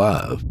them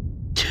alive?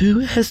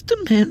 Do as the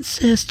man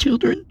says,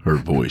 children. Her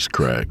voice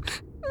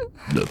cracked.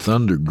 The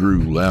thunder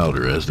grew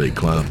louder as they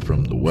climbed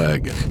from the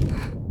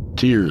wagon.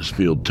 Tears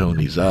filled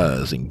Tony's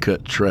eyes and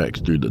cut tracks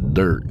through the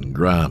dirt and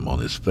grime on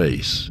his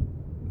face.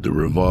 The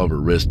revolver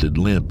rested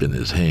limp in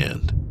his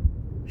hand.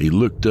 He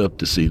looked up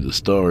to see the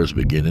stars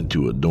beginning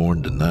to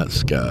adorn the night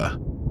sky.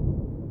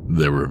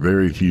 There were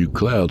very few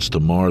clouds to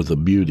mar the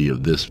beauty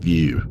of this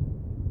view.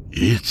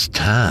 It's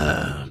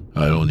time,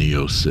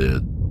 Ionios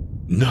said.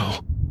 No,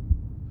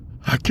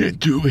 I can't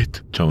do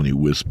it, Tony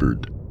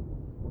whispered.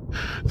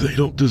 They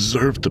don't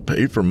deserve to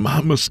pay for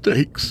my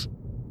mistakes.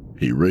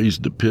 He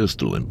raised the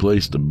pistol and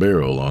placed the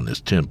barrel on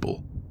his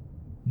temple.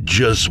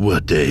 Just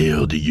what the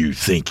hell do you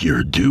think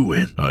you're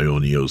doing?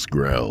 Ionios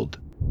growled.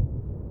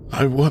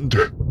 I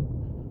wonder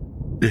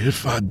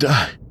if I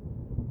die.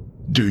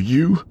 Do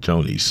you?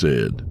 Tony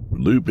said,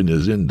 looping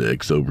his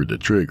index over the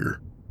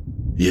trigger.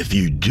 If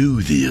you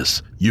do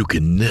this, you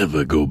can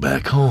never go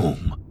back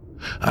home.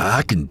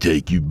 I can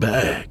take you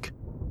back.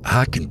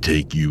 I can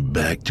take you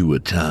back to a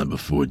time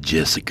before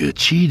Jessica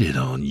cheated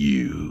on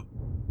you.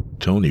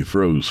 Tony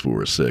froze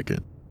for a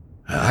second.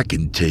 I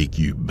can take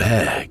you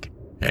back,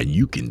 and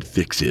you can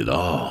fix it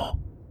all.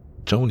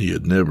 Tony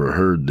had never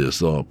heard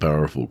this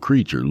all-powerful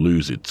creature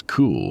lose its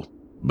cool,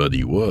 but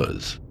he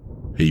was.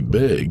 He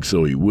begged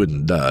so he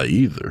wouldn't die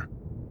either.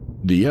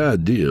 The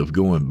idea of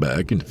going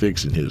back and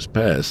fixing his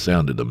past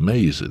sounded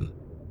amazing,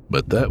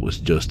 but that was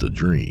just a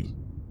dream.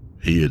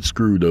 He had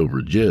screwed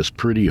over Jess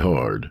pretty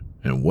hard,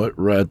 and what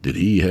right did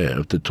he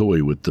have to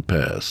toy with the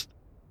past?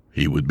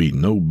 He would be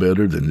no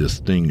better than this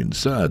thing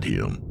inside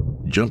him,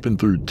 jumping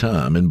through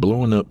time and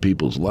blowing up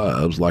people's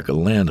lives like a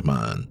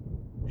landmine.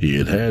 He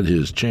had had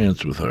his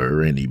chance with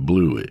her and he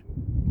blew it,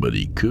 but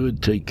he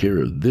could take care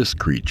of this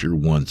creature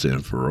once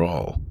and for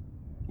all.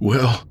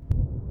 Well,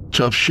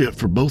 tough shit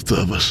for both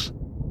of us.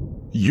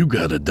 You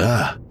gotta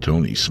die.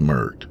 Tony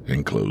smirked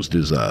and closed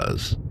his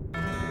eyes.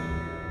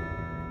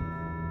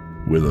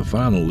 With a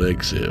final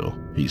exhale,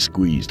 he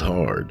squeezed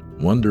hard,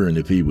 wondering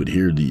if he would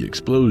hear the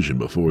explosion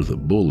before the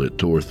bullet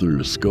tore through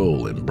his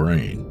skull and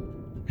brain.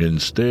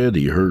 Instead,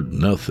 he heard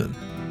nothing.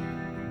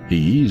 He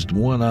eased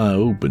one eye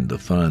open to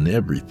find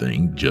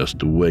everything just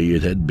the way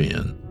it had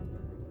been.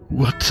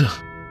 What the?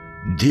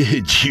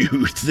 Did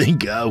you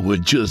think I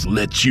would just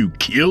let you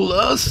kill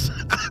us?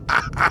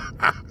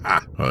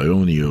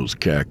 Ionios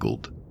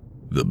cackled.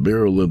 The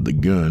barrel of the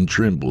gun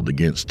trembled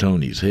against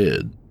Tony's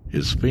head,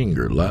 his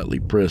finger lightly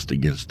pressed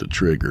against the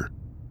trigger.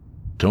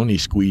 Tony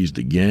squeezed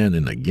again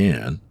and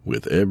again,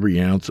 with every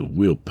ounce of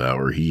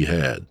willpower he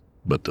had,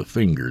 but the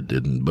finger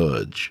didn't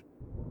budge.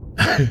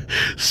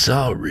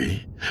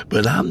 Sorry,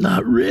 but I'm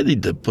not ready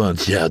to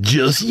punch out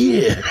just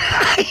yet,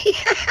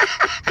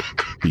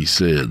 he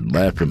said,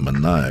 laughing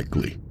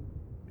maniacally.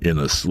 In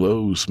a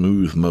slow,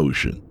 smooth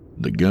motion,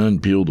 The gun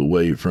peeled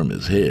away from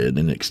his head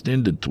and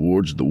extended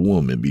towards the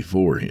woman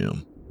before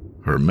him.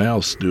 Her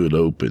mouth stood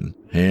open,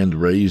 hand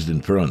raised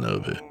in front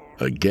of it,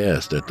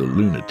 aghast at the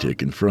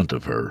lunatic in front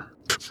of her.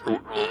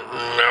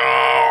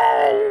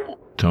 No!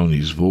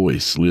 Tony's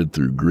voice slid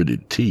through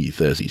gritted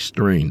teeth as he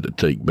strained to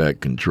take back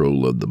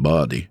control of the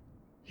body.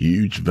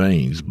 Huge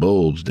veins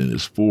bulged in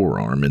his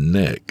forearm and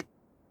neck.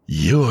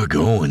 You're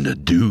going to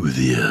do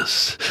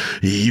this,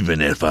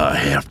 even if I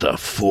have to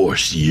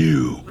force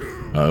you,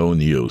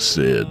 Ionio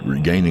said,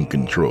 regaining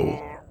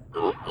control.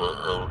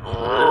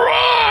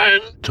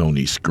 Run!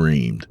 Tony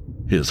screamed.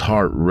 His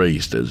heart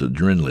raced as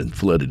adrenaline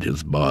flooded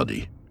his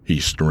body. He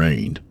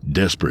strained,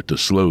 desperate to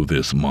slow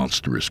this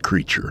monstrous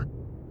creature.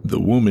 The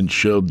woman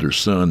shoved her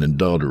son and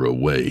daughter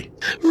away.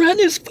 Run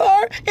as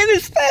far and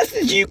as fast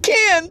as you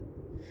can.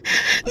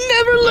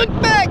 Never look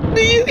back,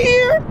 do you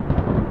hear?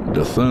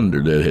 The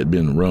thunder that had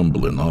been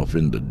rumbling off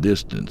in the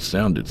distance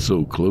sounded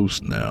so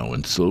close now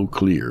and so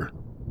clear.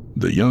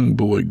 The young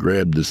boy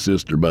grabbed his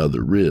sister by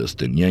the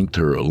wrist and yanked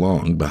her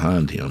along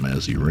behind him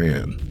as he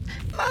ran.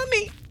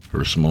 Mommy!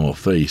 Her small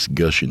face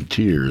gushing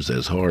tears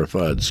as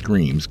horrified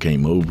screams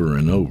came over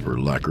and over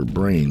like her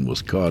brain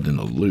was caught in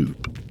a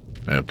loop.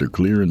 After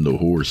clearing the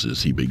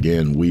horses, he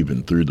began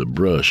weaving through the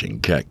brush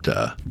and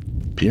cacti.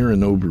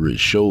 Peering over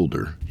his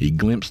shoulder, he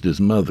glimpsed his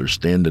mother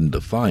standing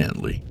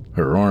defiantly,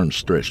 her arms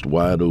stretched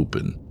wide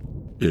open.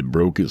 It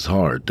broke his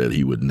heart that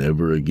he would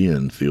never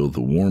again feel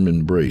the warm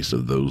embrace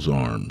of those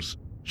arms.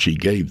 She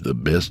gave the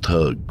best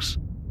hugs.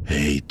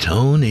 Hey,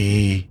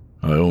 Tony,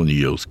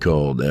 Ionios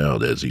called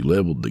out as he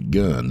leveled the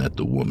gun at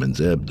the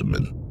woman's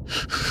abdomen.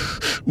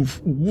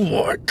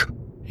 What?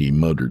 He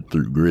muttered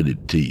through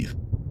gritted teeth.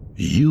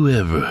 You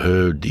ever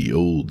heard the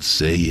old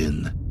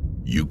saying,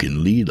 you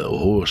can lead a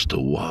horse to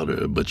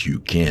water, but you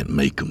can't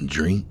make him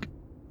drink?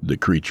 The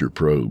creature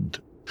probed.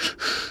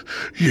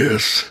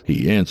 Yes,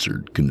 he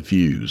answered,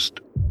 confused.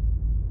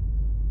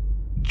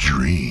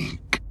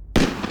 Drink.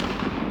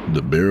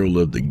 The barrel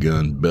of the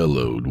gun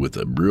bellowed with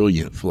a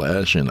brilliant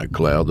flash and a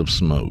cloud of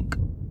smoke.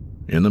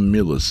 In a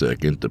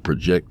millisecond, the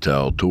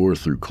projectile tore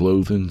through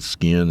clothing,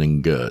 skin,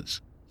 and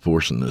guts,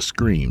 forcing a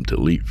scream to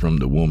leap from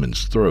the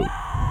woman's throat.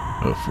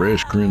 A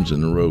fresh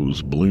crimson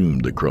rose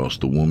bloomed across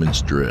the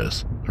woman's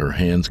dress, her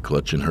hands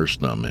clutching her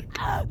stomach.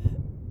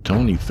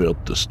 Tony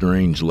felt the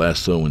strange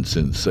lassoing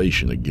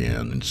sensation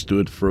again and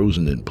stood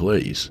frozen in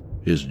place.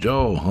 His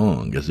jaw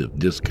hung as if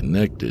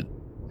disconnected,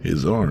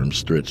 his arms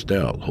stretched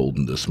out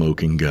holding the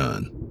smoking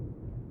gun.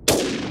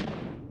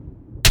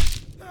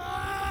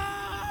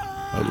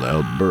 A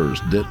loud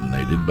burst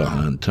detonated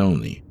behind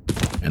Tony,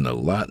 and a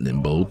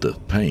lightning bolt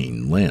of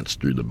pain lanced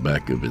through the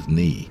back of his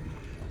knee.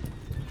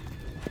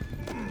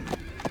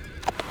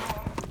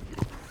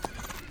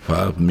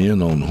 5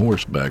 men on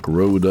horseback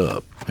rode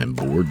up and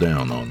bore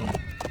down on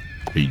him.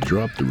 He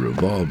dropped the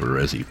revolver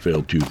as he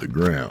fell to the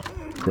ground,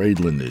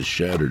 cradling his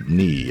shattered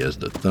knee as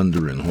the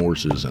thundering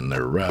horses and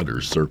their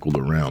riders circled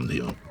around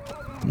him.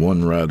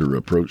 One rider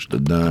approached the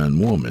dying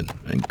woman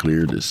and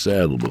cleared his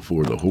saddle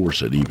before the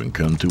horse had even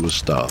come to a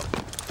stop.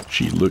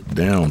 She looked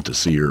down to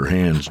see her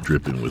hands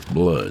dripping with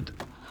blood.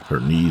 Her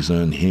knees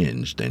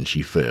unhinged and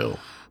she fell.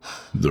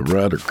 The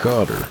rider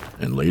caught her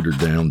and laid her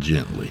down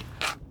gently.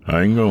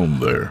 "Hang on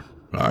there.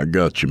 I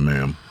got you,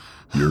 ma'am.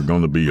 You're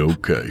gonna be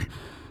okay."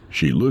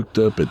 She looked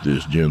up at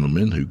this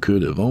gentleman who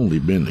could have only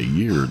been a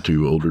year or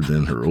two older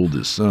than her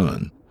oldest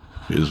son.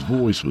 His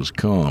voice was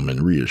calm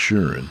and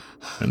reassuring,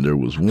 and there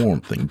was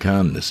warmth and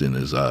kindness in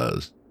his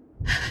eyes.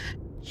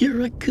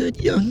 You're a good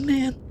young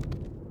man.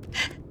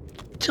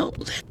 Don't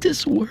let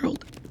this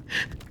world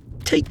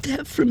take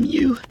that from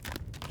you.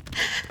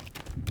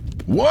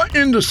 "What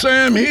in the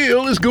Sam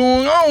Hill is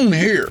going on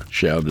here?"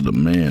 shouted a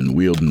man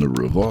wielding a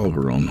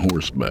revolver on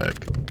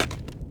horseback.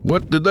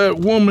 "What did that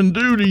woman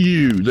do to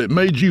you that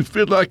made you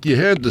feel like you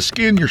had to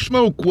skin your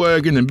smoke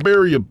wagon and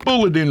bury a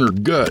bullet in her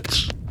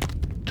guts?"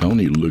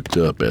 Tony looked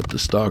up at the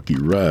stocky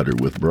rider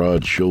with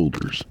broad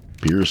shoulders,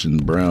 piercing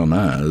brown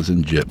eyes,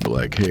 and jet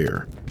black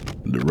hair.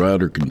 The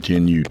rider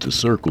continued to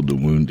circle the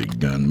wounded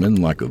gunman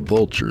like a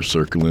vulture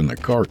circling a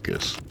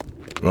carcass.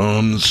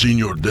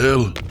 Senor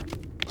Del,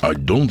 I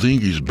don't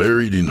think he's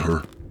buried in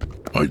her.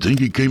 I think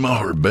he came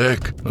out her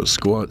back." A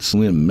squat,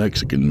 slim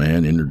Mexican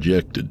man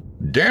interjected.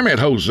 "Damn it,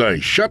 Jose,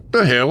 shut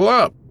the hell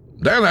up.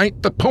 That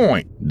ain't the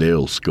point,"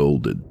 Dale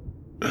scolded.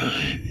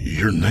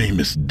 Your name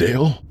is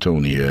Del?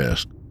 Tony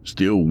asked,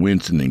 still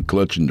wincing and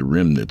clutching the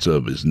remnants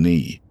of his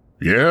knee.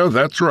 "Yeah,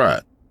 that's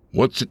right.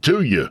 What's it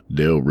to you?"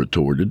 Dale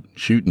retorted,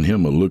 shooting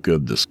him a look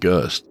of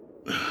disgust.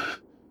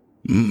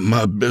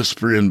 My best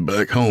friend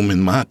back home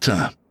in my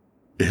time.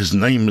 His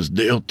name is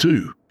Dale,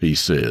 too, he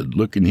said,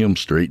 looking him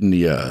straight in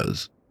the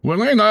eyes.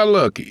 "Well, ain't I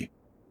lucky?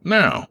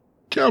 Now,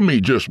 tell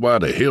me just why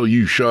the hell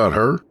you shot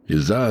her."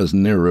 His eyes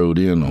narrowed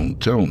in on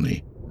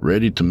Tony,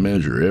 ready to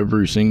measure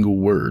every single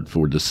word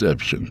for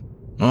deception.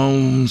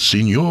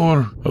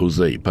 Senor,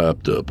 Jose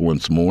piped up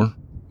once more.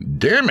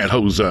 "Damn it,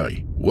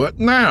 Jose, what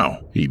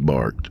now?" he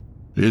barked.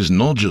 It's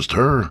not just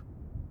her.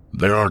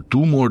 There are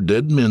 2 more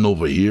dead men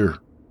over here,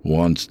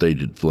 Juan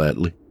stated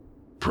flatly.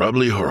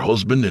 Probably her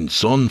husband and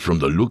son from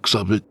the looks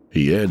of it,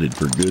 he added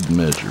for good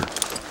measure.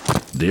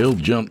 Dale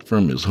jumped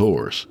from his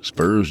horse,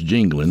 spurs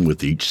jingling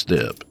with each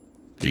step.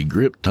 He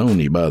gripped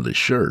Tony by the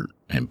shirt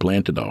and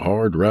planted a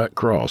hard right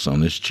cross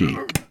on his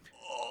cheek.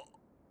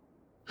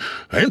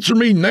 "Answer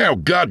me now,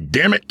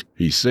 goddammit!"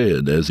 he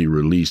said as he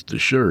released the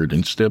shirt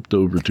and stepped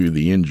over to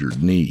the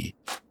injured knee.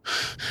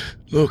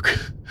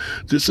 "Look,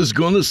 this is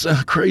gonna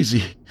sound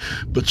crazy,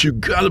 but you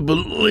gotta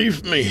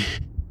believe me,"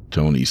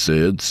 Tony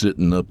said,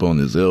 sitting up on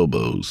his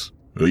elbows.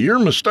 "You're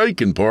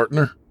mistaken,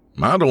 partner.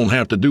 I don't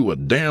have to do a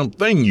damn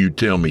thing you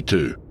tell me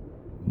to."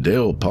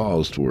 Dale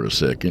paused for a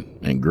second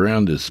and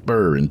ground his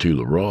spur into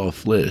the raw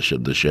flesh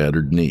of the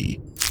shattered knee.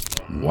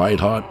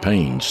 White-hot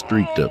pain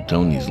streaked up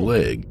Tony's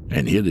leg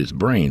and hit his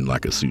brain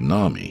like a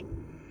tsunami.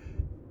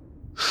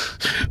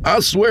 "I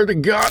swear to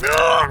God,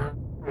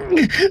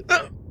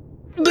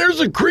 there's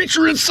a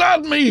creature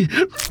inside me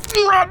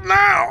right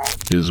now."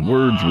 His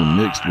words were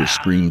mixed with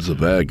screams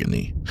of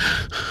agony.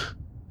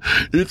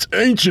 "It's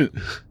ancient.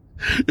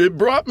 It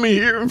brought me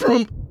here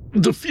from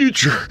the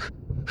future.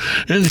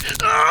 And he's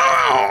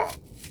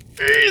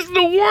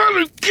the one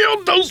who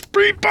killed those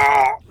people."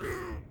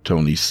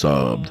 Tony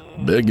sobbed,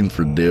 begging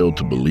for Dale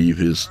to believe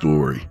his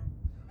story.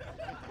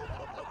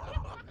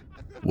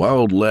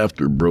 Wild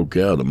laughter broke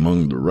out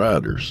among the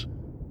riders.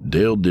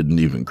 Dale didn't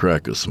even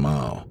crack a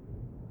smile.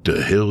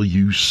 "The hell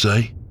you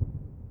say?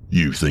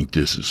 You think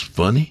this is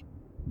funny?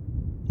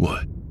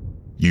 What?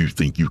 You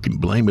think you can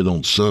blame it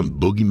on some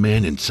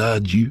boogeyman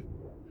inside you?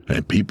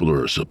 And people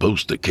are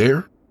supposed to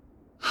care?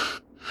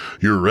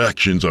 Your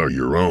actions are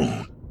your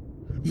own,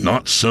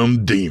 not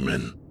some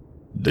demon."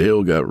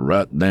 Dale got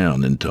right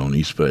down in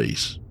Tony's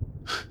face.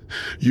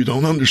 "You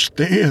don't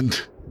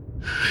understand.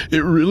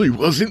 It really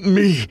wasn't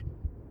me.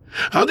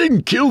 I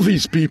didn't kill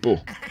these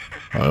people."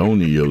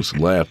 Ionios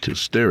laughed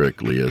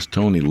hysterically as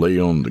Tony lay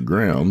on the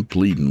ground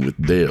pleading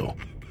with Dale.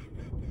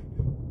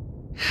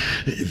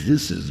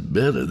 "This is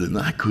better than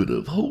I could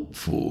have hoped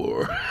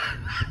for,"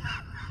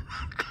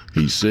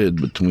 he said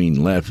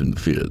between laughing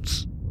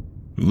fits.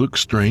 "Look,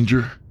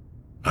 stranger,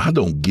 I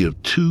don't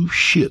give two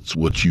shits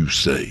what you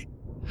say.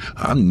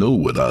 I know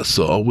what I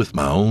saw with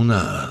my own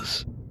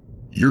eyes.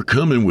 You're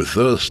coming with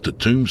us to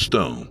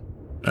Tombstone,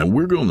 and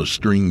we're gonna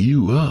string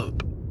you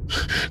up."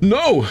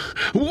 "No!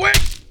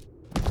 Wait!"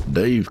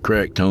 Dave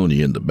cracked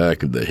Tony in the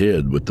back of the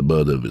head with the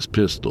butt of his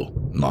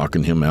pistol,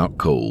 knocking him out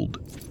cold.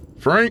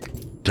 "Frank,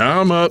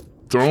 tie him up.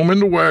 Throw him in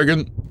the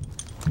wagon.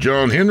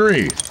 John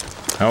Henry,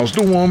 how's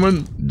the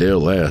woman?"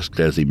 Dale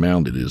asked as he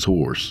mounted his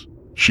horse.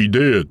 "She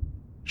dead.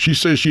 She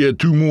says she had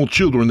 2 more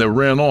children that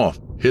ran off,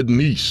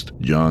 heading east,"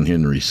 John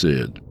Henry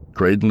said,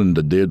 cradling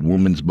the dead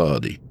woman's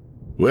body.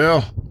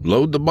 "Well,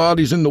 load the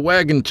bodies in the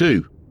wagon,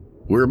 too.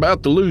 We're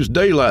about to lose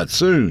daylight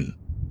soon."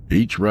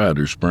 Each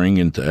rider sprang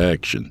into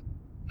action.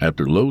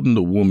 After loading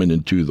the woman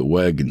into the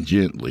wagon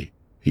gently,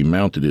 he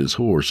mounted his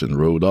horse and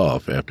rode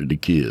off after the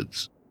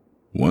kids.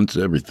 Once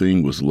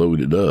everything was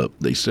loaded up,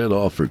 they set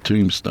off for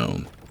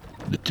Tombstone.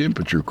 The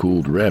temperature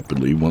cooled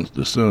rapidly once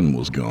the sun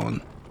was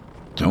gone.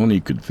 Tony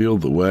could feel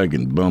the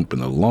wagon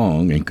bumping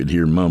along and could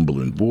hear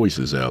mumbling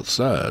voices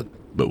outside,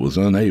 but was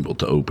unable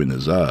to open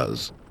his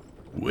eyes.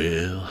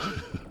 "Well,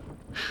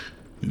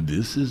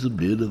 this is a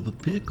bit of a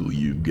pickle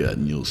you've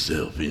gotten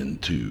yourself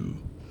into."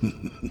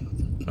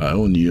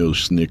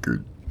 Ionios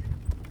snickered.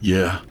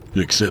 "Yeah,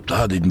 except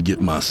I didn't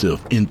get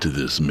myself into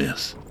this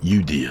mess.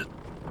 You did.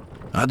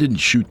 I didn't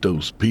shoot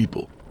those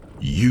people.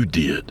 You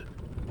did."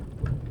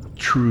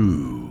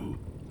 "True,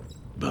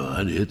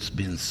 but it's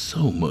been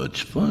so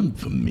much fun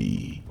for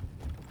me.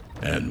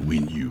 And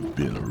when you've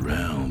been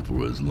around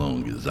for as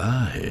long as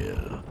I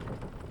have,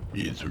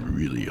 it's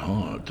really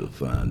hard to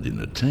find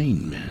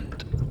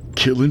entertainment."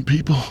 "Killing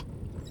people?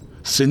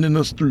 Sending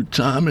us through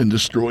time and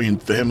destroying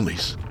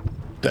families?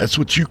 That's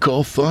what you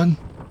call fun?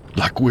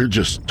 Like we're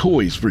just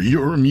toys for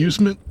your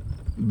amusement?"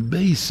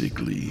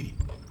 "Basically.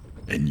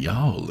 And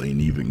y'all ain't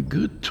even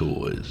good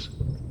toys.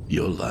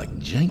 You're like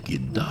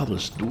janky dollar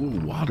store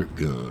water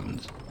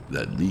guns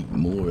that leak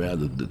more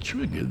out of the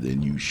trigger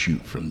than you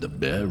shoot from the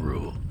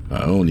barrel."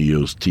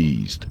 Ionios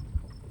teased.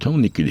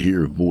 Tony could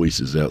hear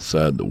voices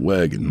outside the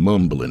wagon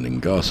mumbling and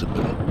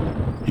gossiping.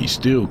 He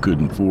still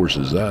couldn't force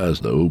his eyes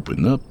to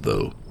open up,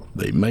 though.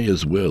 They may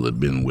as well have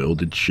been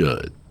welded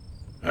shut.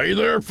 "Hey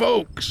there,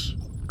 folks.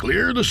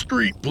 Clear the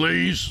street,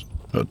 please,"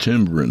 a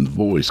timbering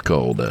voice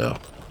called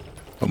out.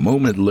 A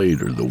moment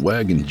later, the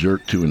wagon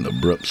jerked to an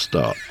abrupt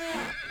stop.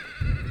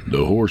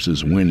 The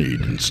horses whinnied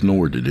and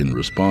snorted in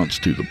response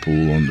to the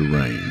pull on the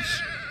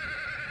reins.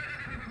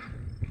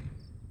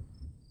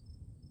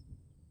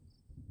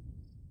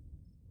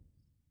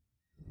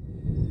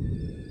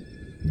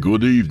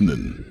 "Good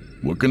evening.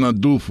 What can I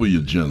do for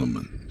you,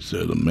 gentlemen?"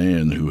 said a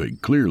man who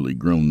had clearly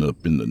grown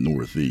up in the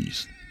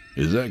Northeast.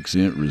 His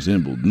accent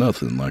resembled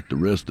nothing like the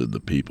rest of the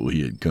people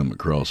he had come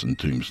across in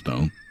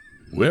Tombstone.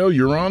 "Well,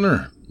 Your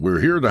Honor, we're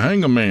here to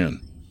hang a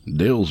man."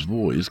 Dale's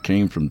voice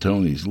came from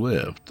Tony's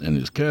left, and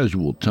his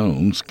casual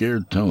tone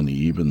scared Tony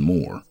even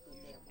more.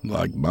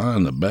 Like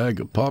buying a bag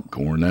of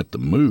popcorn at the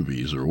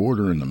movies or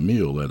ordering a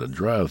meal at a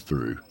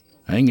drive-thru.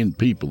 Hanging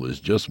people is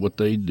just what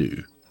they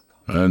do.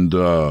 And,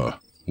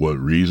 what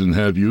reason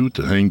have you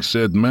to hang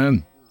said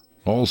man?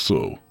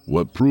 Also,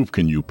 what proof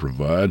can you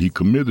provide he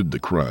committed the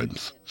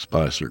crimes?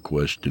 Spicer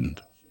questioned.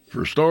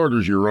 For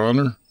starters, Your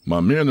Honor, my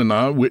men and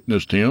I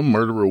witnessed him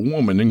murder a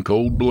woman in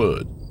cold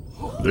blood.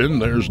 Then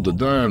there's the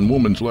dying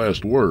woman's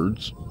last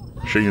words.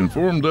 She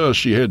informed us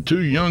she had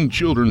 2 young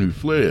children who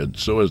fled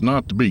so as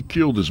not to be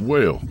killed as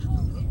well.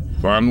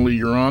 Finally,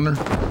 Your Honor,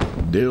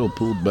 Dale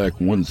pulled back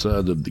one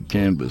side of the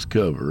canvas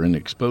cover and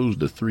exposed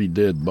the 3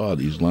 dead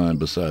bodies lying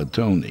beside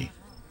Tony.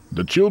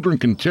 The children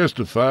can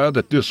testify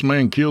that this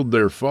man killed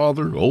their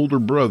father, older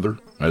brother,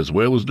 as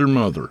well as their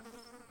mother.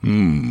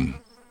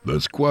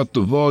 That's quite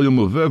the volume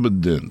of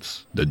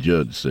evidence, the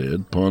judge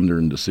said,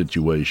 pondering the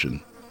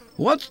situation.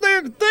 What's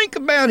there to think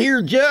about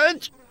here,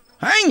 Judge?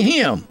 Hang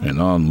him! An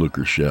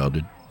onlooker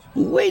shouted.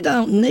 We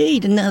don't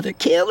need another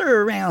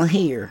killer around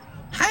here.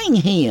 Hang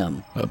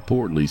him! A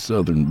portly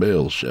Southern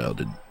belle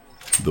shouted.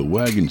 The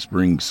wagon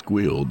springs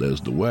squealed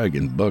as the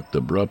wagon bucked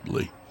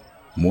abruptly.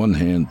 One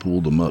hand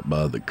pulled him up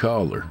by the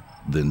collar.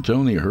 Then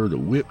Tony heard a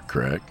whip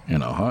crack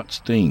and a hot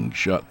sting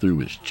shot through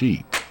his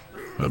cheek.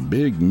 A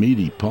big,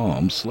 meaty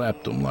palm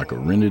slapped him like a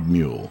rented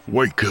mule.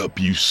 Wake up,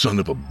 you son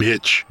of a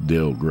bitch!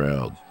 Dale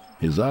growled.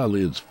 His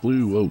eyelids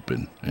flew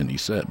open, and he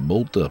sat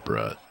bolt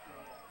upright.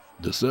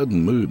 The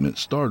sudden movement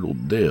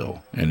startled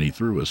Dale, and he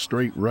threw a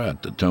straight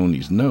right to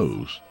Tony's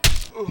nose,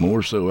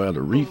 more so out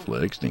of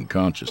reflex than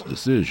conscious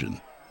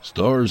decision.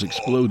 Stars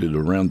exploded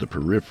around the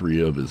periphery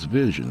of his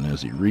vision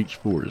as he reached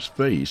for his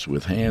face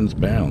with hands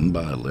bound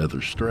by a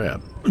leather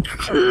strap.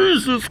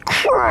 Jesus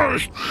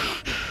Christ!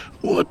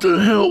 What the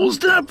hell was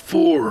that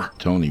for?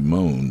 Tony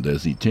moaned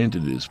as he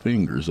tinted his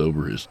fingers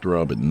over his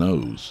throbbing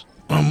nose.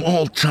 I'm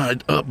all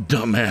tied up,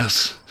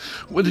 dumbass.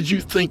 What did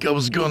you think I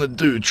was gonna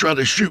do, try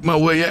to shoot my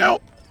way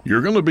out?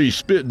 You're gonna be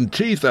spitting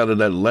teeth out of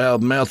that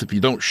loud mouth if you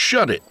don't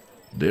shut it.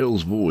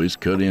 Dale's voice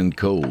cut in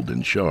cold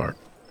and sharp.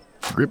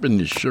 Gripping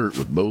his shirt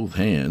with both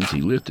hands,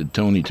 he lifted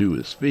Tony to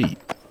his feet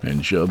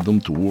and shoved him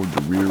toward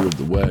the rear of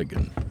the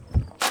wagon.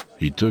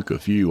 He took a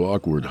few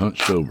awkward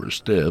hunched-over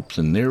steps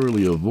and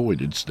narrowly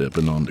avoided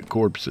stepping on the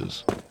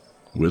corpses.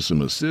 With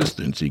some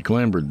assistance, he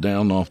clambered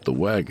down off the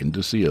wagon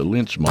to see a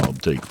lynch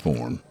mob take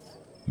form.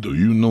 Do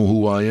you know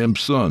who I am,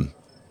 son?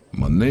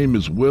 My name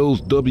is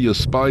Wells W.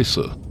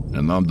 Spicer,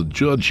 and I'm the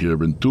judge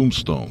here in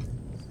Tombstone.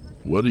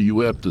 What do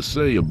you have to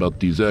say about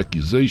these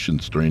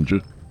accusations,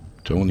 stranger?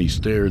 Tony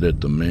stared at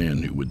the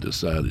man who would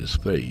decide his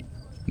fate,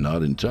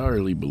 not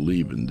entirely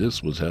believing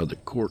this was how the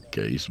court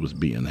case was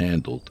being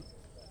handled.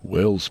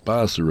 Wells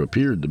Spicer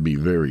appeared to be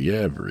very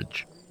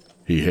average.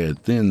 He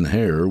had thin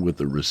hair with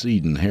a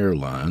receding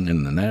hairline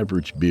and an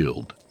average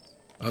build.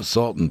 A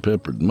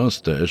salt-and-peppered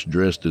mustache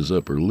dressed his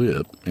upper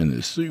lip, and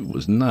his suit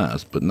was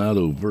nice but not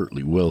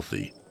overtly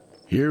wealthy.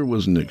 Here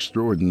was an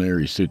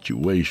extraordinary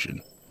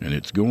situation, and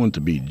it's going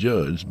to be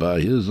judged by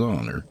His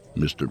Honor,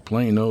 Mr.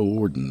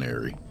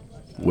 Plain-O-Ordinary.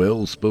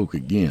 Wells spoke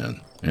again,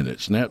 and it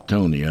snapped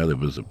Tony out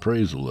of his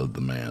appraisal of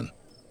the man.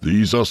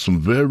 These are some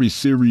very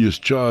serious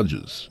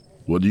charges.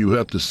 What do you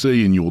have to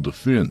say in your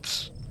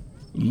defense?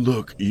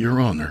 Look, Your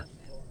Honor,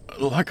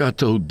 like I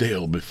told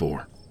Dale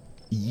before.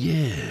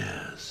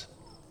 Yes,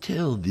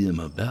 tell them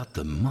about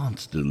the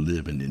monster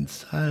living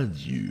inside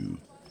you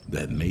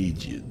that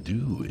made you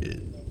do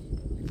it.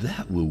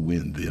 That will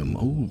win them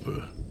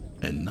over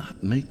and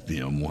not make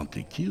them want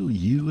to kill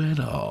you at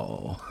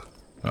all.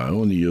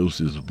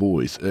 Ionios's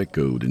voice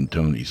echoed in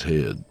Tony's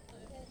head.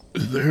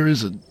 There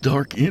is a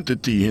dark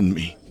entity in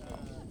me.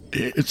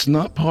 It's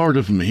not part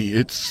of me.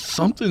 It's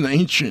something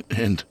ancient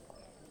and,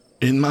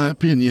 in my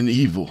opinion,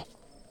 evil.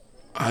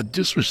 I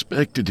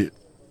disrespected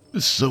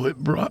it, so it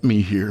brought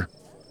me here.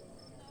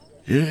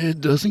 It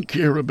doesn't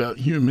care about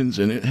humans,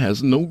 and it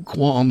has no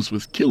qualms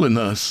with killing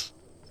us.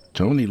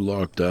 Tony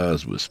locked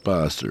eyes with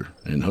Spicer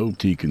and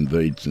hoped he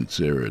conveyed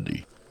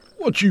sincerity.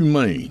 What you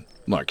mean?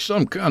 Like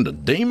some kind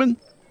of demon?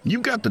 You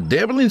got the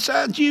devil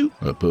inside you?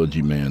 A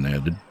pudgy man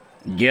added.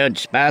 Judge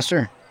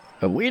Spicer,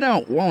 we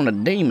don't want a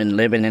demon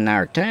living in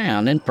our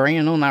town and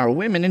preying on our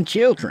women and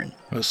children.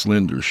 A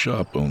slender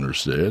shop owner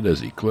said as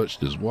he clutched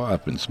his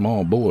wife and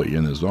small boy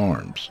in his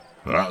arms.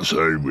 I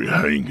say we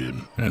hang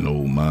him, an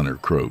old miner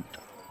croaked.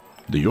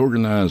 The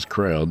organized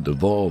crowd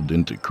devolved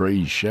into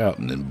crazed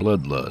shouting and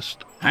bloodlust.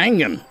 Hang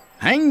him!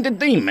 Hang the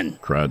demon!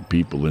 Cried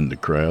people in the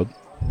crowd.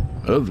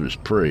 Others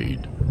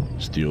prayed.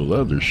 Still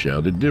others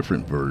shouted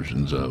different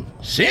versions of,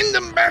 Send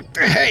them back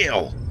to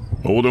hell!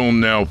 Hold on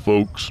now,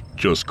 folks.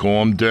 Just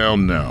calm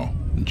down now.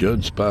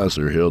 Judge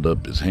Spicer held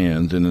up his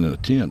hands in an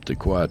attempt to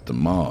quiet the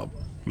mob.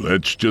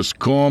 Let's just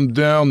calm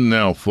down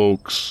now,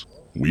 folks.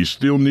 We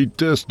still need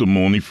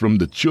testimony from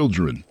the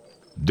children.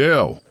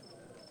 Dale,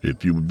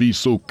 if you would be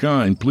so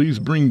kind, please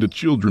bring the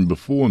children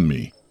before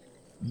me.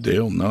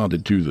 Dale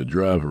nodded to the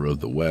driver of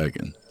the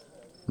wagon.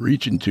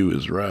 Reaching to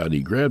his right, he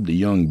grabbed a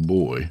young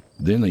boy,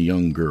 then a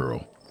young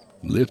girl.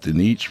 Lifting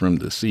each from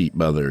the seat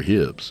by their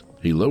hips,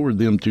 he lowered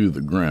them to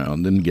the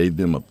ground and gave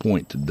them a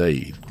point to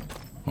Dave.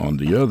 On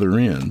the other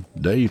end,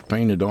 Dave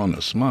painted on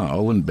a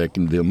smile and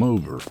beckoned them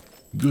over.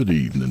 "Good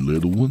evening,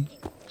 little ones."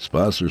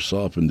 Spicer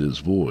softened his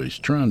voice,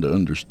 trying to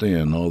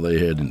understand all they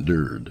had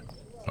endured.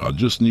 "I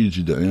just need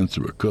you to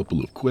answer a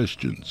couple of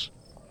questions."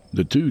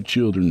 The two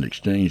children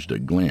exchanged a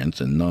glance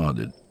and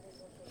nodded.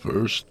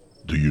 "First,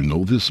 do you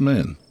know this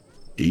man?"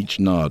 Each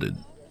nodded.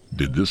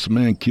 "Did this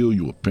man kill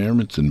your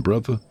parents and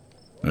brother?"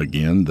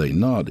 Again they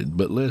nodded,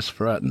 but less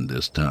frightened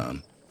this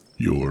time.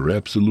 "You're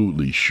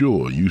absolutely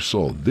sure you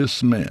saw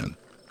this man?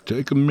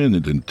 Take a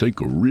minute and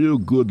take a real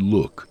good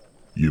look.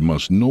 You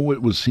must know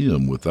it was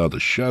him without a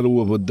shadow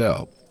of a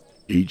doubt."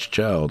 Each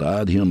child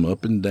eyed him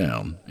up and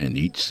down, and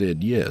each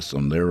said yes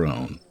on their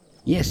own.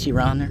 Yes, Your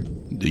Honor.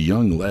 The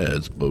young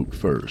lad spoke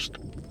first.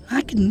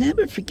 I can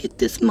never forget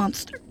this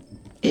monster.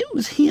 It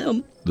was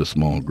him, The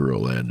small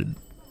girl added.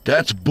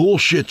 "That's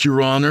bullshit,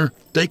 Your Honor.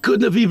 They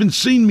couldn't have even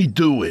seen me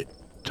do it."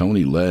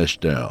 Tony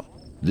lashed out.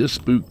 This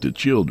spooked the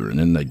children,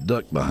 and they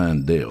ducked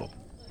behind Dale.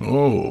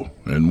 "Oh,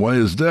 and why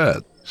is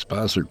that?"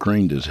 Spicer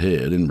craned his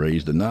head and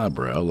raised an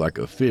eyebrow like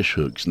a fish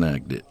hook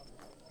snagged it.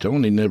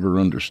 Tony never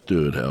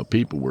understood how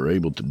people were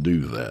able to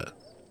do that.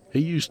 He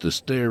used to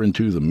stare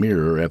into the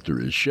mirror after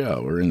his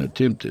shower and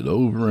attempt it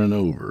over and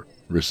over,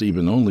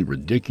 receiving only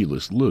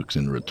ridiculous looks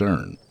in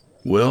return.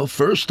 "Well,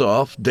 first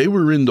off, they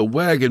were in the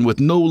wagon with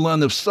no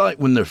line of sight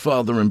when their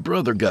father and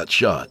brother got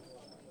shot.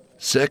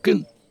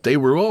 Second, they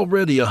were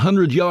already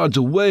 100 yards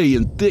away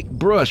in thick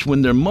brush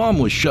when their mom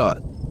was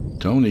shot."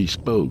 Tony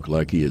spoke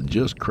like he had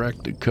just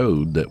cracked a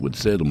code that would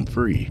set him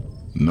free.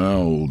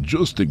 "Now,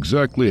 just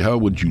exactly how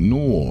would you know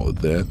all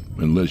of that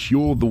unless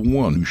you're the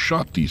one who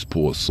shot these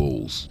poor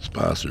souls?"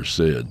 Spicer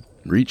said,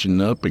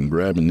 reaching up and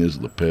grabbing his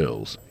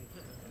lapels.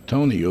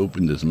 Tony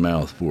opened his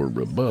mouth for a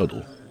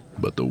rebuttal,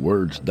 but the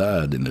words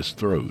died in his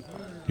throat.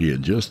 He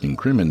had just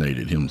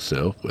incriminated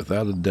himself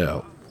without a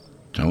doubt.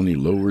 Tony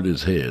lowered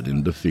his head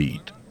in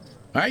defeat.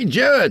 "Hey,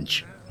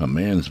 Judge!" A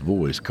man's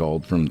voice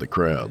called from the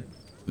crowd.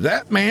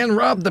 "That man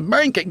robbed the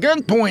bank at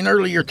gunpoint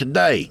earlier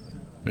today."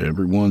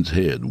 Everyone's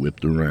head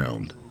whipped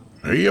around.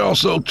 "He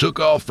also took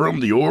off from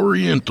the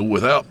Oriental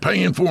without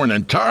paying for an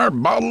entire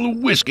bottle of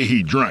whiskey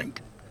he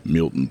drank,"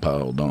 Milton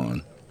piled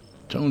on.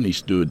 Tony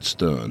stood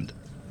stunned.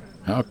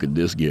 How could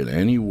this get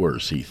any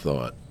worse, he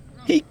thought.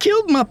 He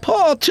killed my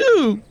pa,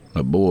 too.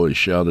 A boy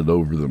shouted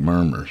over the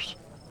murmurs.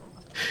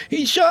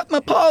 He shot my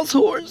pa's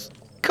horse,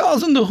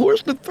 causing the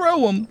horse to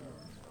throw him.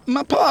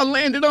 My pa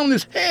landed on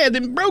his head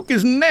and broke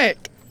his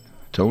neck.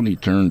 Tony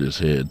turned his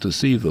head to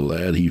see the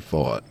lad he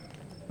fought.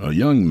 A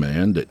young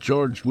man that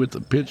charged with a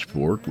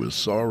pitchfork with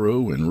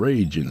sorrow and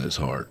rage in his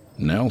heart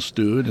now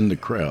stood in the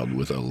crowd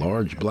with a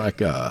large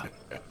black eye.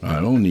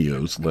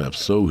 Ionios laughed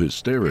so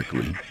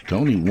hysterically,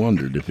 Tony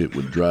wondered if it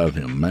would drive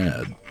him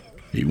mad.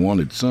 He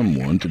wanted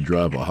someone to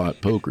drive a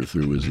hot poker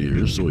through his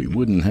ears so he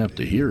wouldn't have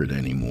to hear it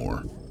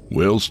anymore.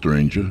 "Well,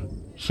 stranger,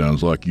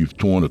 sounds like you've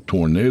torn a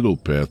tornado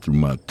path through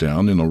my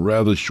town in a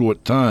rather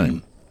short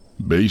time.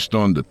 Based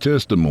on the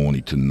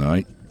testimony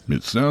tonight,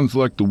 it sounds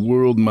like the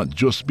world might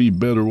just be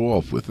better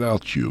off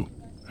without you.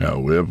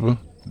 However,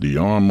 the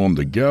arm on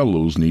the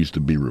gallows needs to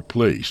be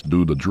replaced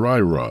due to dry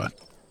rot.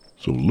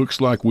 So looks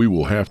like we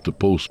will have to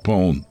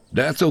postpone."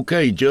 "That's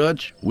okay,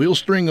 Judge. We'll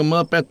string 'em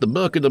up at the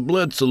Bucket of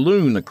Blood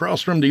Saloon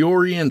across from the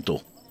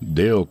Oriental."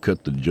 Dale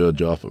cut the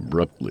judge off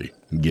abruptly,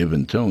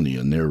 giving Tony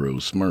a narrow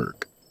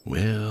smirk.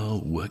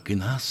 "Well, what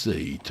can I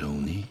say,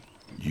 Tony?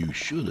 You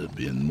should have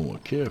been more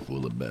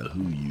careful about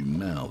who you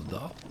mouthed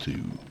off to,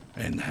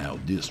 and how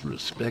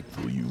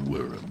disrespectful you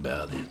were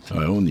about it,"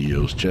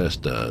 Ionios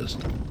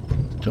chastised.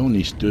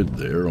 Tony stood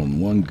there on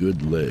one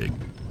good leg,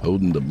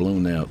 holding the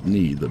blown-out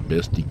knee the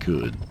best he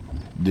could.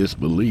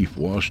 Disbelief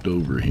washed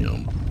over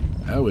him.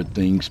 How had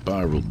things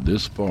spiraled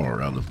this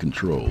far out of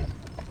control?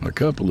 A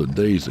couple of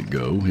days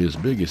ago, his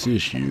biggest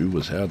issue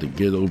was how to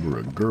get over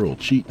a girl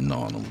cheating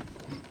on him.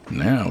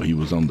 Now he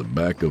was on the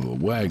back of a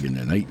wagon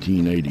in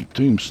 1880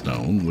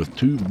 Tombstone with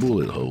 2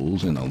 bullet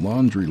holes and a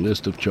laundry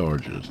list of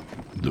charges,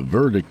 the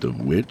verdict of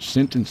which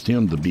sentenced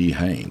him to be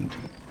hanged.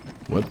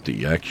 What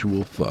the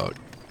actual fuck?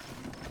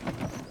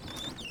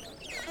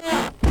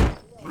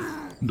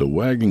 The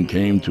wagon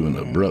came to an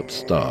abrupt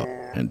stop,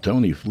 and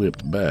Tony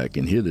flipped back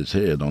and hit his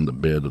head on the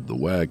bed of the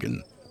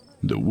wagon.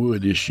 The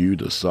wood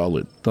issued a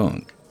solid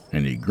thunk,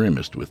 and he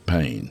grimaced with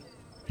pain.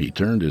 He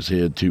turned his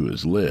head to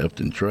his left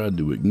and tried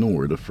to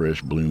ignore the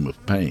fresh bloom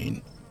of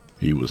pain.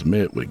 He was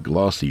met with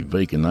glossy,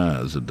 vacant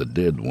eyes of the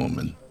dead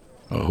woman.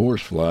 A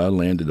horsefly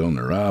landed on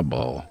her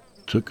eyeball,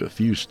 took a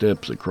few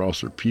steps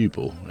across her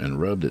pupil, and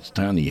rubbed its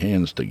tiny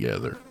hands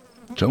together.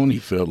 Tony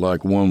felt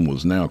like one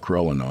was now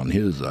crawling on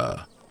his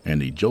eye,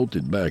 and he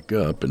jolted back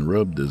up and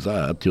rubbed his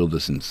eye till the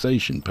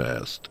sensation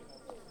passed.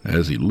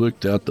 As he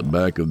looked out the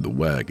back of the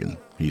wagon,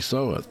 he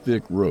saw a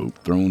thick rope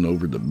thrown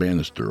over the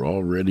banister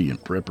already in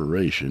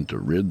preparation to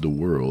rid the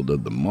world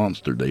of the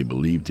monster they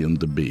believed him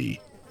to be.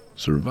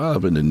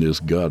 Surviving in this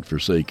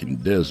godforsaken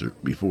desert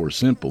before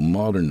simple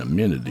modern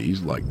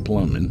amenities like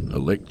plumbing,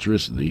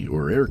 electricity,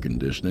 or air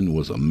conditioning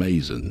was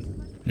amazing.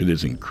 It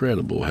is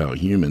incredible how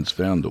humans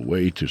found a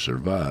way to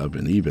survive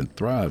and even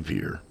thrive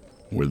here.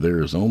 where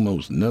there is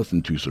almost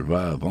nothing to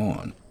survive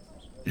on.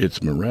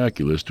 It's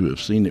miraculous to have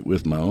seen it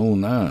with my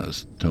own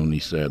eyes, Tony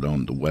sat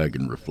on the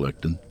wagon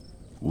reflecting.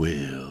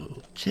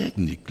 Well,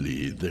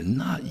 technically, they're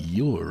not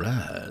your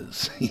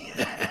eyes.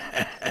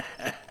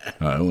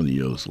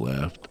 Ionios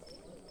laughed.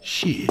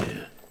 Shit,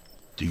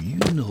 do you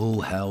know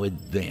how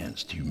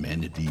advanced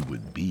humanity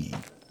would be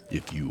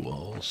if you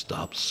all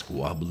stopped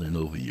squabbling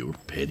over your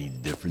petty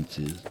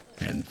differences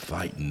and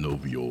fighting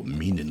over your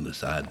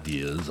meaningless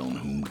ideas on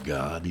whom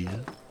God is?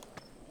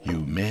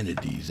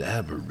 Humanity's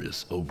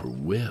avarice over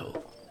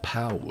wealth,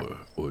 power,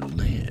 or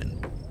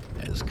land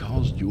has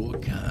caused your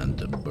kind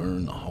to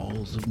burn the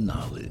halls of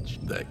knowledge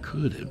that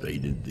could have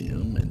aided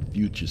them and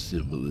future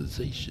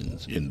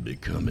civilizations in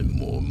becoming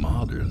more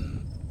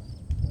modern.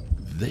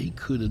 They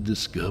could have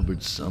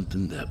discovered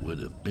something that would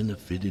have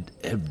benefited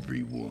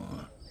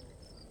everyone.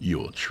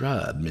 Your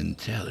tribe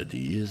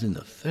mentality is, in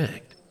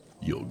effect,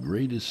 your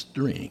greatest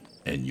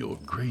strength and your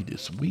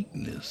greatest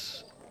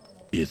weakness.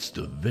 It's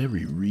the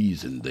very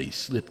reason they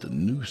slipped a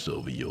noose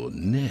over your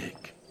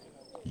neck.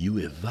 You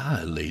have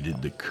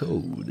violated the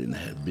code and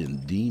have been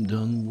deemed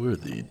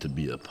unworthy to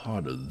be a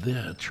part of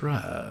their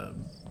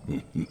tribe.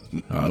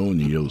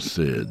 Ionios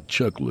said,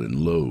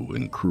 chuckling low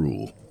and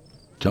cruel.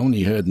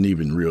 Tony hadn't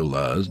even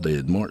realized they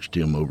had marched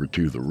him over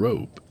to the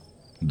rope.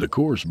 The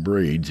coarse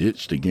braids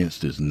itched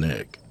against his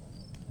neck.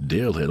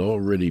 Dale had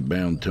already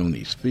bound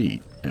Tony's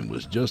feet and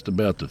was just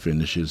about to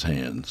finish his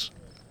hands.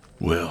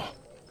 Well,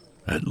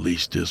 at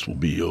least this will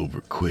be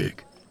over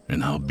quick,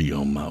 and I'll be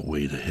on my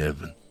way to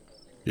heaven.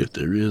 If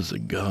there is a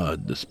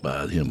God,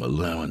 despite him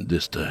allowing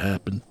this to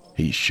happen,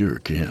 he sure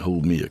can't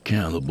hold me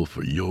accountable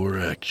for your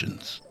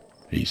actions.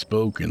 He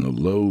spoke in a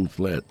low,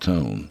 flat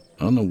tone,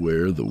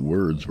 unaware the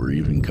words were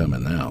even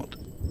coming out.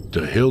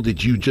 The hell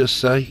did you just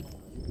say?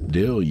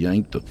 Dale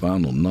yanked the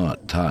final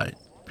knot tight,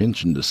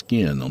 pinching the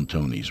skin on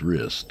Tony's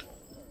wrist.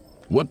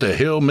 What the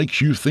hell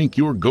makes you think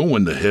you're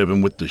going to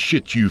heaven with the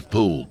shit you've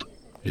pulled?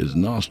 His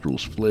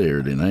nostrils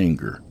flared in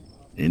anger.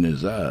 In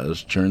his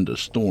eyes churned a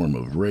storm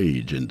of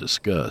rage and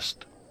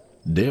disgust.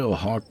 Dale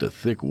hawked a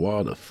thick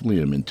wad of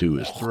phlegm into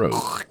his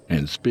throat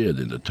and spit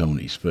into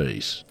Tony's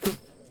face.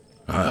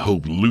 I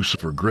hope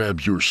Lucifer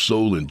grabs your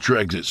soul and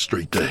drags it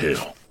straight to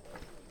hell.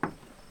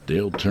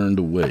 Dale turned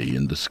away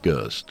in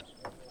disgust.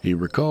 He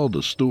recalled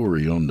a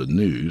story on the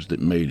news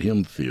that made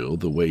him feel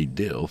the way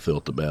Dale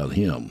felt about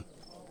him.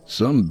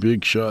 Some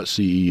big-shot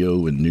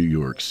CEO in New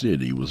York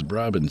City was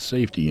bribing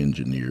safety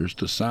engineers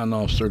to sign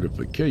off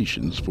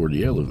certifications for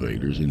the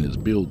elevators in his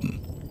building.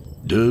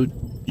 Dude,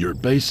 you're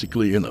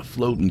basically in a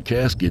floating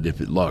casket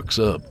if it locks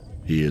up,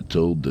 he had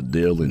told the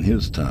Dale in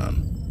his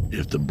time.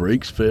 If the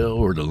brakes fail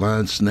or the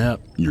line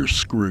snapped, you're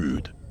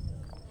screwed.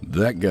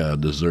 That guy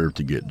deserved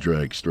to get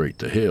dragged straight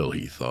to hell,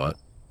 he thought.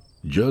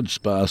 Judge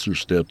Spicer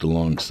stepped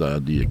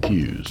alongside the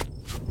accused.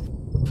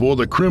 For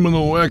the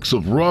criminal acts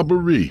of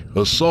robbery,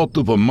 assault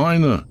of a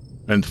minor,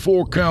 and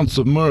 4 counts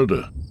of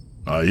murder,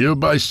 I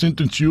hereby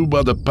sentence you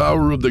by the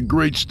power of the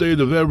great state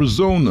of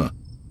Arizona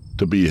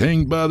to be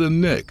hanged by the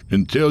neck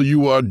until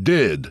you are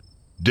dead,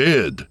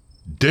 dead,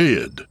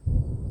 dead.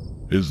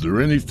 Is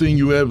there anything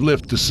you have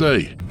left to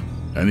say?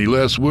 Any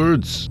last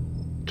words?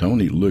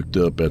 Tony looked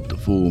up at the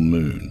full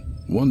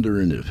moon,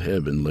 wondering if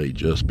heaven lay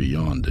just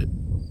beyond it.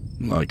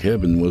 Like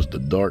heaven was the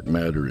dark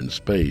matter in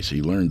space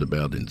he learned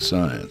about in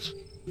science.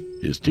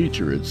 His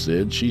teacher had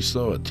said she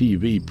saw a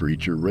TV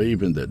preacher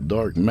raving that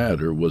dark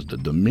matter was the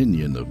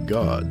dominion of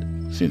God,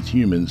 since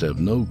humans have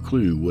no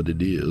clue what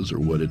it is or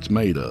what it's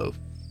made of.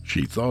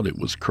 She thought it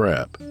was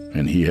crap,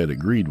 and he had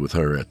agreed with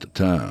her at the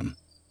time.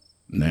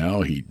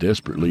 Now he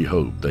desperately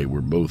hoped they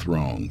were both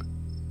wrong.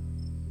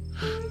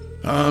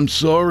 I'm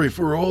sorry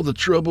for all the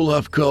trouble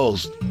I've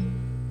caused.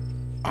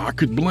 I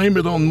could blame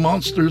it on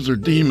monsters or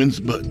demons,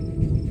 but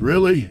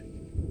really,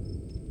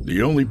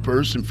 the only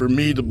person for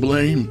me to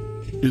blame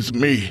is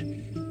me.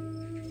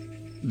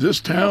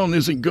 This town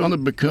isn't gonna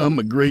become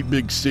a great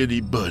big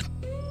city, but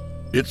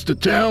it's the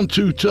town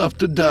too tough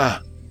to die.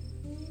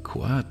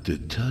 Quite the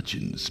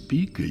touching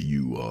speaker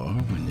you are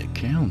when it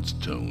counts,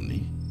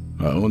 Tony.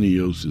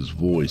 Ionios'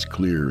 voice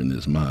clear in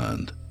his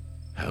mind.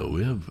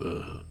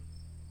 However,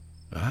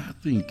 I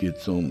think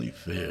it's only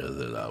fair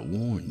that I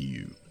warn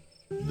you.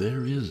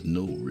 There is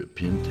no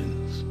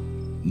repentance,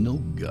 no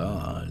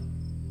God.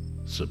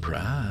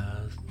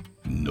 Surprise?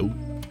 Nope,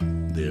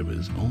 there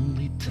is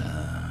only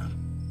time.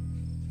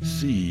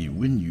 See,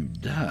 when you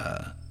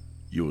die,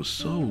 your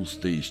soul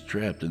stays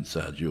trapped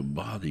inside your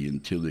body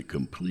until it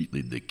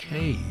completely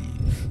decays.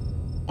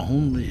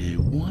 Only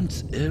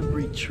once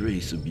every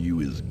trace of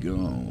you is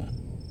gone,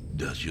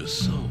 does your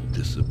soul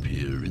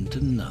disappear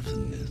into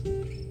nothingness.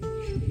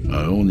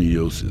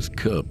 Ionios'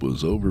 cup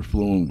was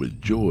overflowing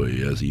with joy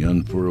as he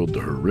unfurled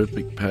the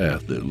horrific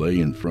path that lay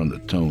in front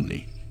of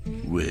Tony.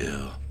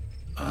 Well,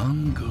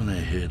 I'm gonna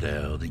head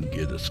out and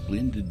get a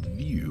splendid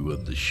view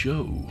of the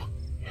show.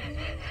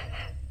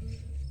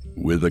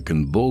 With a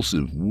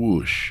convulsive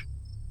whoosh,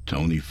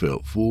 Tony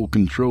felt full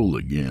control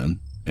again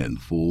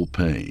and full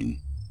pain.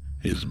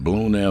 His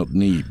blown-out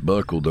knee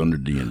buckled under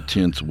the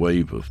intense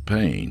wave of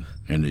pain,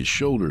 and his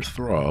shoulder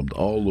throbbed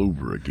all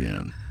over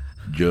again.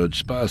 Judge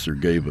Spicer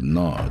gave a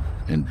nod,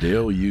 and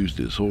Dale used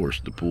his horse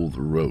to pull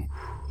the rope,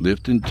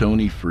 lifting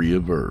Tony free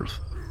of earth.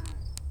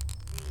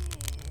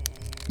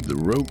 The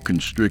rope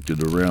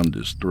constricted around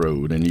his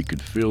throat, and he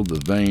could feel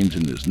the veins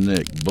in his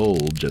neck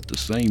bulge at the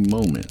same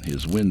moment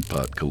his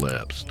windpipe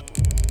collapsed.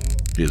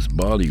 His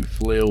body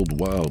flailed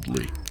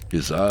wildly,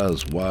 his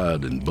eyes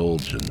wide and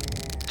bulging,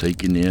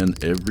 taking in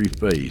every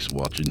face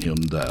watching him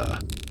die.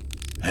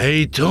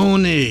 "Hey,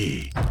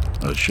 Tony!"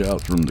 A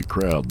shout from the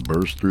crowd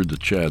burst through the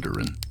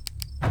chattering.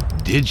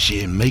 "Did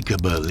she make a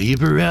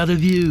believer out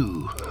of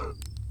you?"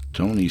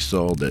 Tony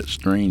saw that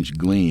strange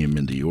gleam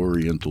in the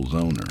Oriental's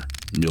owner,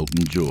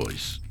 Milton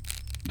Joyce.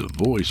 The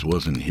voice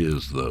wasn't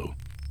his, though.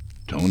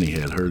 Tony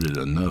had heard it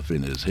enough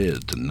in his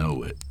head to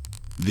know it.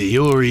 "The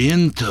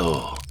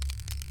Oriental!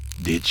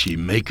 Did she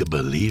make a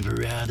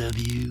believer out of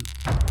you?"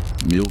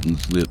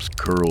 Milton's lips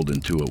curled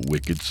into a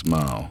wicked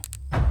smile.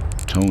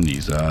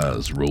 Tony's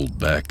eyes rolled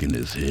back in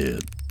his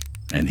head,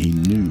 and he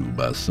knew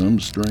by some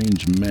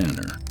strange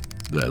manner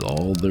that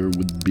all there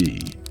would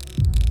be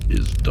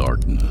is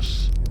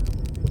darkness.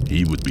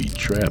 He would be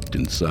trapped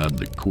inside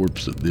the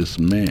corpse of this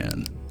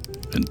man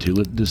until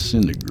it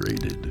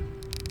disintegrated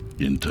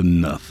into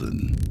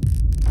nothing.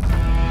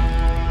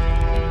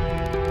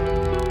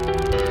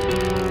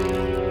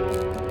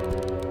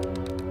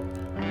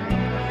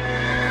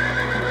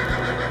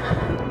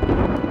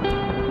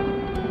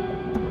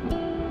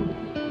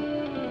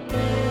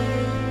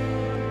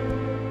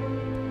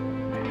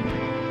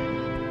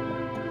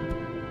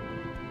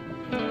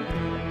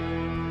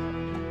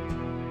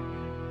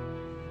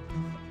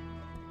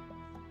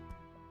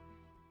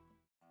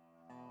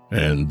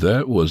 And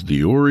that was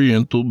The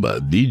Oriental by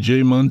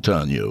DJ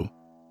Montano.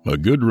 A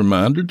good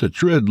reminder to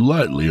tread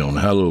lightly on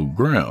hallowed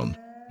ground.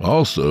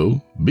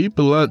 Also, be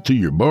polite to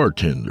your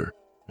bartender.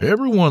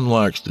 Everyone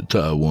likes to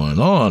tie one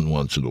on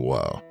once in a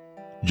while.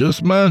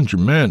 Just mind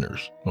your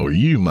manners, or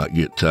you might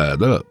get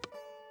tied up.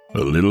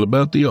 A little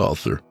about the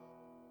author.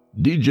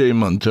 DJ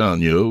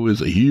Montano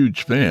is a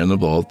huge fan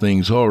of all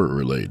things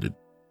horror-related.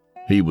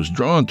 He was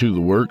drawn to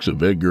the works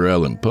of Edgar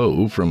Allan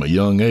Poe from a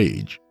young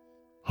age.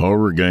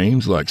 Horror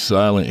games like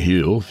Silent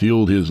Hill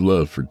fueled his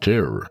love for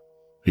terror.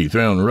 He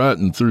found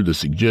writing through the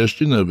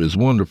suggestion of his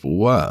wonderful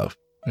wife,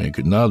 and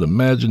could not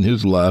imagine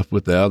his life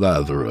without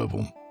either of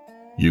them.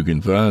 You can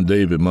find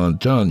David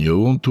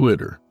Montano on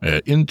Twitter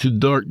at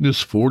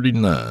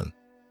IntoDarkness49.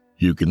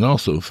 You can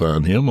also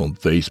find him on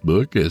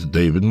Facebook as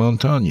David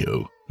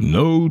Montano.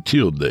 No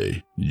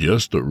tilde,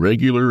 just a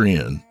regular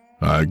N.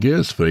 I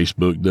guess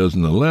Facebook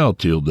doesn't allow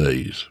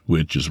tildes,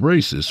 which is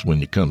racist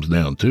when it comes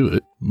down to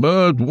it.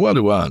 But what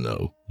do I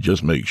know?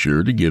 Just make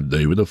sure to give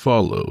David a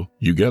follow.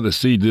 You gotta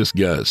see this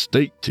guy's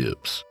steak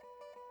tips.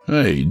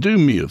 Hey, do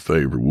me a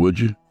favor,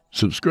 would you?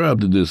 Subscribe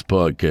to this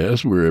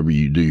podcast wherever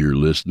you do your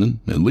listening,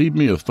 and leave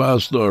me a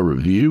 5-star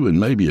review and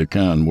maybe a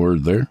kind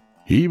word there.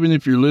 Even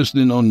if you're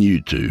listening on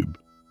YouTube.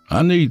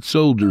 I need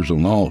soldiers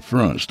on all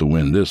fronts to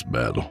win this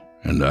battle,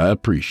 and I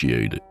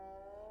appreciate it.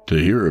 To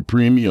hear a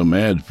premium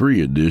ad-free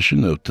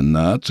edition of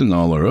tonight's and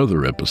all our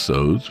other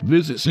episodes,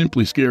 visit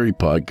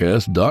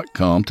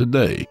simplyscarypodcast.com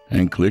today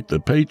and click the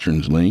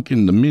patrons link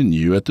in the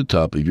menu at the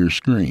top of your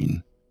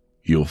screen.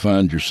 You'll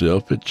find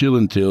yourself at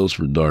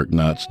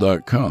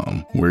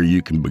chillintalesfordarknights.com, where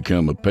you can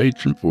become a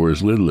patron for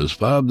as little as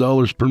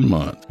 $5 per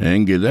month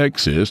and get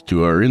access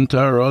to our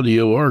entire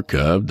audio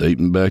archive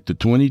dating back to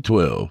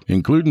 2012,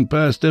 including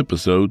past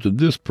episodes of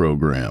this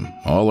program,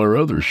 all our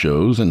other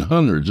shows, and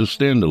hundreds of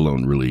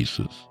standalone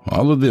releases,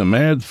 all of them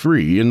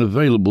ad-free and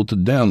available to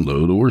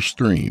download or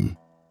stream.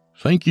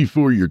 Thank you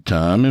for your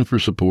time and for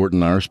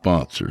supporting our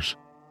sponsors.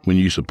 When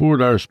you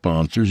support our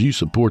sponsors, you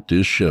support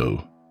this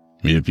show.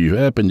 If you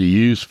happen to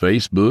use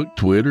Facebook,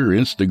 Twitter,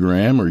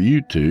 Instagram, or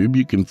YouTube,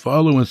 you can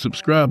follow and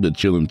subscribe to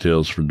Chillin'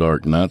 Tales for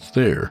Dark Nights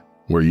there,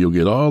 where you'll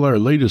get all our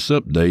latest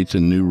updates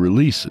and new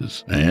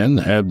releases, and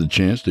have the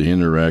chance to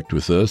interact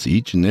with us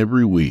each and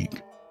every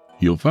week.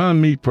 You'll find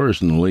me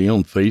personally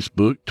on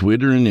Facebook,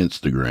 Twitter, and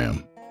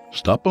Instagram.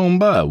 Stop on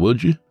by,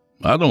 would you?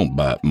 I don't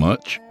bite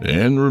much.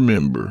 And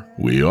remember,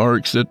 we are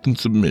accepting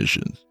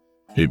submissions.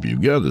 If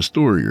you've got a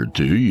story or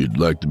two you'd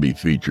like to be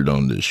featured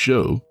on this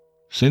show,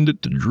 send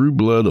it to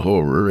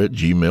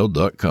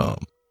drewbloodhorror@gmail.com.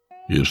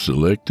 If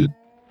selected,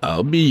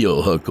 I'll be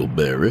your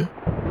huckleberry.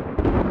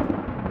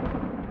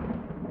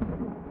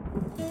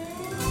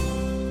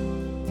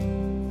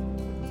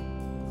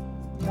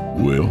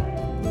 Well,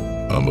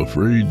 I'm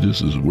afraid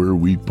this is where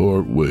we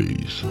part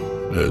ways,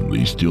 at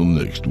least till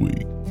next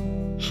week.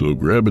 So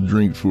grab a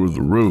drink for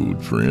the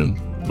road, friend,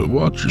 but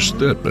watch your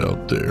step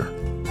out there.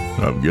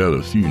 I've got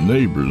a few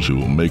neighbors who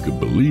will make a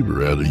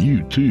believer out of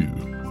you, too.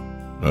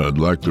 I'd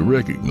like to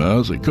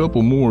recognize a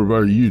couple more of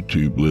our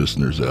YouTube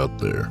listeners out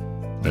there.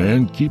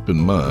 And keep in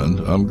mind,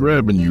 I'm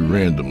grabbing you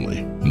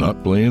randomly,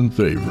 not playing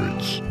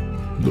favorites.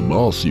 The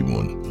bossy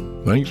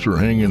one, thanks for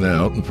hanging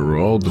out and for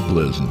all the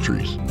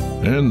pleasantries.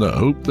 And I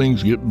hope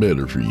things get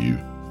better for you.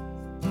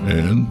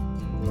 And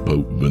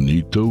Pope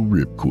Benito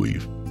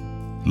Ripqueef.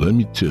 Let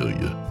me tell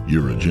you,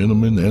 you're a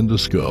gentleman and a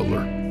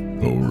scholar,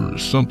 or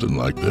something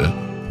like that.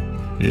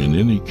 In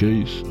any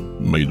case,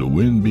 may the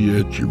wind be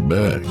at your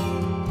back,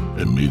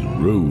 and may the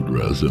road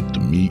rise up to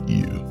meet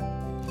you.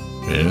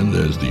 And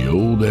as the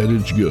old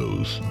adage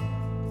goes,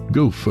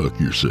 go fuck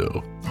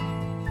yourself.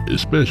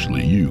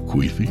 Especially you,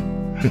 Queefy.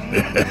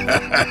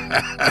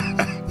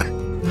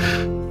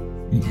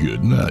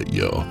 Good night,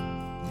 y'all.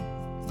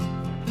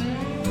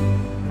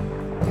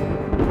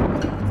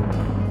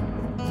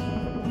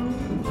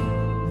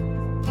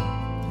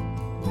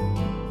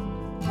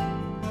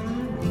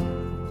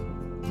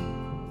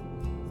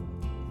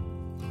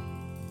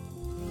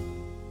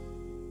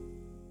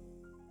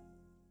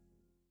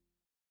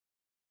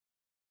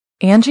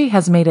 Angie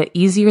has made it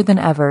easier than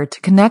ever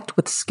to connect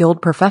with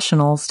skilled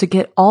professionals to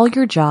get all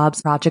your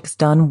jobs projects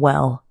done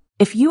well.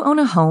 If you own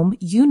a home,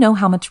 you know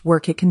how much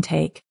work it can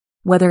take,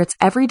 whether it's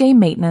everyday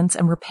maintenance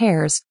and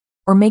repairs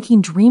or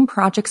making dream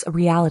projects a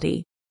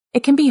reality.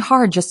 It can be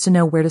hard just to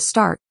know where to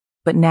start,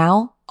 but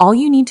now all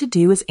you need to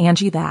do is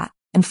Angie that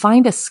and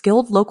find a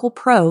skilled local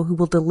pro who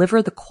will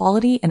deliver the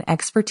quality and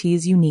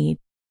expertise you need.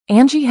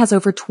 Angie has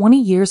over 20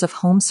 years of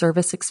home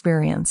service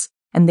experience,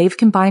 and they've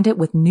combined it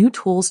with new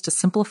tools to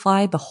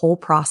simplify the whole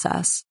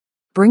process.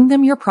 Bring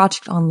them your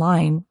project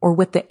online or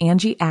with the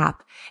Angie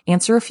app,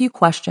 answer a few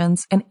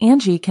questions, and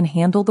Angie can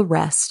handle the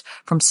rest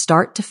from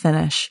start to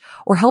finish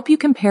or help you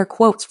compare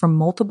quotes from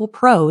multiple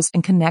pros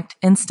and connect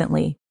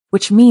instantly,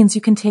 which means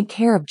you can take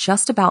care of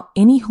just about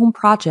any home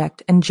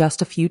project in just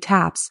a few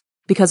taps.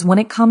 Because when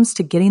it comes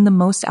to getting the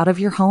most out of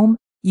your home,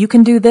 you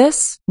can do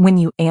this when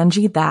you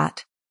Angie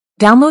that.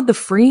 Download the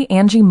free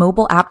Angie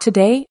mobile app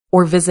today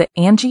or visit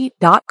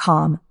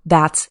Angie.com.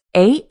 That's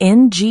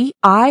ANGI.com.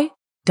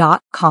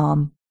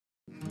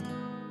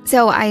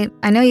 So I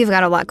know you've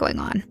got a lot going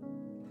on,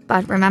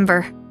 but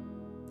remember,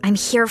 I'm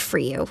here for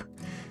you.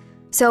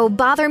 So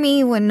bother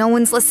me when no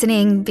one's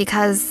listening,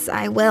 because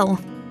I will.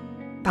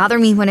 Bother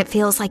me when it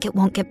feels like it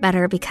won't get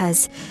better,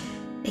 because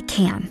it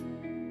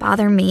can.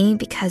 Bother me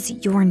because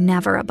you're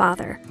never a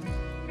bother.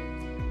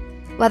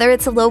 Whether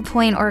it's a low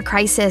point or a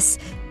crisis,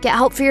 get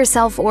help for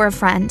yourself or a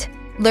friend.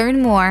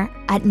 Learn more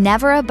at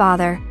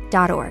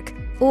neverabother.org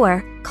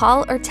or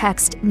call or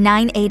text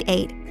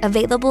 988,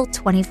 available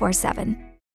 24/7.